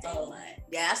podcast day one.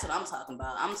 Yeah, that's what I'm talking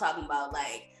about. I'm talking about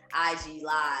like IG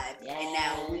Live. Yes. And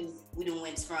now we done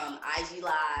went from IG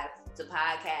Live to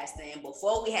podcasting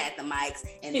before we had the mics,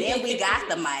 and then we got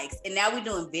the mics, and now we're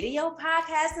doing video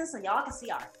podcasting so y'all can see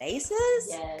our faces.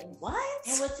 Yes. What?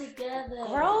 And we're together.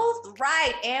 Growth,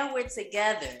 right? And we're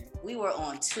together. We were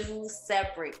on 2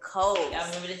 separate codes. I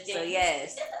remember this day. So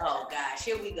yes. Oh gosh,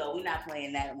 here we go. We're not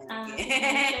playing that one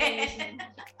again.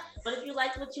 But if you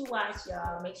liked what you watched,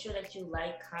 y'all, make sure that you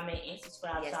like, comment, and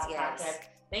subscribe to our podcast.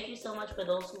 Thank you so much for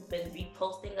those who've been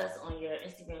reposting us on your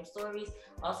Instagram stories,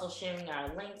 also sharing our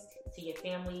links to your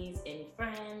families and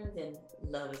friends and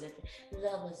lovers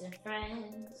and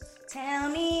friends. Tell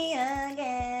me again,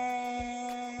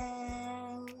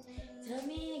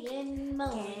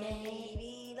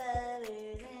 baby,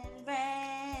 lovers and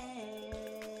friends.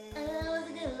 Oh,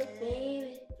 it's good,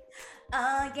 baby.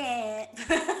 Again.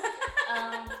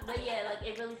 But yeah, like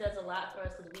it really does a lot for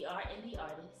us because we are indie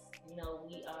artists.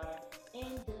 We are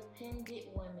independent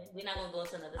women. We're not gonna go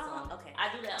to another song. Okay. I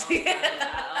do that all the time.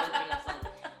 I always bring up songs.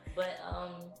 But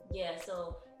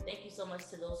so thank you so much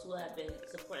to those who have been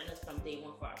supporting us from day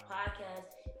one for our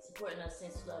podcast, supporting us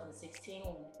since 2016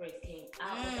 when we first came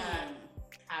out with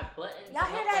our buttons. Y'all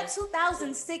hear that?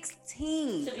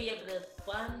 2016. To be able to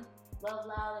fund Love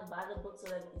Loud and buy the books so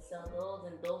that we can sell those,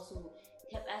 and those who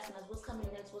kept asking us what's coming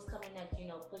next,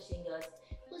 pushing us.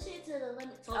 Push it to the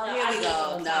limit. Here we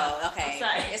go. No, okay.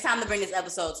 It's time to bring this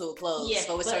episode to a close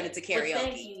before we turn into karaoke.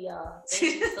 Thank you, y'all.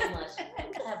 Thank you so much.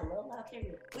 We could have a Love Loud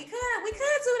karaoke. We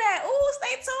could do that. Ooh,